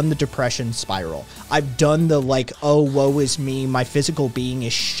 I've done the depression spiral. I've done the like, oh, woe is me. My physical being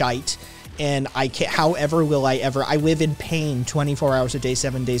is shite. And I can't, however will I ever, I live in pain 24 hours a day,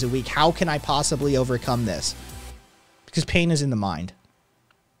 7 days a week. How can I possibly overcome this? Because pain is in the mind.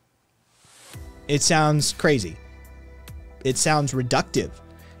 It sounds crazy. It sounds reductive.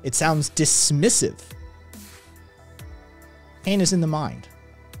 It sounds dismissive. Pain is in the mind.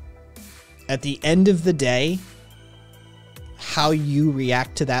 At the end of the day, how you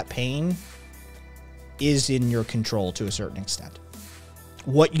react to that pain is in your control to a certain extent.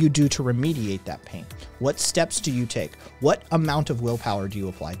 What you do to remediate that pain. What steps do you take? What amount of willpower do you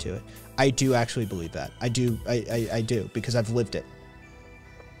apply to it? I do actually believe that. I do because I've lived it.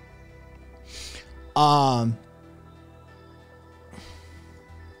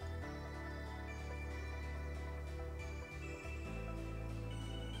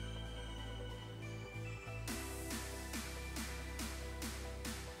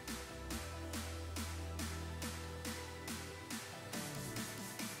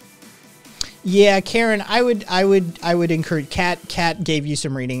 Yeah, Karen, I would encourage. Kat gave you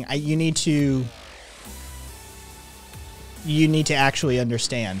some reading. You need to actually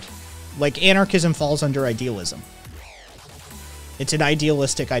understand. Like, anarchism falls under idealism. It's an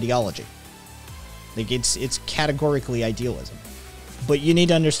idealistic ideology. Like, it's categorically idealism. But you need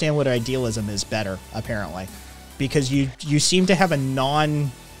to understand what idealism is better, apparently, because you seem to have a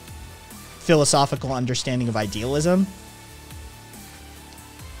non-philosophical understanding of idealism.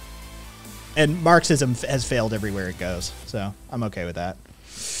 And Marxism has failed everywhere it goes, so I'm okay with that.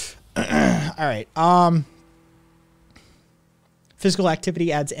 All right. Physical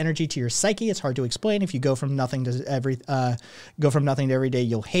activity adds energy to your psyche. It's hard to explain. If you go from nothing to every day,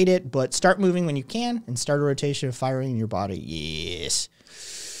 you'll hate it. But start moving when you can, and start a rotation of firing in your body. Yes.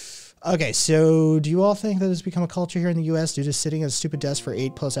 Okay, so do you all think that it's become a culture here in the U.S. due to sitting at a stupid desk for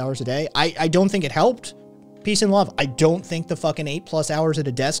 8+ hours a day? I don't think it helped. Peace and love. I don't think the fucking 8+ hours at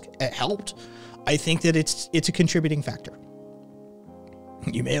a desk helped. I think that it's a contributing factor.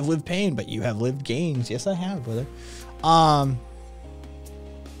 You may have lived pain, but you have lived gains. Yes, I have, brother.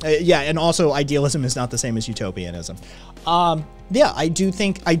 Yeah, and also idealism is not the same as utopianism. Yeah, I do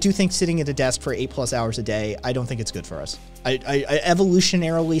think sitting at a desk for 8+ hours a day, I don't think it's good for us.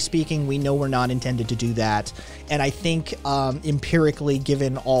 Evolutionarily speaking, we know we're not intended to do that. And I think empirically,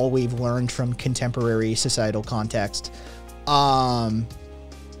 given all we've learned from contemporary societal context, I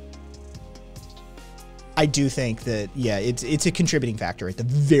do think that, yeah, it's a contributing factor at the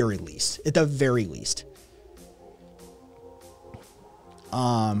very least. At the very least.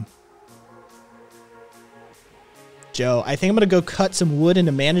 Joe, I think I'm going to go cut some wood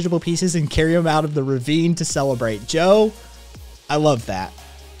into manageable pieces and carry them out of the ravine to celebrate. Joe, I love that.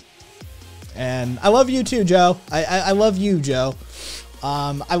 And I love you too, Joe. I love you, Joe.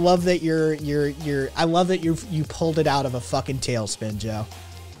 I love that I love that you pulled it out of a fucking tailspin, Joe.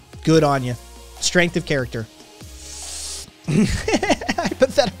 Good on you. Strength of character.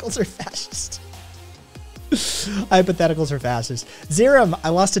 Hypotheticals are fascist. Hypotheticals are fascist. Zerum, I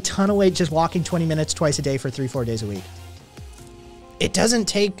lost a ton of weight just walking 20 minutes twice a day for 3-4 days a week. It doesn't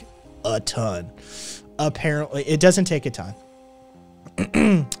take a ton. Apparently, it doesn't take a ton.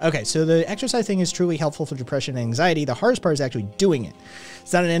 Okay, so the exercise thing is truly helpful for depression and anxiety. The hardest part is actually doing it.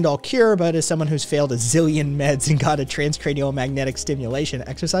 It's not an end-all cure, but as someone who's failed a zillion meds and got a transcranial magnetic stimulation,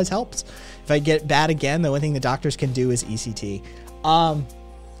 exercise helps. If I get bad again, the only thing the doctors can do is ECT.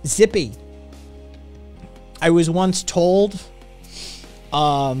 Zippy. I was once told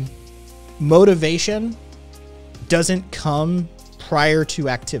motivation doesn't come prior to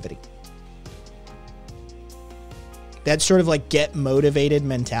activity. That sort of like get motivated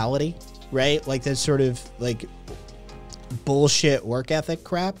mentality, right? Like that sort of like bullshit work ethic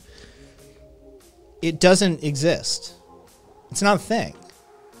crap. It doesn't exist. It's not a thing.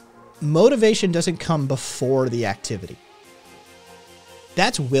 Motivation doesn't come before the activity.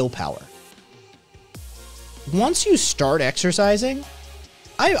 That's willpower. Once you start exercising,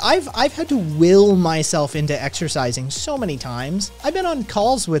 I've had to will myself into exercising so many times. I've been on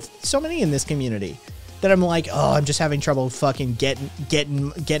calls with so many in this community that I'm like, oh, I'm just having trouble fucking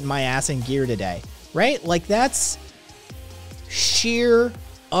getting my ass in gear today, right? Like that's sheer,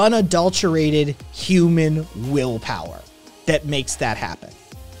 unadulterated human willpower that makes that happen.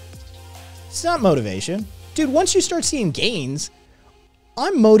 It's not motivation. Dude, once you start seeing gains,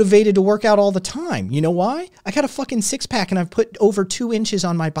 I'm motivated to work out all the time. You know why? I got a fucking six-pack and I've put over 2 inches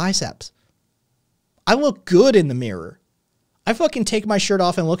on my biceps. I look good in the mirror. I fucking take my shirt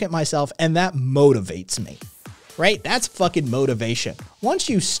off and look at myself, and that motivates me, right? That's fucking motivation. Once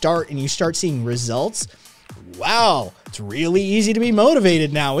you start and you start seeing results, wow, it's really easy to be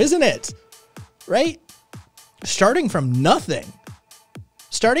motivated now, isn't it? Right? Starting from nothing.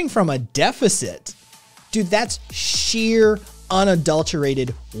 Starting from a deficit. Dude, that's sheer,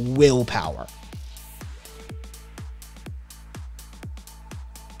 unadulterated willpower.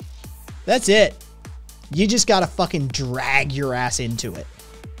 That's it. You just gotta fucking drag your ass into it.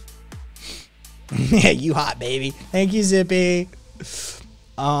 Yeah, you hot, baby. Thank you, Zippy.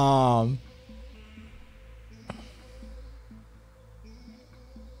 I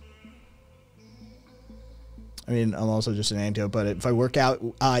mean, I'm also just an antidote, but if I work out,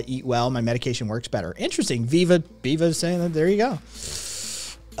 eat well, my medication works better. Interesting. Viva's saying that. There you go.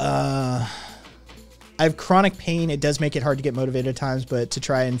 I have chronic pain. It does make it hard to get motivated at times, but to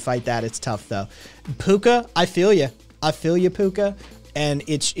try and fight that, it's tough though. Puka, I feel you. I feel you, Puka. And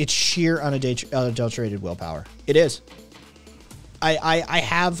it's sheer unadulterated willpower. It is. I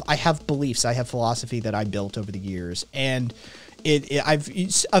have beliefs. I have philosophy that I built over the years, and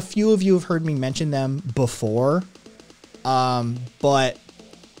a few of you have heard me mention them before, but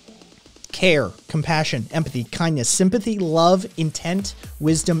care, compassion, empathy, kindness, sympathy, love, intent,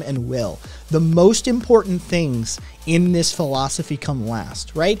 wisdom, and will. The most important things in this philosophy come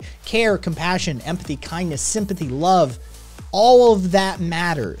last, right? Care, compassion, empathy, kindness, sympathy, love, all of that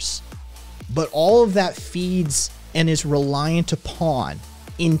matters, but all of that feeds and is reliant upon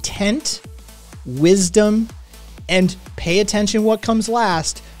intent, wisdom, and pay attention what comes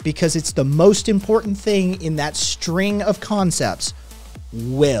last, because it's the most important thing in that string of concepts.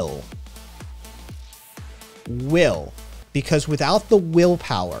 Will. Because without the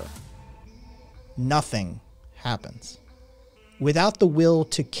willpower, nothing happens. Without the will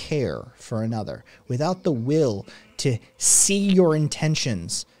to care for another, without the will to see your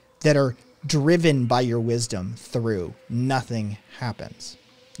intentions that are driven by your wisdom through, nothing happens.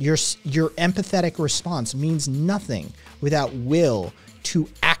 Your empathetic response means nothing without will to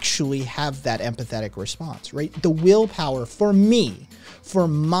actually have that empathetic response, right? The willpower for me, for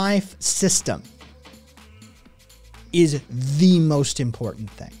my system, is the most important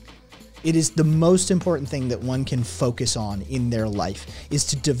thing. It is the most important thing that one can focus on in their life, is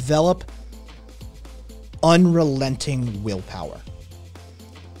to develop unrelenting willpower.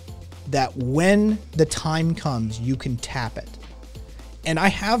 That when the time comes, you can tap it. And I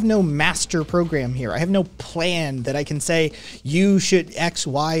have no master program here. I have no plan that I can say, you should X,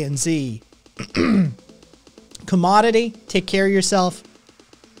 Y, and Z. Commodity, take care of yourself.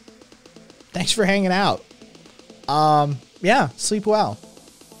 Thanks for hanging out. Yeah, sleep well.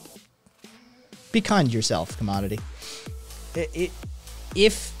 Be kind to yourself, Commodity.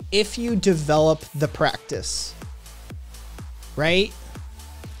 If you develop the practice, right?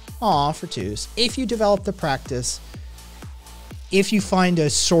 Aw, for twos. If you develop the practice, if you find a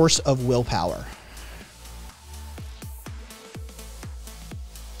source of willpower,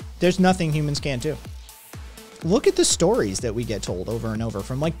 there's nothing humans can't do. Look at the stories that we get told over and over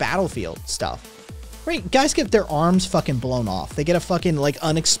from like Battlefield stuff. Right, guys get their arms fucking blown off. They get a fucking like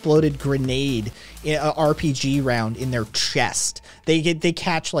unexploded grenade, RPG round in their chest. They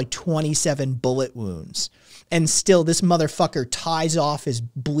catch like 27 bullet wounds. And still this motherfucker ties off his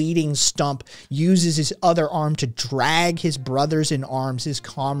bleeding stump, uses his other arm to drag his brothers in arms, his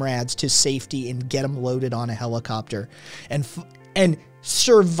comrades, to safety and get them loaded on a helicopter and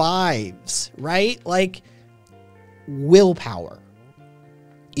survives, right? Like, willpower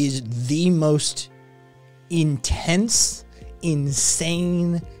is the most intense,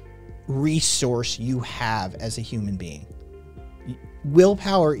 insane resource you have as a human being.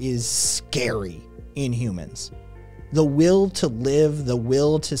 Willpower is scary in humans. the will to live, the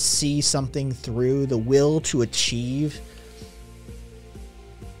will to see something through, the will to achieve.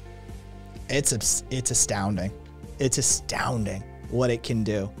 It's astounding. It's astounding what it can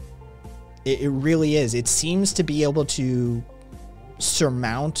do. It really is. It seems to be able to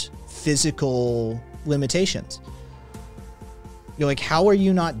surmount physical limitations. You're like, how are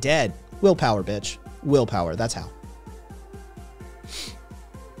you not dead? Willpower, bitch. Willpower. That's how.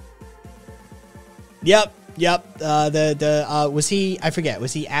 Yep. Was he? I forget.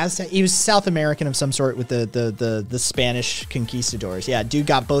 Was he Aztec? He was South American of some sort with the Spanish conquistadors. Yeah, dude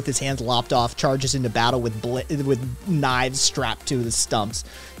got both his hands lopped off, charges into battle with knives strapped to the stumps.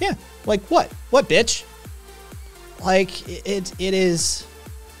 Yeah, like what? What, bitch? Like it is.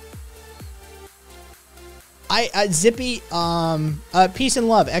 Zippy, peace and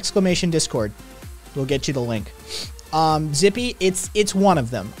love, exclamation Discord. We'll get you the link. Zippy, it's one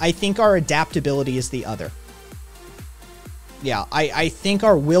of them. I think our adaptability is the other. Yeah, I think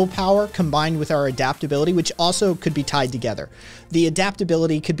our willpower combined with our adaptability, which also could be tied together. The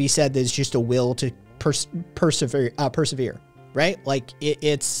adaptability could be said that it's just a will to persevere, right? Like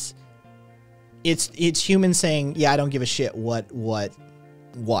it's humans saying, yeah, I don't give a shit what,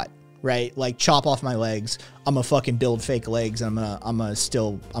 right? Like chop off my legs. I'm gonna fucking build fake legs and I'm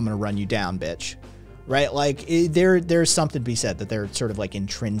gonna run you down, bitch. Right? Like there's something to be said that they're sort of like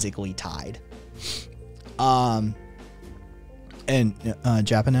intrinsically tied. And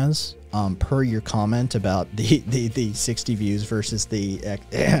Japanese, per your comment about the 60 views versus the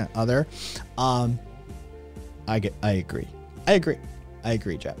other, I agree,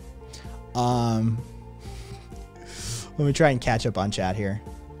 Jap. Let me try and catch up on chat here.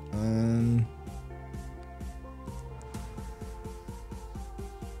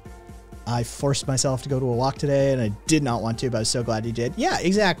 I forced myself to go to a walk today, and I did not want to, but I was so glad you did. Yeah,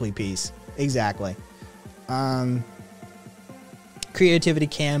 exactly, Peace. Exactly. Creativity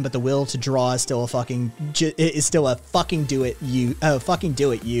can, but the will to draw is still a fucking do it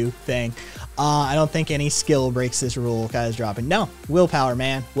you thing. I don't think any skill breaks this rule. Guys dropping. No, willpower,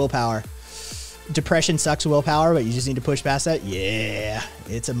 man. Willpower. Depression sucks willpower, but you just need to push past that. Yeah,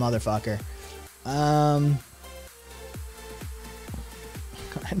 it's a motherfucker. And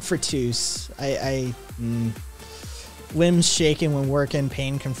for Toos, limbs shaking when working,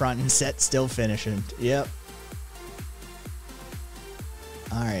 pain confronting, set still finishing. Yep.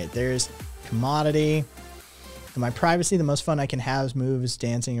 All right, there's commodity. In my privacy, the most fun I can have is moves,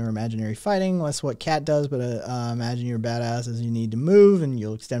 dancing, or imaginary fighting. That's what Cat does, but imagine you're badass as you need to move, and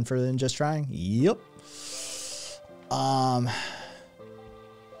you'll extend further than just trying. Yep.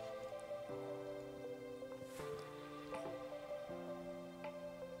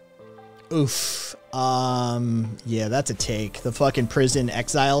 Oof. Yeah, that's a take. The fucking prison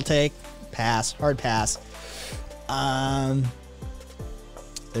exile take. Pass. Hard pass.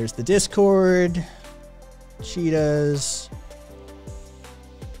 There's the Discord. Cheetahs.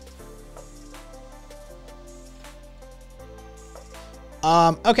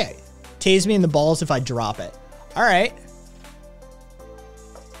 Okay. Tase me in the balls if I drop it. All right.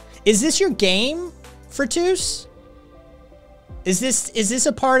 Is this your game, Fertus? Is this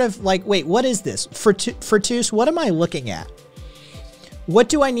a part of, like, wait, what is this? Fertus, what am I looking at? What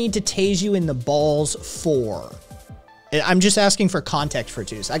do I need to tase you in the balls for? I'm just asking for context,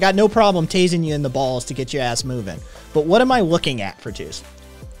 Fertus. I got no problem tasing you in the balls to get your ass moving. But what am I looking at, Fertus?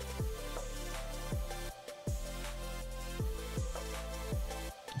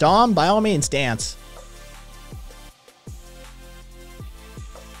 Dom, by all means, dance.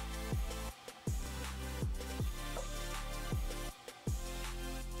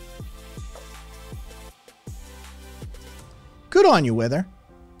 Good on you, Wither.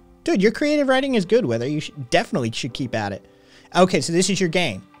 Dude, your creative writing is good, Wither. You definitely should keep at it. Okay, so this is your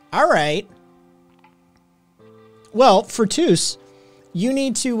game. All right. Well, Fertus, you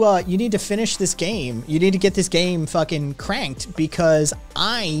need to finish this game. You need to get this game fucking cranked because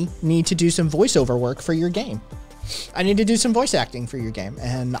I need to do some voiceover work for your game. I need to do some voice acting for your game,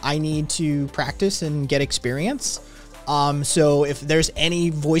 and I need to practice and get experience. So if there's any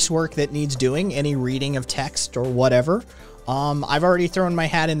voice work that needs doing, any reading of text or whatever, I've already thrown my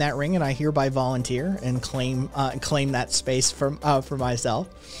hat in that ring, and I hereby volunteer and claim that space for myself.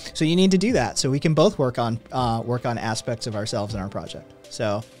 So you need to do that, so we can both work on aspects of ourselves in our project.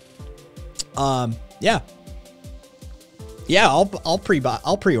 So, yeah, I'll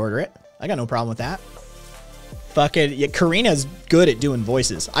pre-order it. I got no problem with that. Fuck it, yeah, Karina's good at doing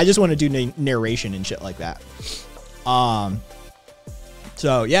voices. I just want to do narration and shit like that.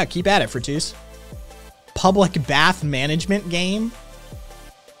 So yeah, keep at it, Fertus. Public bath management game.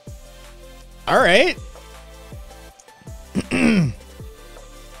 All right.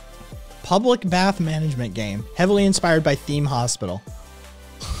 Public bath management game, heavily inspired by Theme Hospital.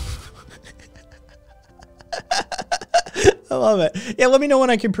 I love it. Yeah, let me know when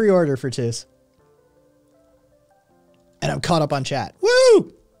I can pre-order for Tis. And I'm caught up on chat.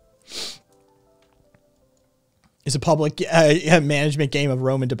 Woo! It's a public management game of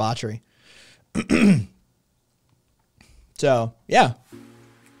Roman debauchery. So, yeah.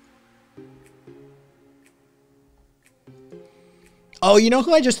 Oh, you know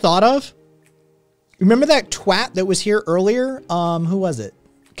who I just thought of? Remember that twat that was here earlier? Who was it?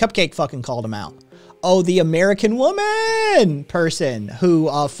 Cupcake fucking called him out. Oh, the American Woman person who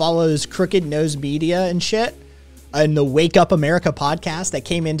follows Crooked Nose Media and shit. And the Wake Up America podcast that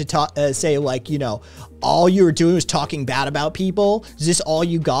came in to talk, say, like, you know, all you were doing was talking bad about people. Is this all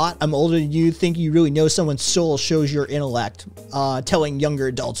you got? I'm older than you. Think you really know someone's soul shows your intellect. Telling younger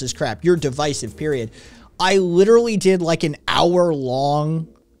adults is crap. You're divisive, period. I literally did like an hour-long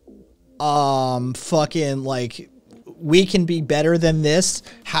fucking, like, we can be better than this.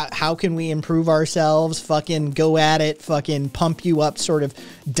 How can we improve ourselves? Fucking go at it. Fucking pump you up sort of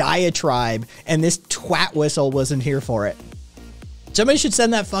diatribe. And this twat whistle wasn't here for it. Somebody should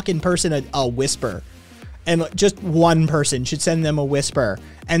send that fucking person a whisper. And just one person should send them a whisper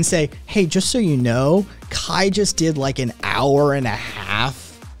and say, hey, just so you know, Kai just did like an hour and a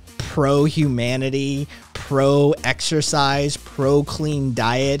half pro-humanity, pro-exercise, pro-clean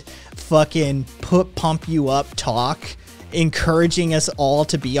diet, fucking pump you up talk, encouraging us all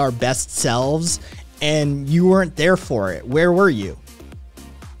to be our best selves, and you weren't there for it. Where were you?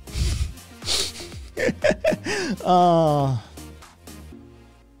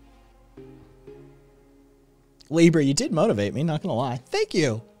 Libra, you did motivate me, not gonna lie. Thank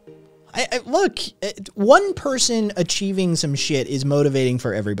you. Look, one person achieving some shit is motivating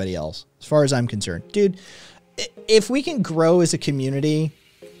for everybody else, as far as I'm concerned. Dude, if we can grow as a community,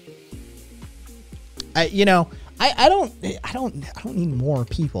 I don't need more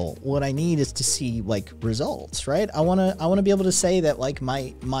people. What I need is to see like results, right? I want to be able to say that like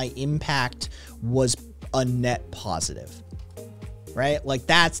my impact was a net positive, right? Like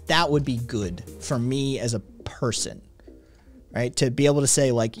that would be good for me as a person, right? To be able to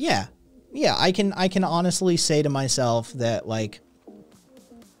say like, yeah, I can honestly say to myself that like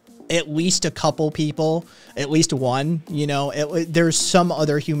at least a couple people, at least one, you know, there's some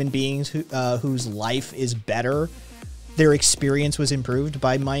other human beings whose life is better. Their experience was improved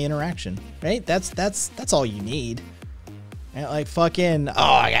by my interaction, right? That's all you need. And like fucking, oh,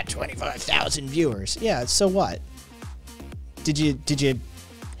 I got 25,000 viewers. Yeah, so what? Did you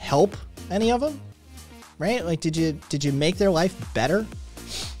help any of them? Right? Like, did you make their life better?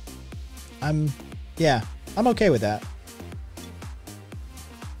 I'm okay with that.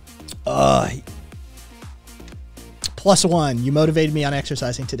 +1, you motivated me on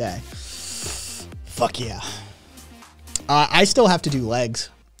exercising today. Fuck yeah. I still have to do legs.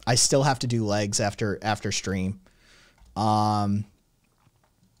 I still have to do legs after stream.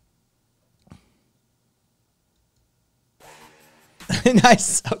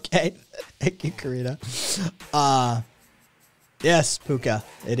 Nice. Okay. Thank you, Karina. Yes, Puka,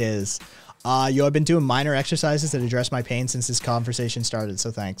 it is. I've been doing minor exercises that address my pain since this conversation started,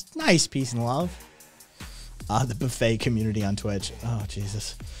 so thanks. Nice, peace and love. The buffet community on Twitch. Oh,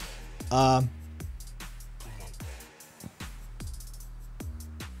 Jesus.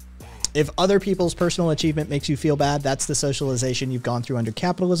 If other people's personal achievement makes you feel bad, that's the socialization you've gone through under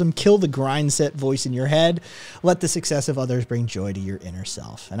capitalism. Kill the grind set voice in your head. Let the success of others bring joy to your inner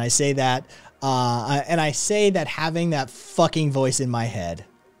self. And I say that, having that fucking voice in my head.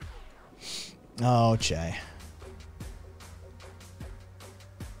 Oh, Che.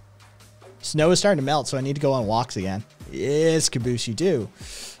 Snow is starting to melt, so I need to go on walks again. Yes, Caboose, you do.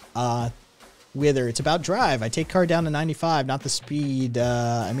 Whether it's about drive, I take car down to 95, not the speed.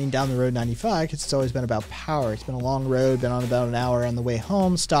 I mean down the road 95, because it's always been about power. It's been a long road, been on about an hour on the way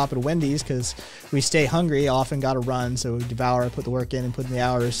home. Stop at Wendy's because we stay hungry. Often got to run, so we devour, put the work in, and put in the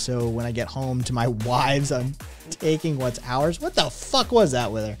hours. So when I get home to my wives, I'm taking what's ours. What the fuck was that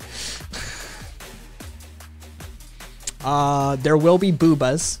with her? There will be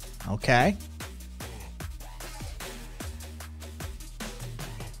boobas. Okay.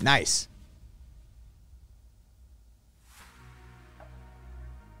 Nice.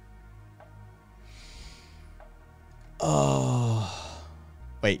 Oh.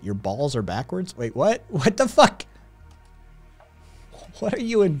 Wait, your balls are backwards? Wait, what? What the fuck? What are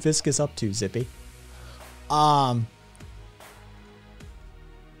you and Viscous up to, Zippy? There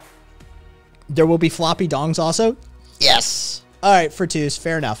will be floppy dongs also? Yes. All right, Fertus,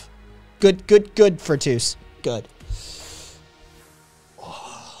 fair enough. Good, Fertus. Good.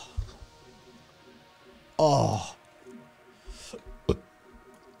 Oh.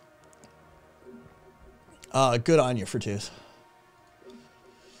 Good on you, Fortuz.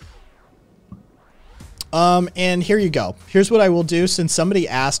 And here you go. Here's what I will do. Since somebody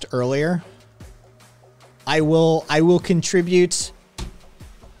asked earlier, I will contribute.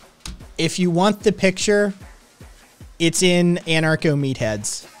 If you want the picture, it's in Anarcho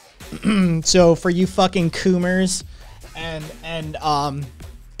Meatheads. So for you fucking coomers and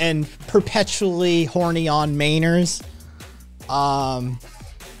perpetually horny on mainers,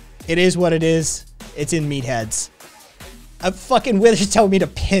 it is what it is. It's in Meatheads. Fucking Withers telling me to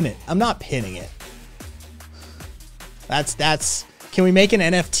pin it. I'm not pinning it. That's. Can we make an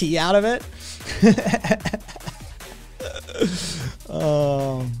NFT out of it?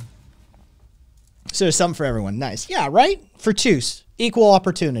 So there's something for everyone. Nice. Yeah, right? Fortuz. Equal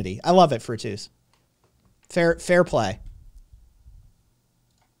opportunity. I love it, Fortuz. Fair play.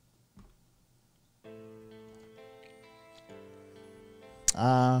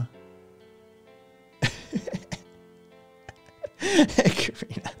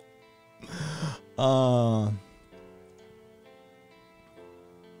 Karina.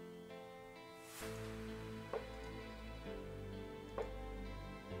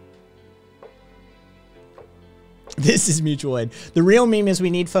 This is mutual aid. The real meme is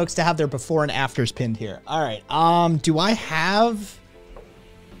we need folks to have their before and afters pinned here. All right. Do I have?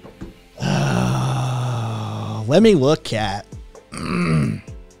 Let me look, Cat.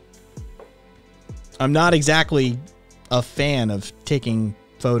 I'm not exactly a fan of taking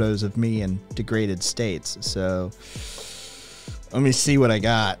photos of me in degraded states, so let me see what I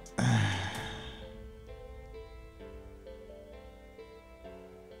got.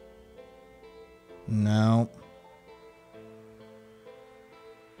 No.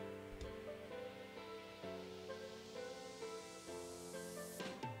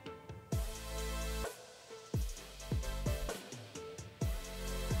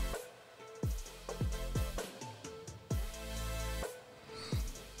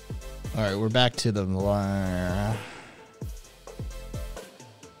 All right, we're back to the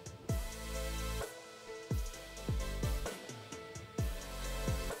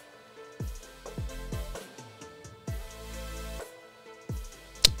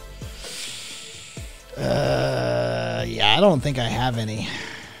yeah, I don't think I have any.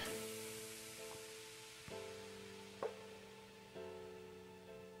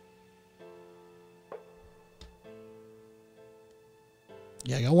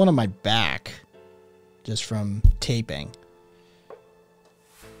 Yeah, I got one on my back just from taping.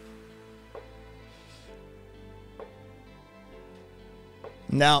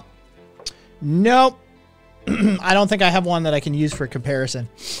 No. Nope. I don't think I have one that I can use for comparison.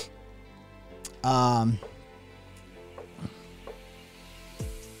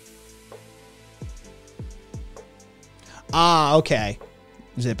 Okay.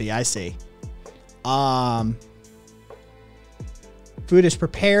 Zippy, I see. Food is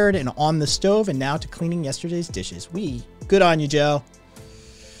prepared and on the stove, and now to cleaning yesterday's dishes. Good on you, Joe.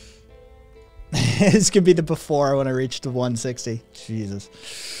 This could be the before when I reach the 160.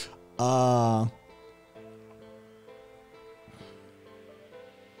 Jesus. Cat.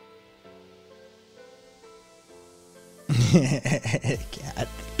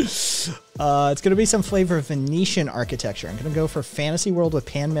 It's going to be some flavor of Venetian architecture. I'm going to go for fantasy world with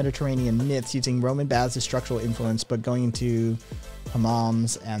pan-Mediterranean myths using Roman baths as structural influence, but going into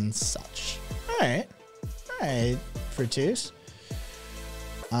hammams and such. All right, Fortuz.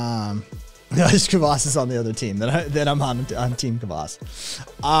 This Kvass is on the other team. That I'm on Team Kvass.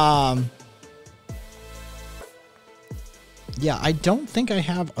 Yeah, I don't think I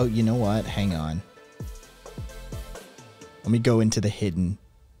have. Oh, you know what? Hang on. Let me go into the hidden.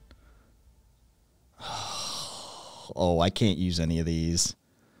 Oh, I can't use any of these.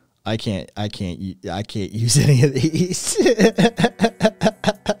 I can't use any of these.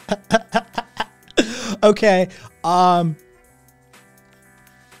 Okay.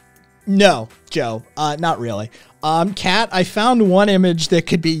 No, Joe. Not really. Cat, I found one image that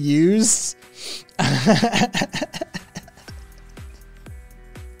could be used.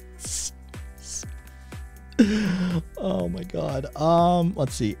 Oh my god.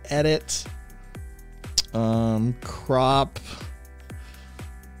 Let's see. Edit. Crop.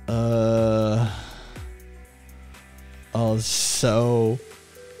 I'm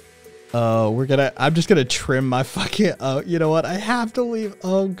just gonna trim my fucking, you know what? I have to leave.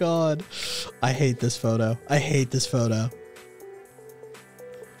 Oh god. I hate this photo.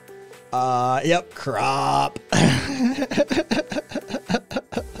 Yep, crop.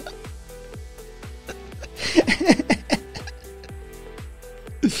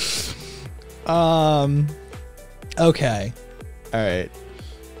 Okay. All right.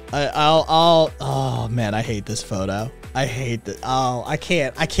 Oh man, I hate this photo. I hate that. Oh, I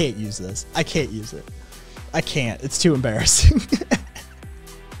can't use this. I can't use it. I can't. It's too embarrassing.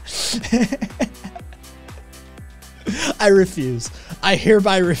 I refuse. I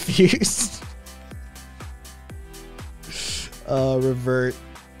hereby refuse. Revert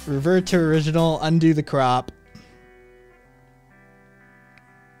to original, undo the crop.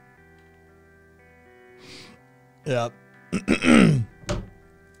 Yep.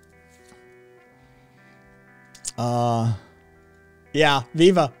 Yeah,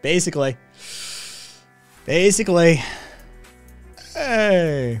 Viva, basically.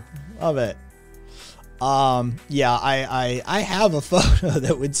 Hey, love it. Yeah, I have a photo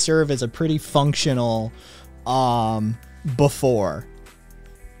that would serve as a pretty functional, before.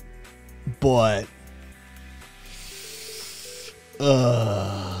 But,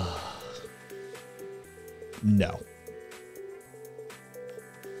 no.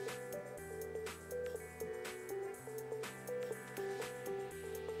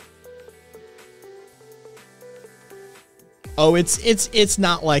 Oh, it's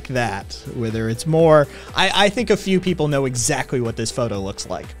not like that. Whether it's more, I think a few people know exactly what this photo looks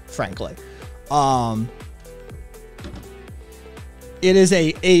like, frankly. It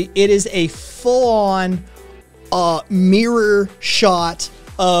is a full-on mirror shot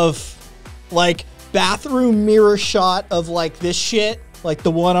of, like, bathroom mirror shot of, like, this shit, like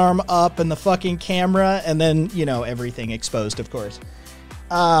the one arm up and the fucking camera, and then, you know, everything exposed, of course.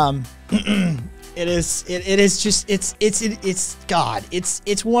 It is just, it's God.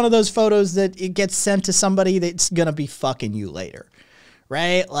 It's one of those photos that it gets sent to somebody that's gonna be fucking you later,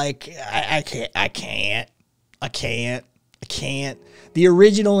 right? Like, I can't. The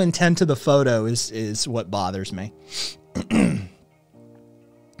original intent of the photo is what bothers me.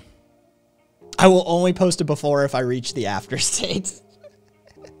 I will only post it before if I reach the after state.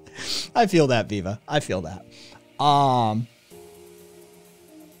 I feel that, Viva. I feel that.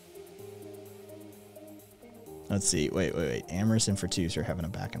 Let's see. Wait. Amorous and Fortuce are having a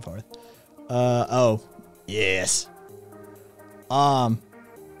back and forth. Oh, yes. Oh,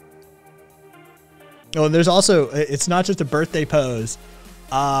 and there's also, it's not just a birthday pose.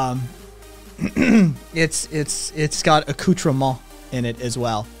 It's got accoutrement in it as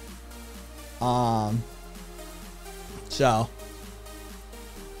well. So.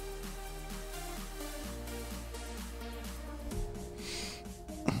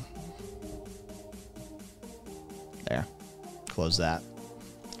 There. Close that.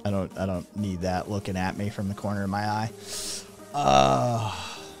 I don't need that looking at me from the corner of my eye.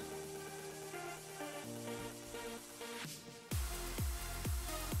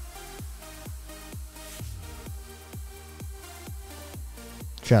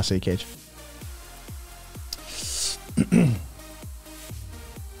 Chastity Cage.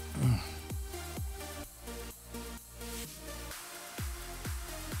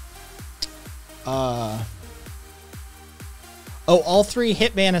 Oh, all three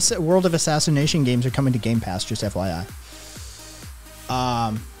Hitman World of Assassination games are coming to Game Pass, just FYI.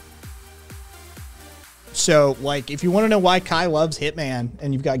 So, like, if you want to know why Kai loves Hitman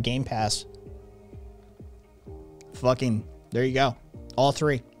and you've got Game Pass, fucking, there you go. All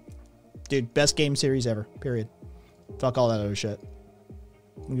three. Dude, best game series ever, period. Fuck all that other shit.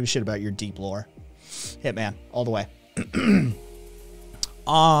 I don't give a shit about your deep lore. Hitman, all the way. I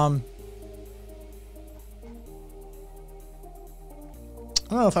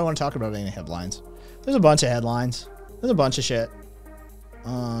don't know if I want to talk about any headlines. There's a bunch of headlines. There's a bunch of shit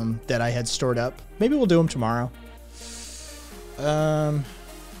that I had stored up. Maybe we'll do them tomorrow.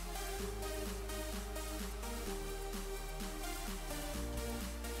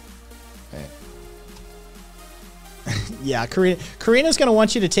 Yeah, Karina's going to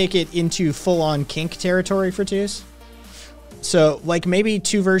want you to take it into full-on kink territory for Twos. So, like, maybe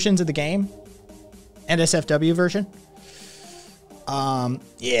 2 versions of the game. NSFW version.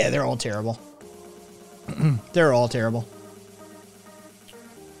 Yeah, they're all terrible. They're all terrible.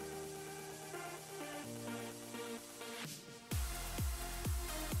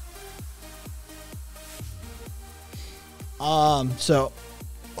 So,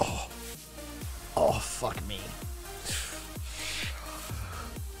 oh, fuck me.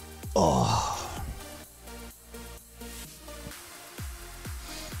 Oh.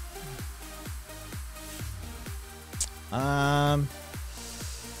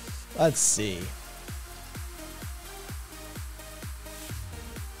 Let's see.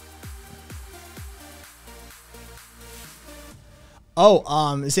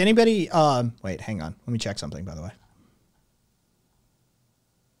 Oh, is anybody, wait, hang on. Let me check something, by the way.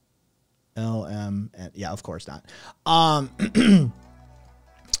 LM. Yeah, of course not.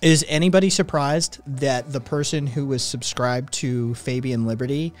 Is anybody surprised that the person who was subscribed to Fabian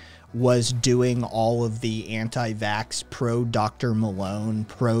Liberty was doing all of the anti-vax, pro Dr. Malone,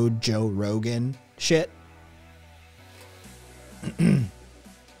 pro Joe Rogan shit?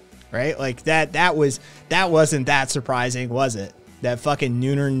 Right? Like that wasn't that surprising, was it? That fucking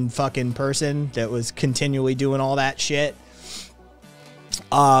Noonan fucking person that was continually doing all that shit.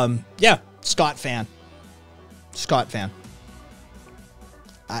 Yeah, Scott fan.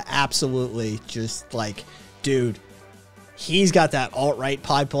 Absolutely, just like, dude, he's got that alt-right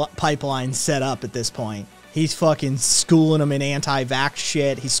pipeline set up at this point. He's fucking schooling them in anti-vax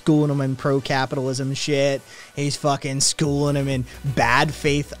shit. He's schooling them in pro-capitalism shit. He's fucking schooling them in bad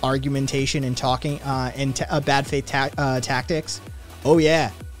faith argumentation and talking, bad faith tactics. Oh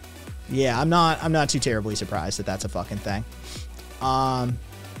yeah, yeah. I'm not too terribly surprised that that's a fucking thing.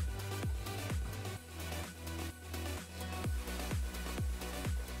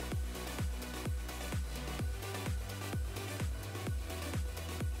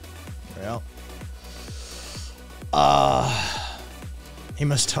 Well, he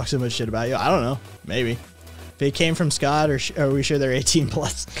must talk so much shit about you. I don't know. Maybe. If it came from Scott, or are we sure they're 18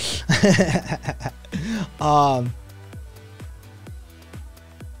 plus?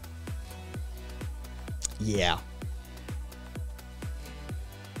 Yeah.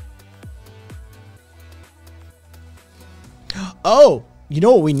 Oh, you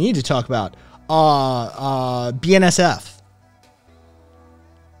know what we need to talk about? BNSF.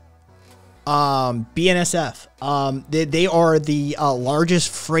 BNSF. They are the largest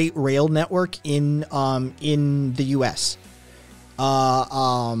freight rail network in the U.S.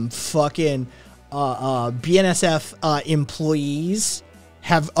 BNSF employees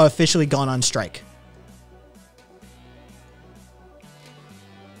have officially gone on strike.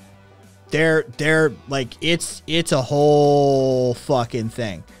 They're like, it's a whole fucking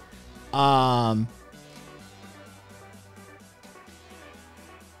thing.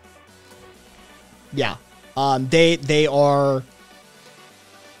 Yeah. They are,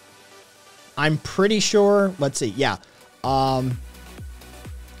 I'm pretty sure, let's see. Yeah.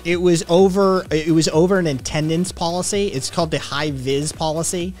 It was over an attendance policy. It's called the high vis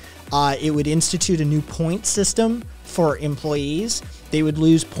policy. It would institute a new point system for employees. They would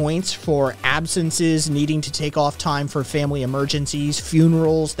lose points for absences, needing to take off time for family emergencies,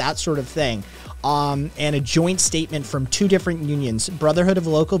 funerals, that sort of thing. And a joint statement from two different unions, Brotherhood of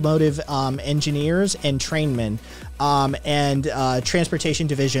Locomotive Engineers and Trainmen, and Transportation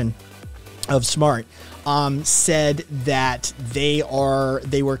Division of SMART, said that they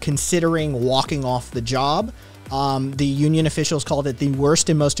were considering walking off the job. The union officials called it the worst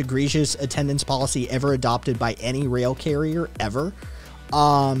and most egregious attendance policy ever adopted by any rail carrier ever.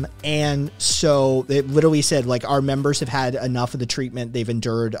 And so it literally said, like, our members have had enough of the treatment they've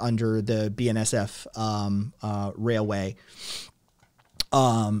endured under the BNSF railway.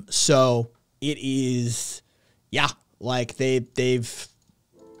 So it is, yeah, like they've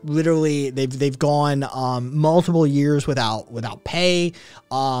gone multiple years without pay.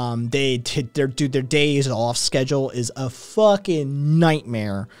 Their days off schedule is a fucking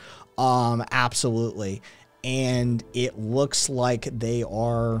nightmare. Absolutely. And it looks like they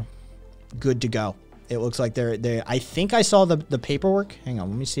are good to go. It looks like they're I think I saw the paperwork. Hang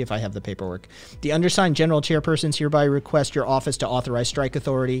on, let me see if I have the paperwork. The undersigned general chairpersons hereby request your office to authorize strike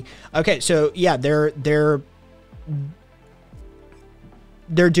authority. Okay, so yeah, they're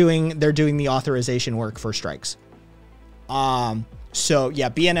doing the authorization work for strikes. So yeah,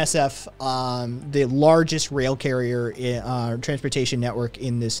 BNSF, the largest rail carrier transportation network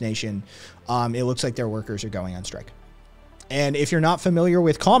in this nation, it looks like their workers are going on strike. And if you're not familiar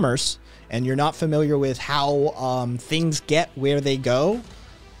with commerce and you're not familiar with how things get where they go,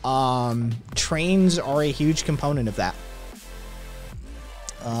 trains are a huge component of that.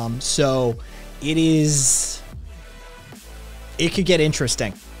 So it could get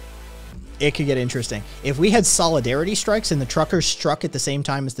interesting. It could get interesting. If we had solidarity strikes and the truckers struck at the same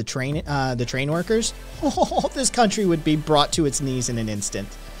time as the train workers, this country would be brought to its knees in an instant.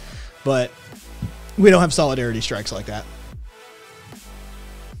 But we don't have solidarity strikes like that.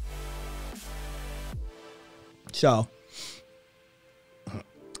 So,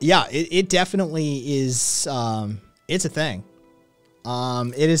 yeah, it definitely is. It's a thing.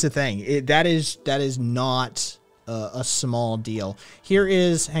 It is a thing. That is not a small deal. Here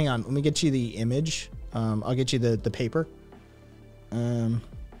is, hang on, let me get you the image. I'll get you the paper.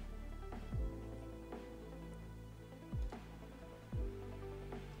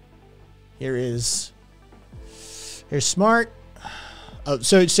 Here's SMART.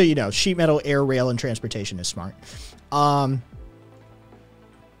 So you know, sheet metal, air, rail, and transportation is smart.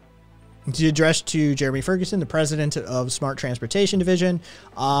 To address to Jeremy Ferguson, the president of Smart Transportation Division,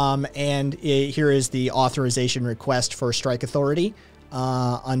 here is the authorization request for strike authority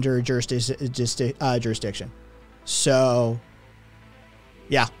under jurisdiction. So,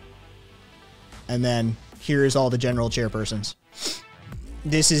 yeah. And then here's all the general chairpersons.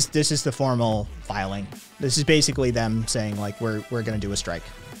 This is the formal filing. This is basically them saying like we're going to do a strike.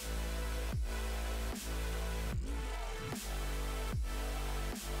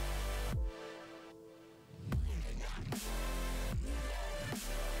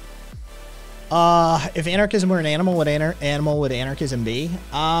 If anarchism were an animal, what animal would anarchism be?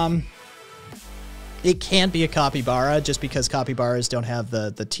 It can't be a capybara just because capybaras don't have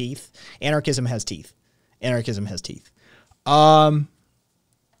the teeth. Anarchism has teeth. Anarchism has teeth.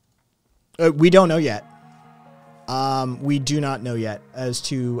 We don't know yet. We do not know yet as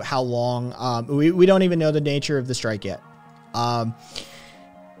to how long. We don't even know the nature of the strike yet.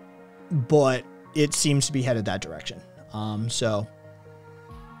 But it seems to be headed that direction. So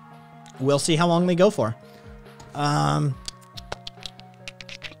we'll see how long they go for. I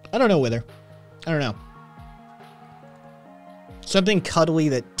don't know, Wither. I don't know. Something cuddly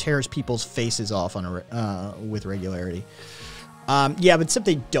that tears people's faces off on with regularity. Yeah, but except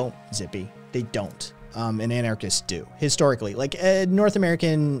they don't, Zippy. They don't. And anarchists do, historically. Like, North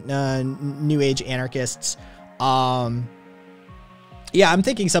American New Age anarchists. Yeah, I'm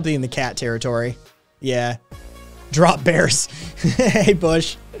thinking something in the cat territory. Yeah. Drop bears. Hey,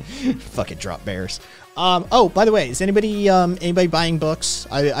 Bush. Fucking drop bears. Oh, by the way, is anybody buying books?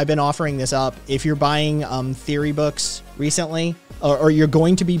 I've been offering this up. If you're buying theory books recently, or you're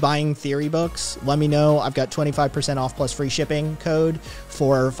going to be buying theory books, let me know. I've got 25% off plus free shipping code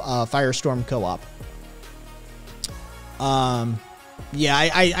for Firestorm Co-op. Yeah,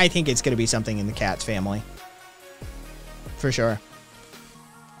 I think it's going to be something in the Cats family. For sure.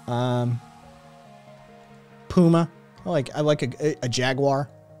 Puma. I like a jaguar.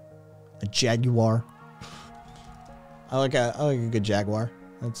 A jaguar. I like a good jaguar.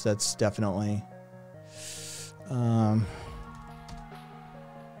 That's definitely. I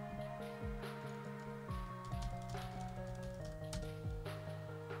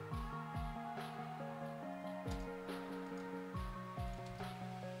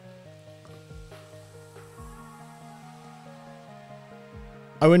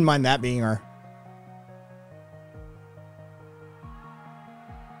wouldn't mind that being our.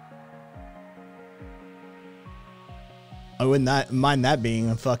 I would not mind that being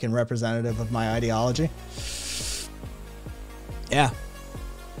a fucking representative of my ideology. Yeah.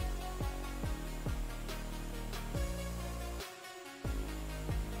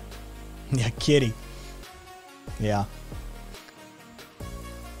 Yeah, kitty. Yeah.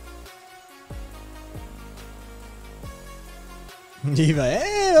 Diva,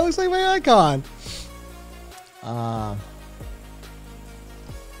 hey, that looks like my icon.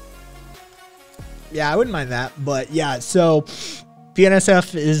 Yeah, I wouldn't mind that, but yeah, so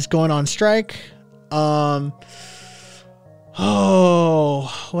BNSF is going on strike. Oh,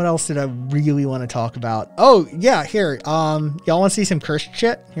 what else did I really want to talk about? Oh, yeah, here. Y'all want to see some cursed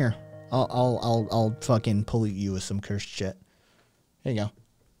shit? Here. I'll fucking pollute you with some cursed shit. There you go.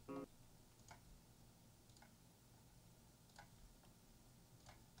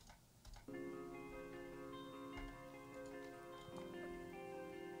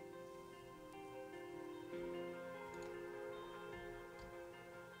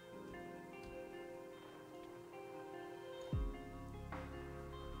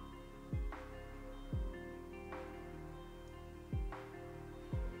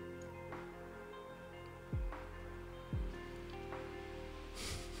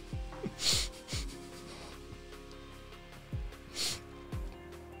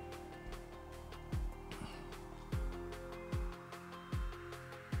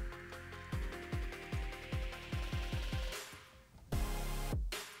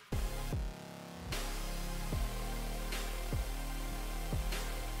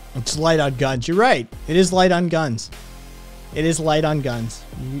 It's light on guns. You're right. It is light on guns. It is light on guns.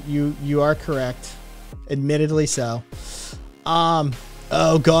 You are correct. Admittedly so.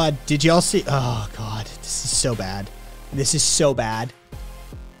 Oh god, did y'all see? Oh god, this is so bad. This is so bad.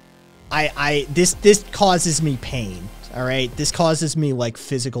 This causes me pain. All right, this causes me like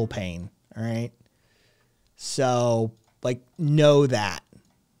physical pain. All right. So like know that.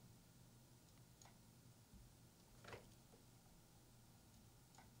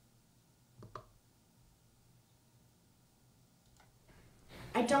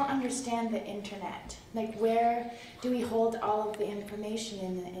 I don't understand the internet. Like, where do we hold all of the information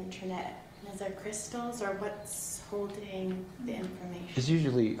in the internet? Is there crystals, or what's holding the information? It's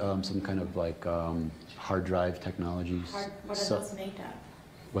usually some kind of like hard drive technologies. What are those made of?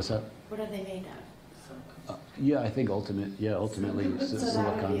 What's that? What are they made of? Yeah, I think ultimately So silicon.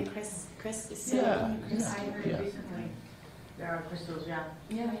 that would be a silicon crystal. I heard recently there are crystals, yeah.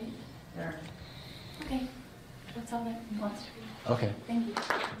 Yeah. There. Okay. That's all that wants to be. Okay. Thank you.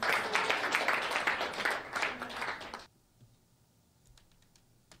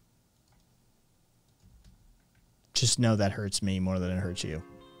 Just know that hurts me more than it hurts you.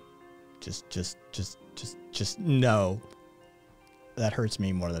 Just know that hurts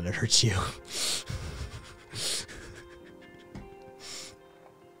me more than it hurts you.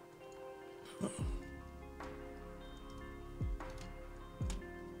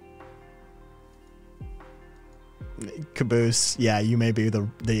 Caboose, yeah, you may be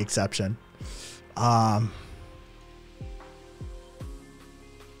the exception. Yeah.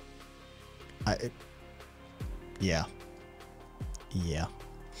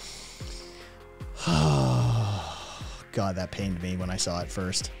 God, that pained me when I saw it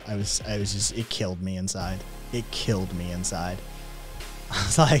first. I was just, it killed me inside. It killed me inside. I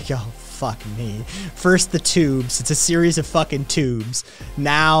was like, oh, fuck me. First the tubes. It's a series of fucking tubes.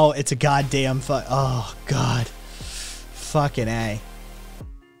 Now it's a goddamn oh, God. Fucking A.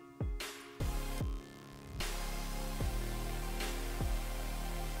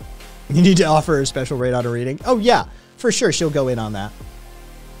 You need to offer her a special rate on a reading. Oh, yeah. For sure, she'll go in on that.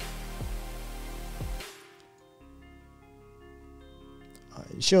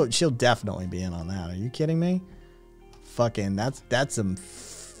 She'll definitely be in on that. Are you kidding me? Fucking, that's some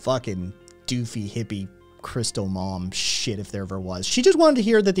fucking doofy hippie crystal mom shit if there ever was. She just wanted to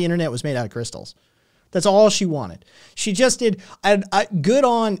hear that the internet was made out of crystals. That's all she wanted. She just did. Good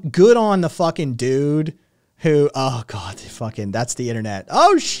on the fucking dude who. Oh God, fucking. That's the internet.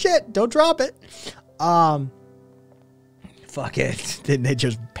 Oh shit! Don't drop it. Fuck it. Then they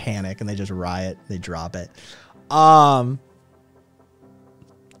just panic and they just riot. They drop it.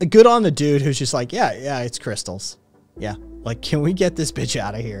 Good on the dude who's just like, yeah, it's crystals. Yeah, like, can we get this bitch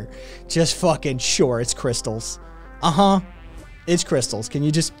out of here? Just fucking sure, it's crystals. It's crystals. Can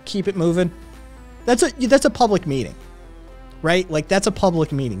you just keep it moving? That's a public meeting, right? Like, that's a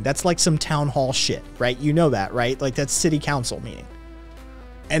public meeting. That's like some town hall shit, right? You know that, right? Like, that's city council meeting.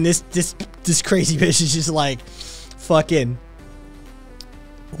 And this crazy bitch is just like, fucking,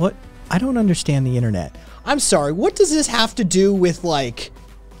 what? I don't understand the internet. I'm sorry. What does this have to do with, like,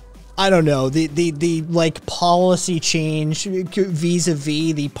 I don't know, the like policy change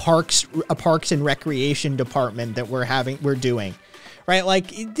vis-a-vis the parks and recreation department that we're doing, right? Like,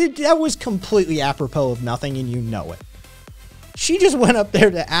 that was completely apropos of nothing, and you know it. She just went up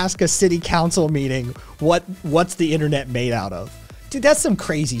there to ask a city council meeting what's the internet made out of. Dude, that's some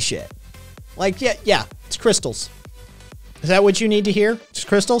crazy shit. Like, yeah, it's crystals. Is that what you need to hear? It's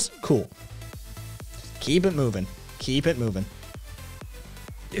crystals? Cool. Keep it moving. Keep it moving.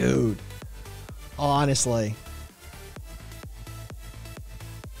 Dude, honestly,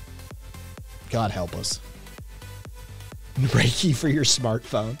 God help us. Reiki for your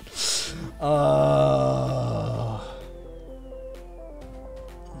smartphone.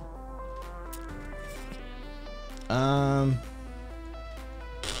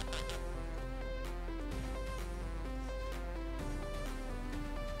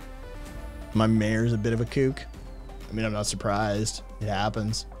 My mayor's a bit of a kook. I mean, I'm not surprised. It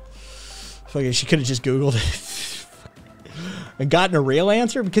happens. Fucking, she could have just Googled it and gotten a real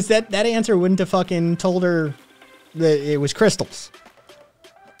answer, because that answer wouldn't have fucking told her that it was crystals.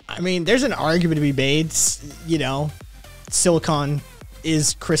 I mean, there's an argument to be made, you know, silicon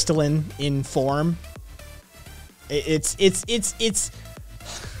is crystalline in form. It's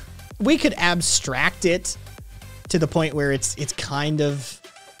we could abstract it to the point where it's kind of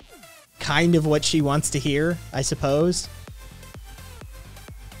what she wants to hear, I suppose.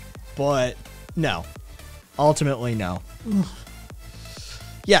 But no. Ultimately, no.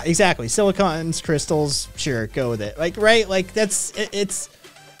 Yeah, exactly. Silicons, crystals, sure, go with it. Like, right? Like, it's...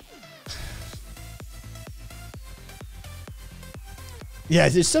 Yeah,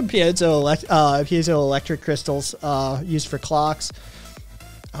 there's some piezoelectric crystals used for clocks.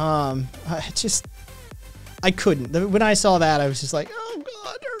 I couldn't. When I saw that, I was just like, oh,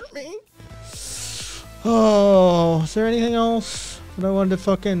 God, hurt me. Oh, is there anything else that I wanted to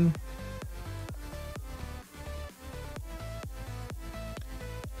fucking...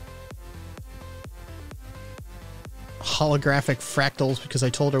 Holographic fractals, because I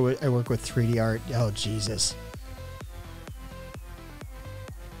told her I work with 3D art. Oh, Jesus.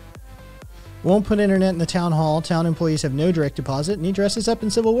 Won't put internet in the town hall. Town employees have no direct deposit, and he dresses up in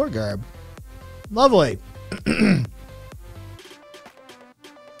Civil War garb. Lovely.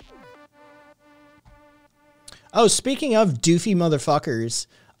 Oh, speaking of doofy motherfuckers,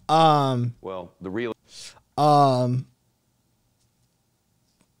 well, the real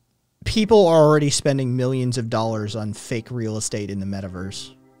people are already spending millions of dollars on fake real estate in the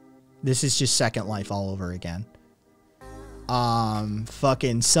metaverse. This is just Second Life all over again.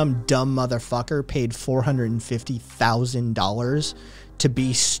 Fucking some dumb motherfucker paid $450,000 to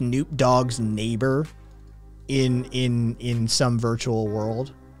be Snoop Dogg's neighbor in some virtual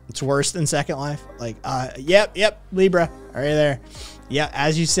world. It's worse than Second Life. Like, yep, Libra, are you there? Yeah,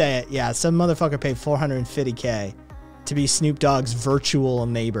 as you say it, yeah, some motherfucker paid $450K to be Snoop Dogg's virtual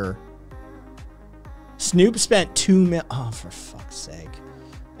neighbor. Snoop spent $2 million. Oh, for fuck's sake.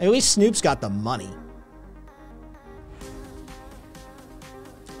 At least Snoop's got the money.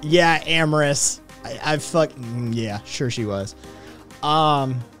 Yeah, Amorous. I fucking, yeah, sure she was.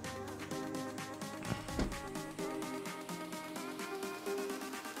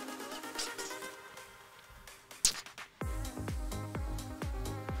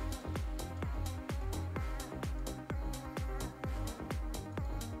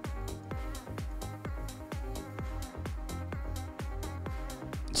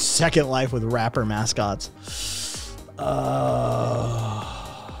 Second Life with rapper mascots.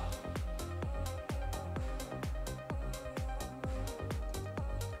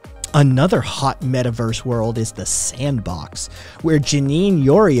 Another hot metaverse world is the Sandbox, where Janine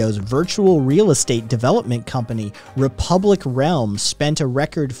Yorio's virtual real estate development company, Republic Realms, spent a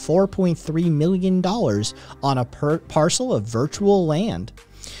record $4.3 million on a parcel of virtual land.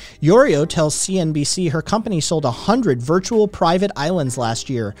 Yorio tells CNBC her company sold 100 virtual private islands last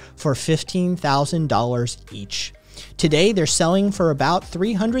year for $15,000 each. Today, they're selling for about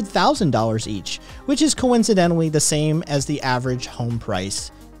 $300,000 each, which is coincidentally the same as the average home price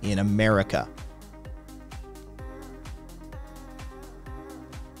in America.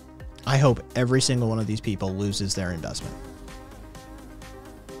 I hope every single one of these people loses their investment.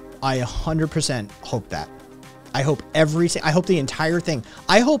 I 100% hope that. I hope the entire thing.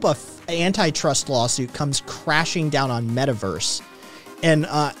 I hope a antitrust lawsuit comes crashing down on Metaverse, and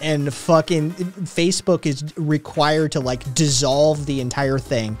fucking Facebook is required to like dissolve the entire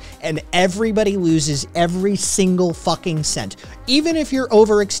thing, and everybody loses every single fucking cent. Even if you're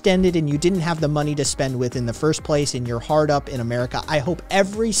overextended and you didn't have the money to spend with in the first place and you're hard up in America, I hope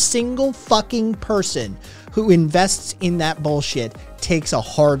every single fucking person who invests in that bullshit takes a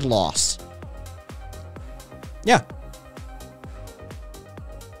hard loss. Yeah.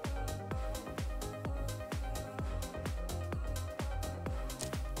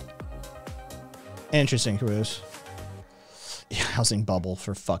 Interesting, Cruz. Yeah, housing bubble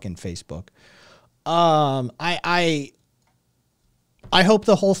for fucking Facebook. I hope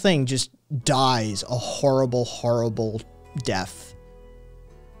the whole thing just dies a horrible, horrible death.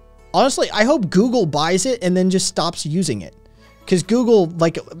 Honestly, I hope Google buys it and then just stops using it. Because Google,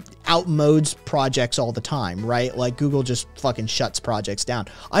 like, outmodes projects all the time, right? Like, Google just fucking shuts projects down.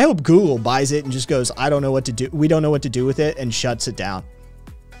 I hope Google buys it and just goes, I don't know what to do. We don't know what to do with it, and shuts it down.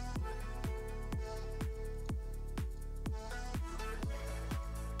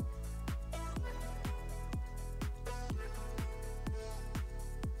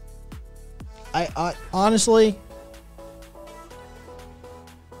 I honestly...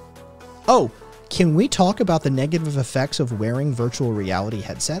 Oh, can we talk about the negative effects of wearing virtual reality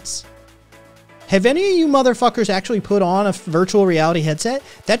headsets? Have any of you motherfuckers actually put on a virtual reality headset?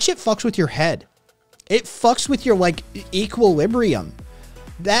 That shit fucks with your head. It fucks with your, like, equilibrium.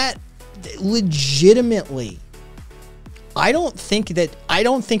 That, legitimately, I do not think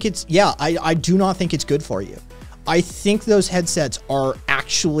it's good for you. I think those headsets are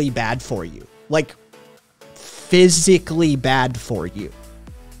actually bad for you. Like, physically bad for you.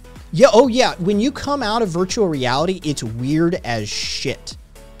 Yeah, oh yeah, when you come out of virtual reality, it's weird as shit.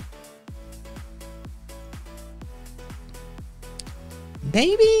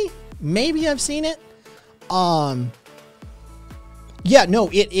 Maybe I've seen it. Yeah, no,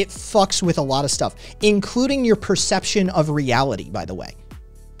 it fucks with a lot of stuff, including your perception of reality, by the way.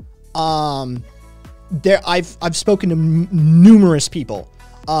 I've spoken to numerous people,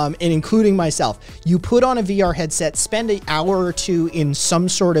 and including myself. You put on a VR headset, spend an hour or two in some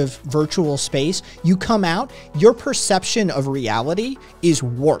sort of virtual space, you come out, your perception of reality is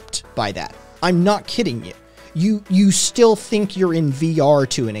warped by that. I'm not kidding you. You still think you're in VR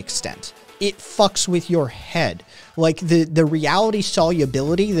to an extent. it fucks with your head. Like the reality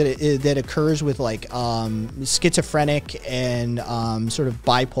solubility that occurs with like schizophrenic and sort of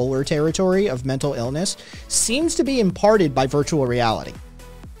bipolar territory of mental illness seems to be imparted by virtual reality.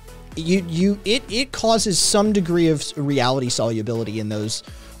 It causes some degree of reality solubility in those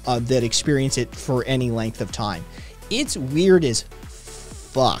that experience it for any length of time. It's weird as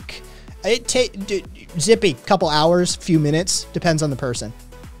fuck. Zippy, couple hours, few minutes, depends on the person.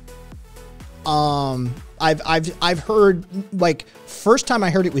 I've heard, like, first time I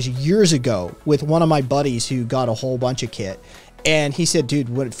heard it was years ago with one of my buddies who got a whole bunch of kit, and he said,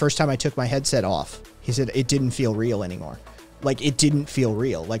 dude, first time I took my headset off, he said it didn't feel real anymore. Like, it didn't feel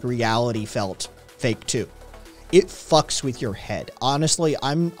real. Like, reality felt fake too. It fucks with your head. Honestly,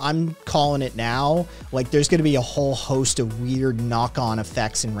 I'm calling it now. Like, there's going to be a whole host of weird knock-on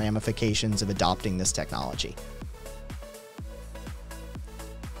effects and ramifications of adopting this technology.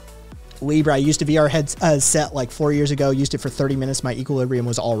 Libra, I used a VR headset like 4 years ago. Used it for 30 minutes. My equilibrium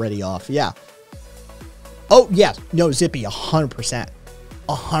was already off. Yeah. Oh, yeah. No, Zippy, 100%.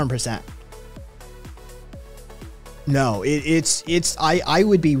 100%. No, I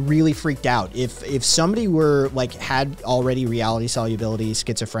would be really freaked out if somebody were like had already reality solubility,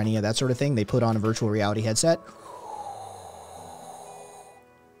 schizophrenia, that sort of thing. They put on a virtual reality headset.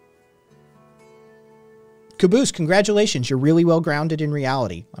 Caboose, congratulations. You're really well grounded in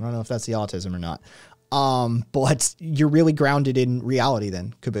reality. I don't know if that's the autism or not. But you're really grounded in reality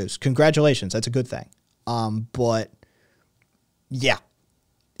then, Caboose. Congratulations. That's a good thing. But yeah,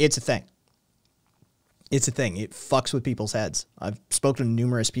 it's a thing. It's a thing. It fucks with people's heads. I've spoken to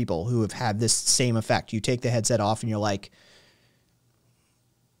numerous people who have had this same effect. You take the headset off and you're like,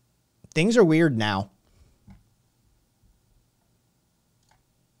 things are weird now.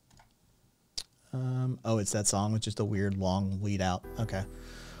 Oh, it's that song with just a weird long lead out. Okay.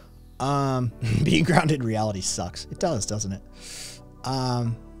 Being grounded in reality sucks. It does, doesn't it?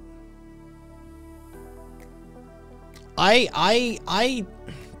 I'm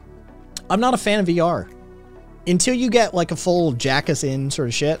not a fan of VR. Until you get like a full jack us in sort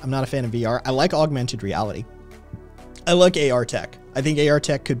of shit, I'm not a fan of VR. I like augmented reality. I like AR tech. I think AR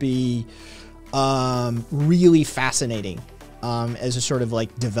tech could be really fascinating as a sort of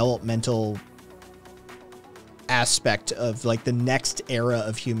like developmental aspect of like the next era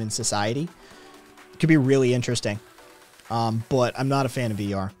of human society. It could be really interesting. But I'm not a fan of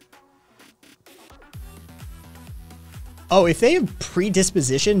VR. Oh, if they have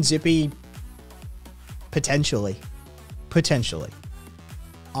predisposition, Zippy, potentially.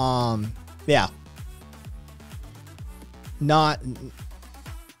 Yeah. Not,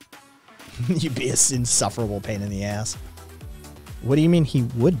 you'd be an insufferable pain in the ass. What do you mean he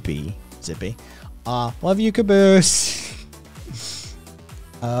would be, Zippy? Love you, Caboose.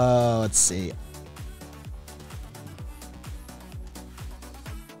 Let's see.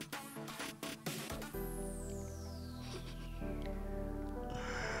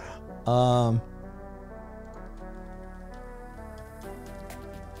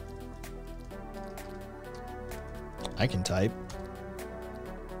 I can type.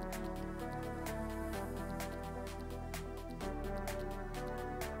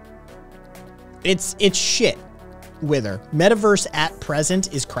 It's shit, Wither. Metaverse at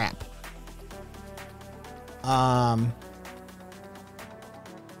present is crap.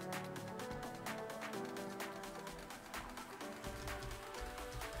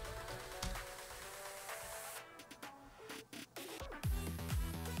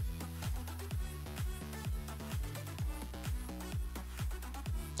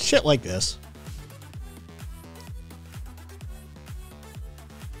 Shit like this.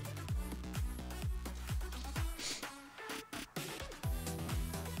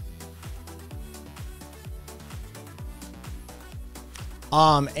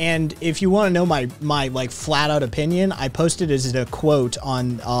 And if you want to know my like flat out opinion, I posted as a quote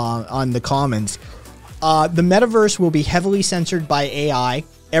on the comments. The metaverse will be heavily censored by AI.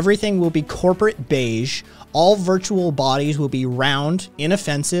 Everything will be corporate beige. All virtual bodies will be round,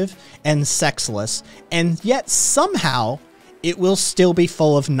 inoffensive, and sexless. And yet somehow it will still be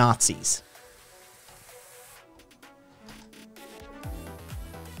full of Nazis.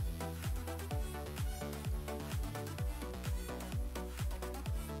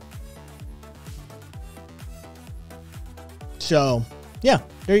 So, yeah,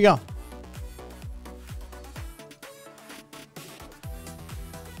 there you go.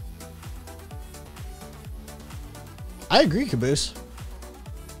 I agree, Caboose.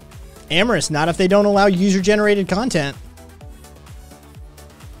 Amorous, not if they don't allow user-generated content.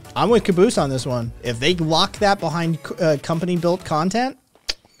 I'm with Caboose on this one. If they lock that behind company-built content,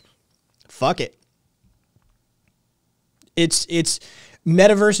 fuck it. It's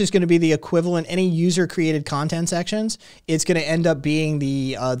Metaverse is going to be the equivalent. Any user created content sections, it's going to end up being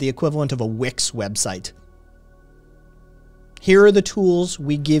the equivalent of a Wix website. Here are the tools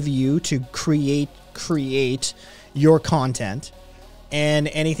we give you to create your content, and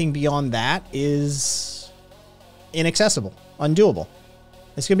anything beyond that is inaccessible, undoable.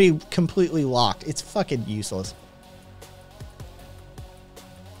 It's going to be completely locked. It's fucking useless.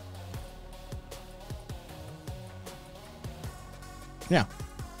 Yeah.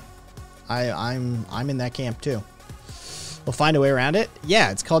 I'm in that camp too. We'll find a way around it.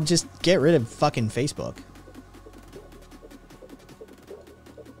 Yeah, it's called just get rid of fucking Facebook.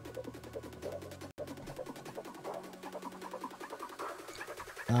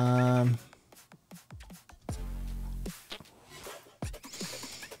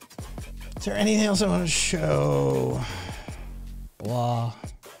 Is there anything else I want to show? Blah.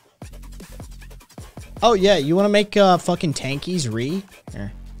 Oh yeah, you want to make fucking tankies re?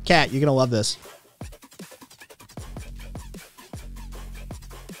 Here. Cat, you're gonna love this.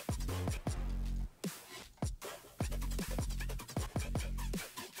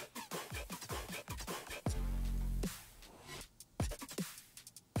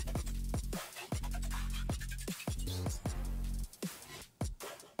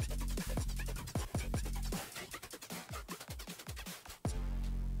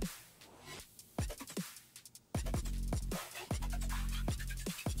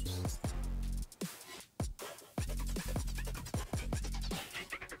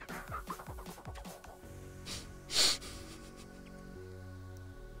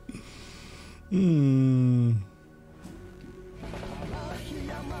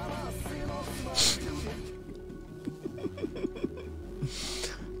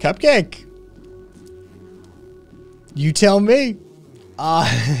 Cupcake. You tell me.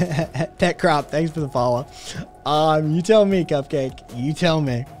 Pet Crop, thanks for the follow. You tell me, Cupcake. You tell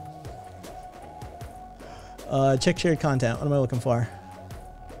me. Check shared content. What am I looking for?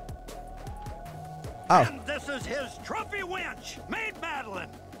 Oh. And this is his trophy winch, Maid Madeline.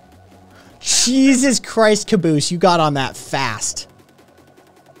 Jesus Christ, Caboose, you got on that fast.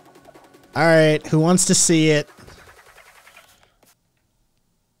 All right, who wants to see it?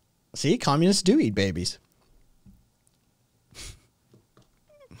 See, communists do eat babies.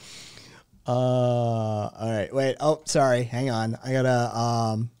 All right, wait. Oh, sorry. Hang on. I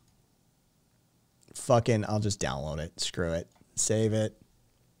gotta, fucking, I'll just download it. Screw it. Save it.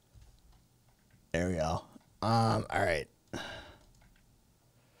 There we go. All right.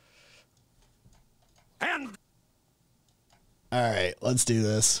 And all right, let's do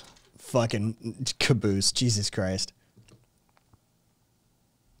this. Fucking Caboose. Jesus Christ.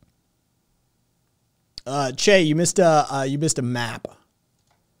 Che, you missed a map.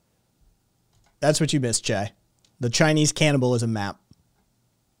 That's what you missed, Che. The Chinese cannibalism map.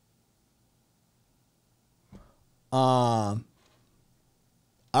 All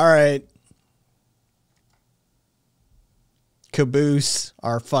right. Caboose,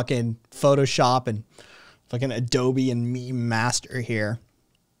 our fucking Photoshop and fucking Adobe and meme master here.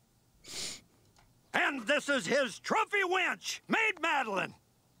 And this is his trophy winch, Maid Madeline.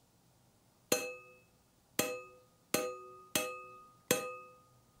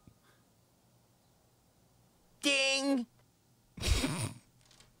 Ding.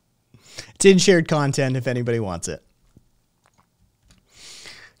 It's in shared content if anybody wants it.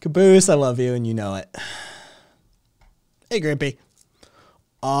 Caboose, I love you and you know it. Hey, Grimpy.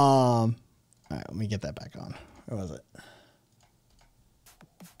 All right, let me get that back on. Where was it?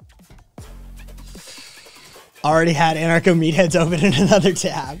 Already had Anarcho Meatheads open in another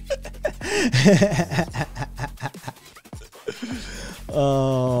tab.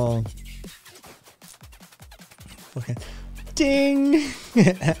 Oh. Okay. Ding.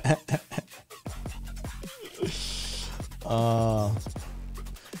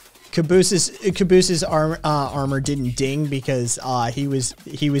 Caboose's armor didn't ding because he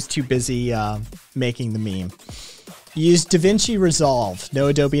was too busy making the meme. Use DaVinci Resolve. No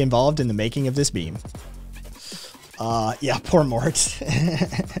Adobe involved in the making of this meme. Yeah, poor Mort.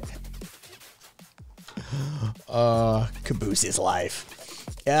 Caboose's life.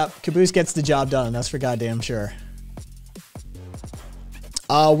 Yep, Caboose gets the job done, and that's for goddamn sure.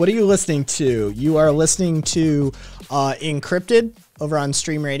 What are you listening to? You are listening to Encrypted over on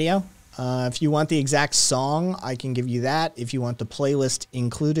Stream Radio. If you want the exact song, I can give you that. If you want the playlist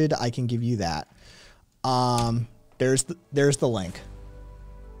included, I can give you that. There's the link.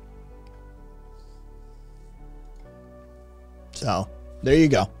 So, there you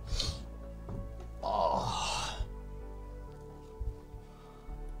go. Oh.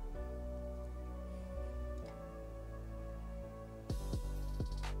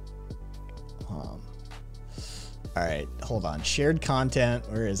 hold on. Shared content.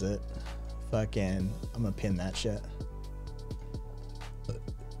 Where is it? Fucking, I'm gonna pin that shit.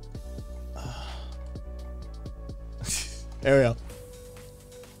 There we go.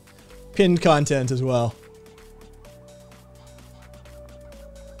 Pinned content as well.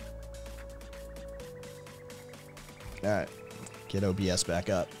 All right, get OBS back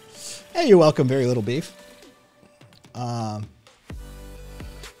up. Hey, you're welcome, very little beef.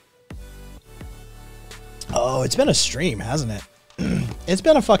 Oh, it's been a stream, hasn't it? It's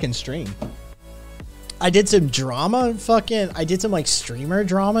been a fucking stream. I did some drama, I did some like streamer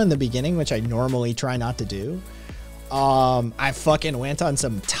drama in the beginning, which I normally try not to do. I fucking went on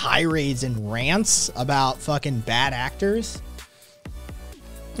some tirades and rants about fucking bad actors.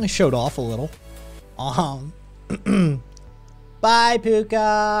 I showed off a little. Bye,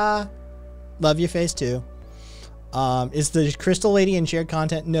 Puka. Love your face too. Is the Crystal Lady in shared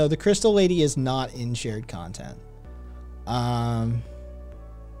content? No, the Crystal Lady is not in shared content.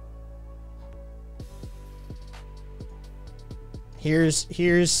 Here's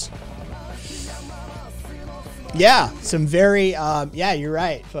yeah, some very yeah, you're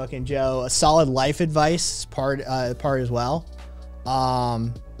right, fucking Joe. A solid life advice part as well.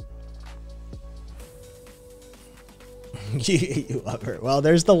 You love her. Well,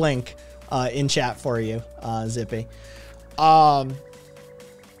 there's the link in chat for you, Zippy. Yeah,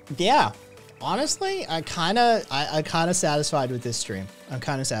 honestly, I kind of satisfied with this stream. I'm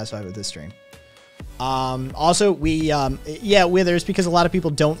kind of satisfied with this stream. Also, yeah, Withers, because a lot of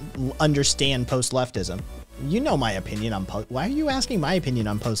people don't understand post-leftism. You know my opinion on why are you asking my opinion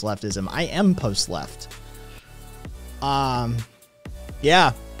on post-leftism? I am post-left.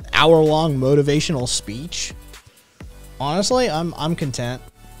 Yeah, hour-long motivational speech. Honestly, I'm content.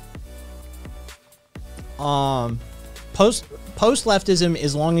 Post-leftism,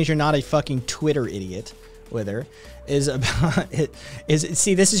 as long as you're not a fucking Twitter idiot, Wither, is about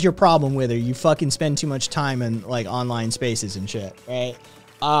see, this is your problem, Wither. You fucking spend too much time in like online spaces and shit, right?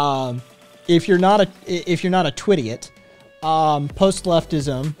 If you're not a Twitiot,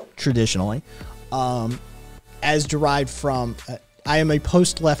 post-leftism traditionally, as derived from, I am a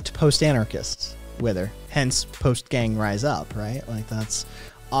post-left, post-anarchist, Wither. Hence, post-gang rise up, right? Like that's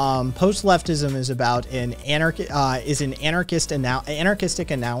post-leftism is about an anarchistic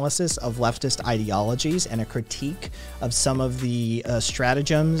analysis of leftist ideologies and a critique of some of the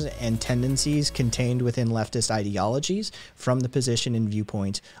stratagems and tendencies contained within leftist ideologies from the position and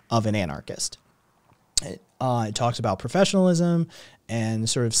viewpoint of an anarchist. It talks about professionalism and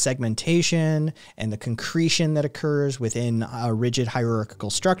sort of segmentation and the concretion that occurs within rigid hierarchical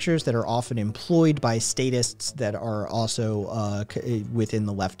structures that are often employed by statists that are also within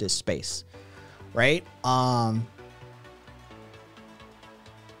the leftist space, right?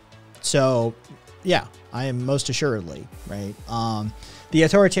 So, yeah, I am most assuredly, right? The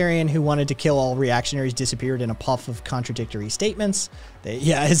authoritarian who wanted to kill all reactionaries disappeared in a puff of contradictory statements.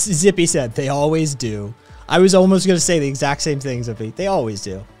 Yeah, as Zippy said, they always do. I was almost going to say the exact same thing, Zippy. They always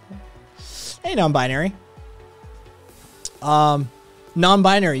do. Hey, non-binary.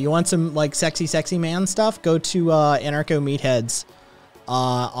 Non-binary, you want some like sexy man stuff? Go to Anarcho Meatheads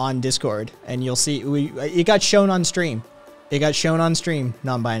on Discord, and you'll see it got shown on stream. It got shown on stream,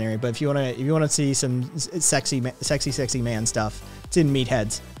 non-binary. But if you wanna see some sexy man stuff, it's in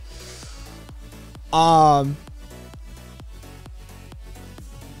Meatheads.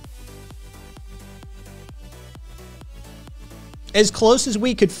 As close as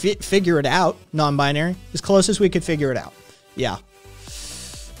we could figure it out, non-binary. As close as we could figure it out. Yeah.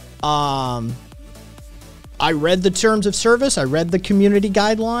 I read the terms of service. I read the community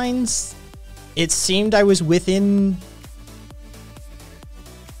guidelines. It seemed I was within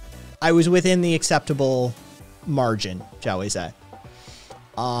the acceptable margin, shall we say.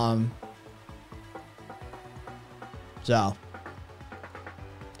 So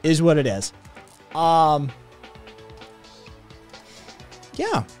is what it is.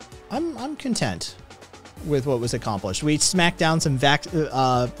 Yeah, I'm content with what was accomplished. We smacked down some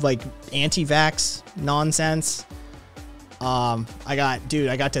like anti-vax nonsense. I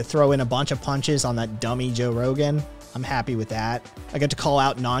got to throw in a bunch of punches on that dummy Joe Rogan. I'm happy with that. I got to call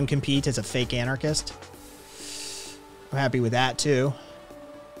out non-compete as a fake anarchist. I'm happy with that too.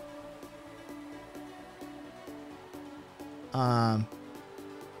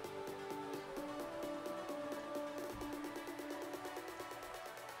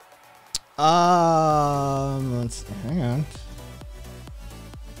 Let's hang on.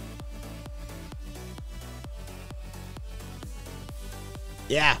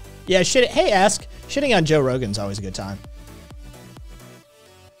 Yeah. Shit. Hey, Ask. Shitting on Joe Rogan's always a good time.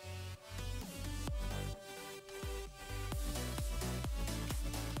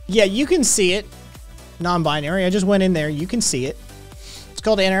 Yeah, you can see it. Non-binary. I just went in there. You can see it. It's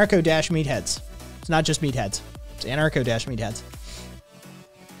called Anarcho-Meatheads. It's not just Meatheads. It's Anarcho-Meatheads.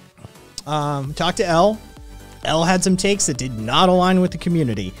 Talked to L. L had some takes that did not align with the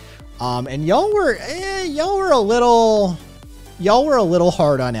community. And y'all were a little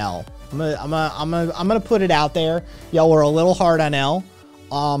hard on L. I'm gonna put it out there. Y'all were a little hard on L.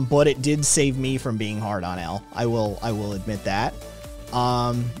 But it did save me from being hard on L. I will admit that.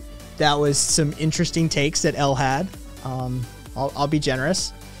 That was some interesting takes that L had. I'll be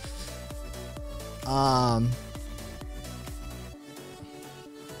generous.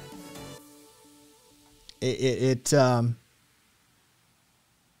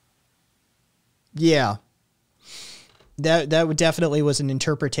 Yeah. That definitely was an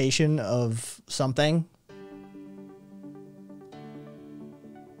interpretation of something.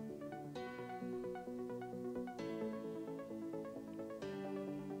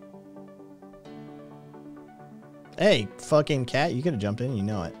 Hey, fucking cat, you could have jumped in, you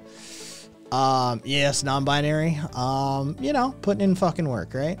know it. Yes, non-binary. You know, putting in fucking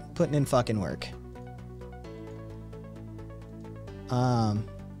work, right? Putting in fucking work. What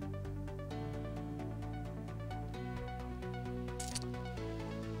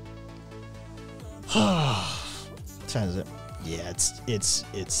time is it? Yeah, it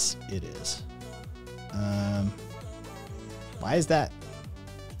is. Why is that?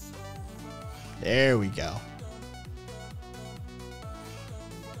 There we go.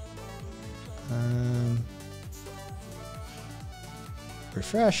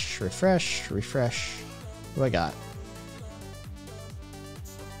 Refresh. What do I got?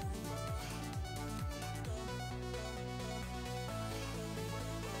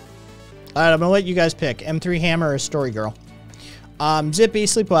 All right, I'm gonna let you guys pick M3 Hammer or Story Girl. Zippy,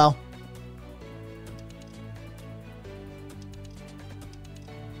 sleep well.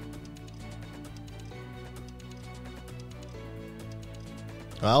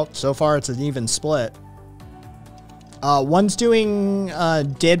 Well, so far it's an even split. One's doing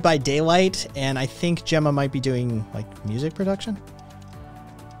Dead by Daylight, and I think Gemma might be doing like music production.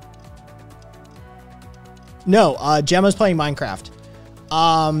 No, Gemma's playing Minecraft.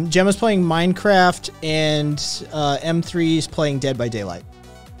 Gemma's playing Minecraft, and M3's playing Dead by Daylight.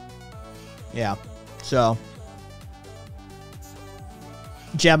 Yeah, so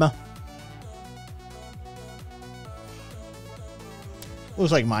Gemma.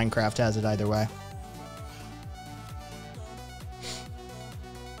 Looks like Minecraft has it either way.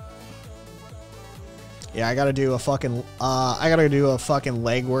 Yeah, I gotta do a fucking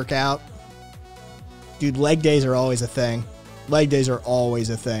leg workout. Dude, leg days are always a thing. Leg days are always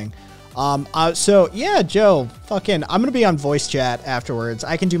a thing. So yeah, Joe, I'm gonna be on voice chat afterwards.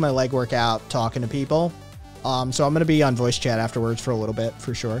 I can do my leg workout talking to people. So I'm gonna be on voice chat afterwards for a little bit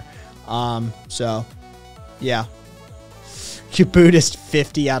for sure. So yeah. You Buddhist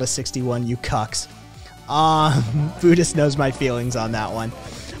 50 out of 61, you cucks. Buddhist knows my feelings on that one.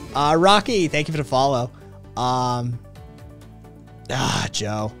 Rocky, thank you for the follow.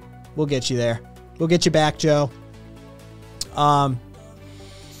 Joe, we'll get you there. We'll get you back, Joe.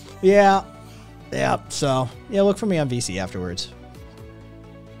 Yeah. So yeah, look for me on VC afterwards.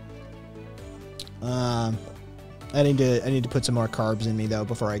 I need to put some more carbs in me though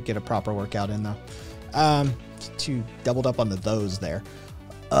before I get a proper workout in though. Too doubled up on those there.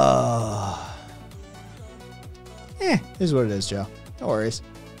 This is what it is, Joe. No worries.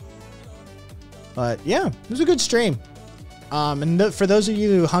 But yeah, it was a good stream. And for those of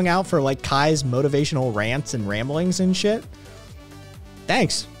you who hung out for like Kai's motivational rants and ramblings and shit,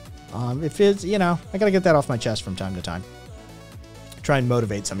 thanks. If it's, I gotta get that off my chest from time to time. Try and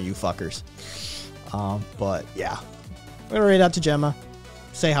motivate some of you fuckers. But yeah, I'm gonna read out to Gemma.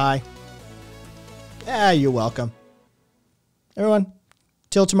 Say hi. Yeah, you're welcome. Everyone,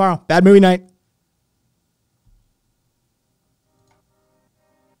 till tomorrow. Bad movie night.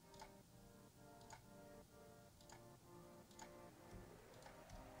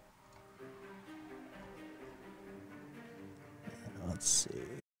 Let's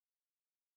see.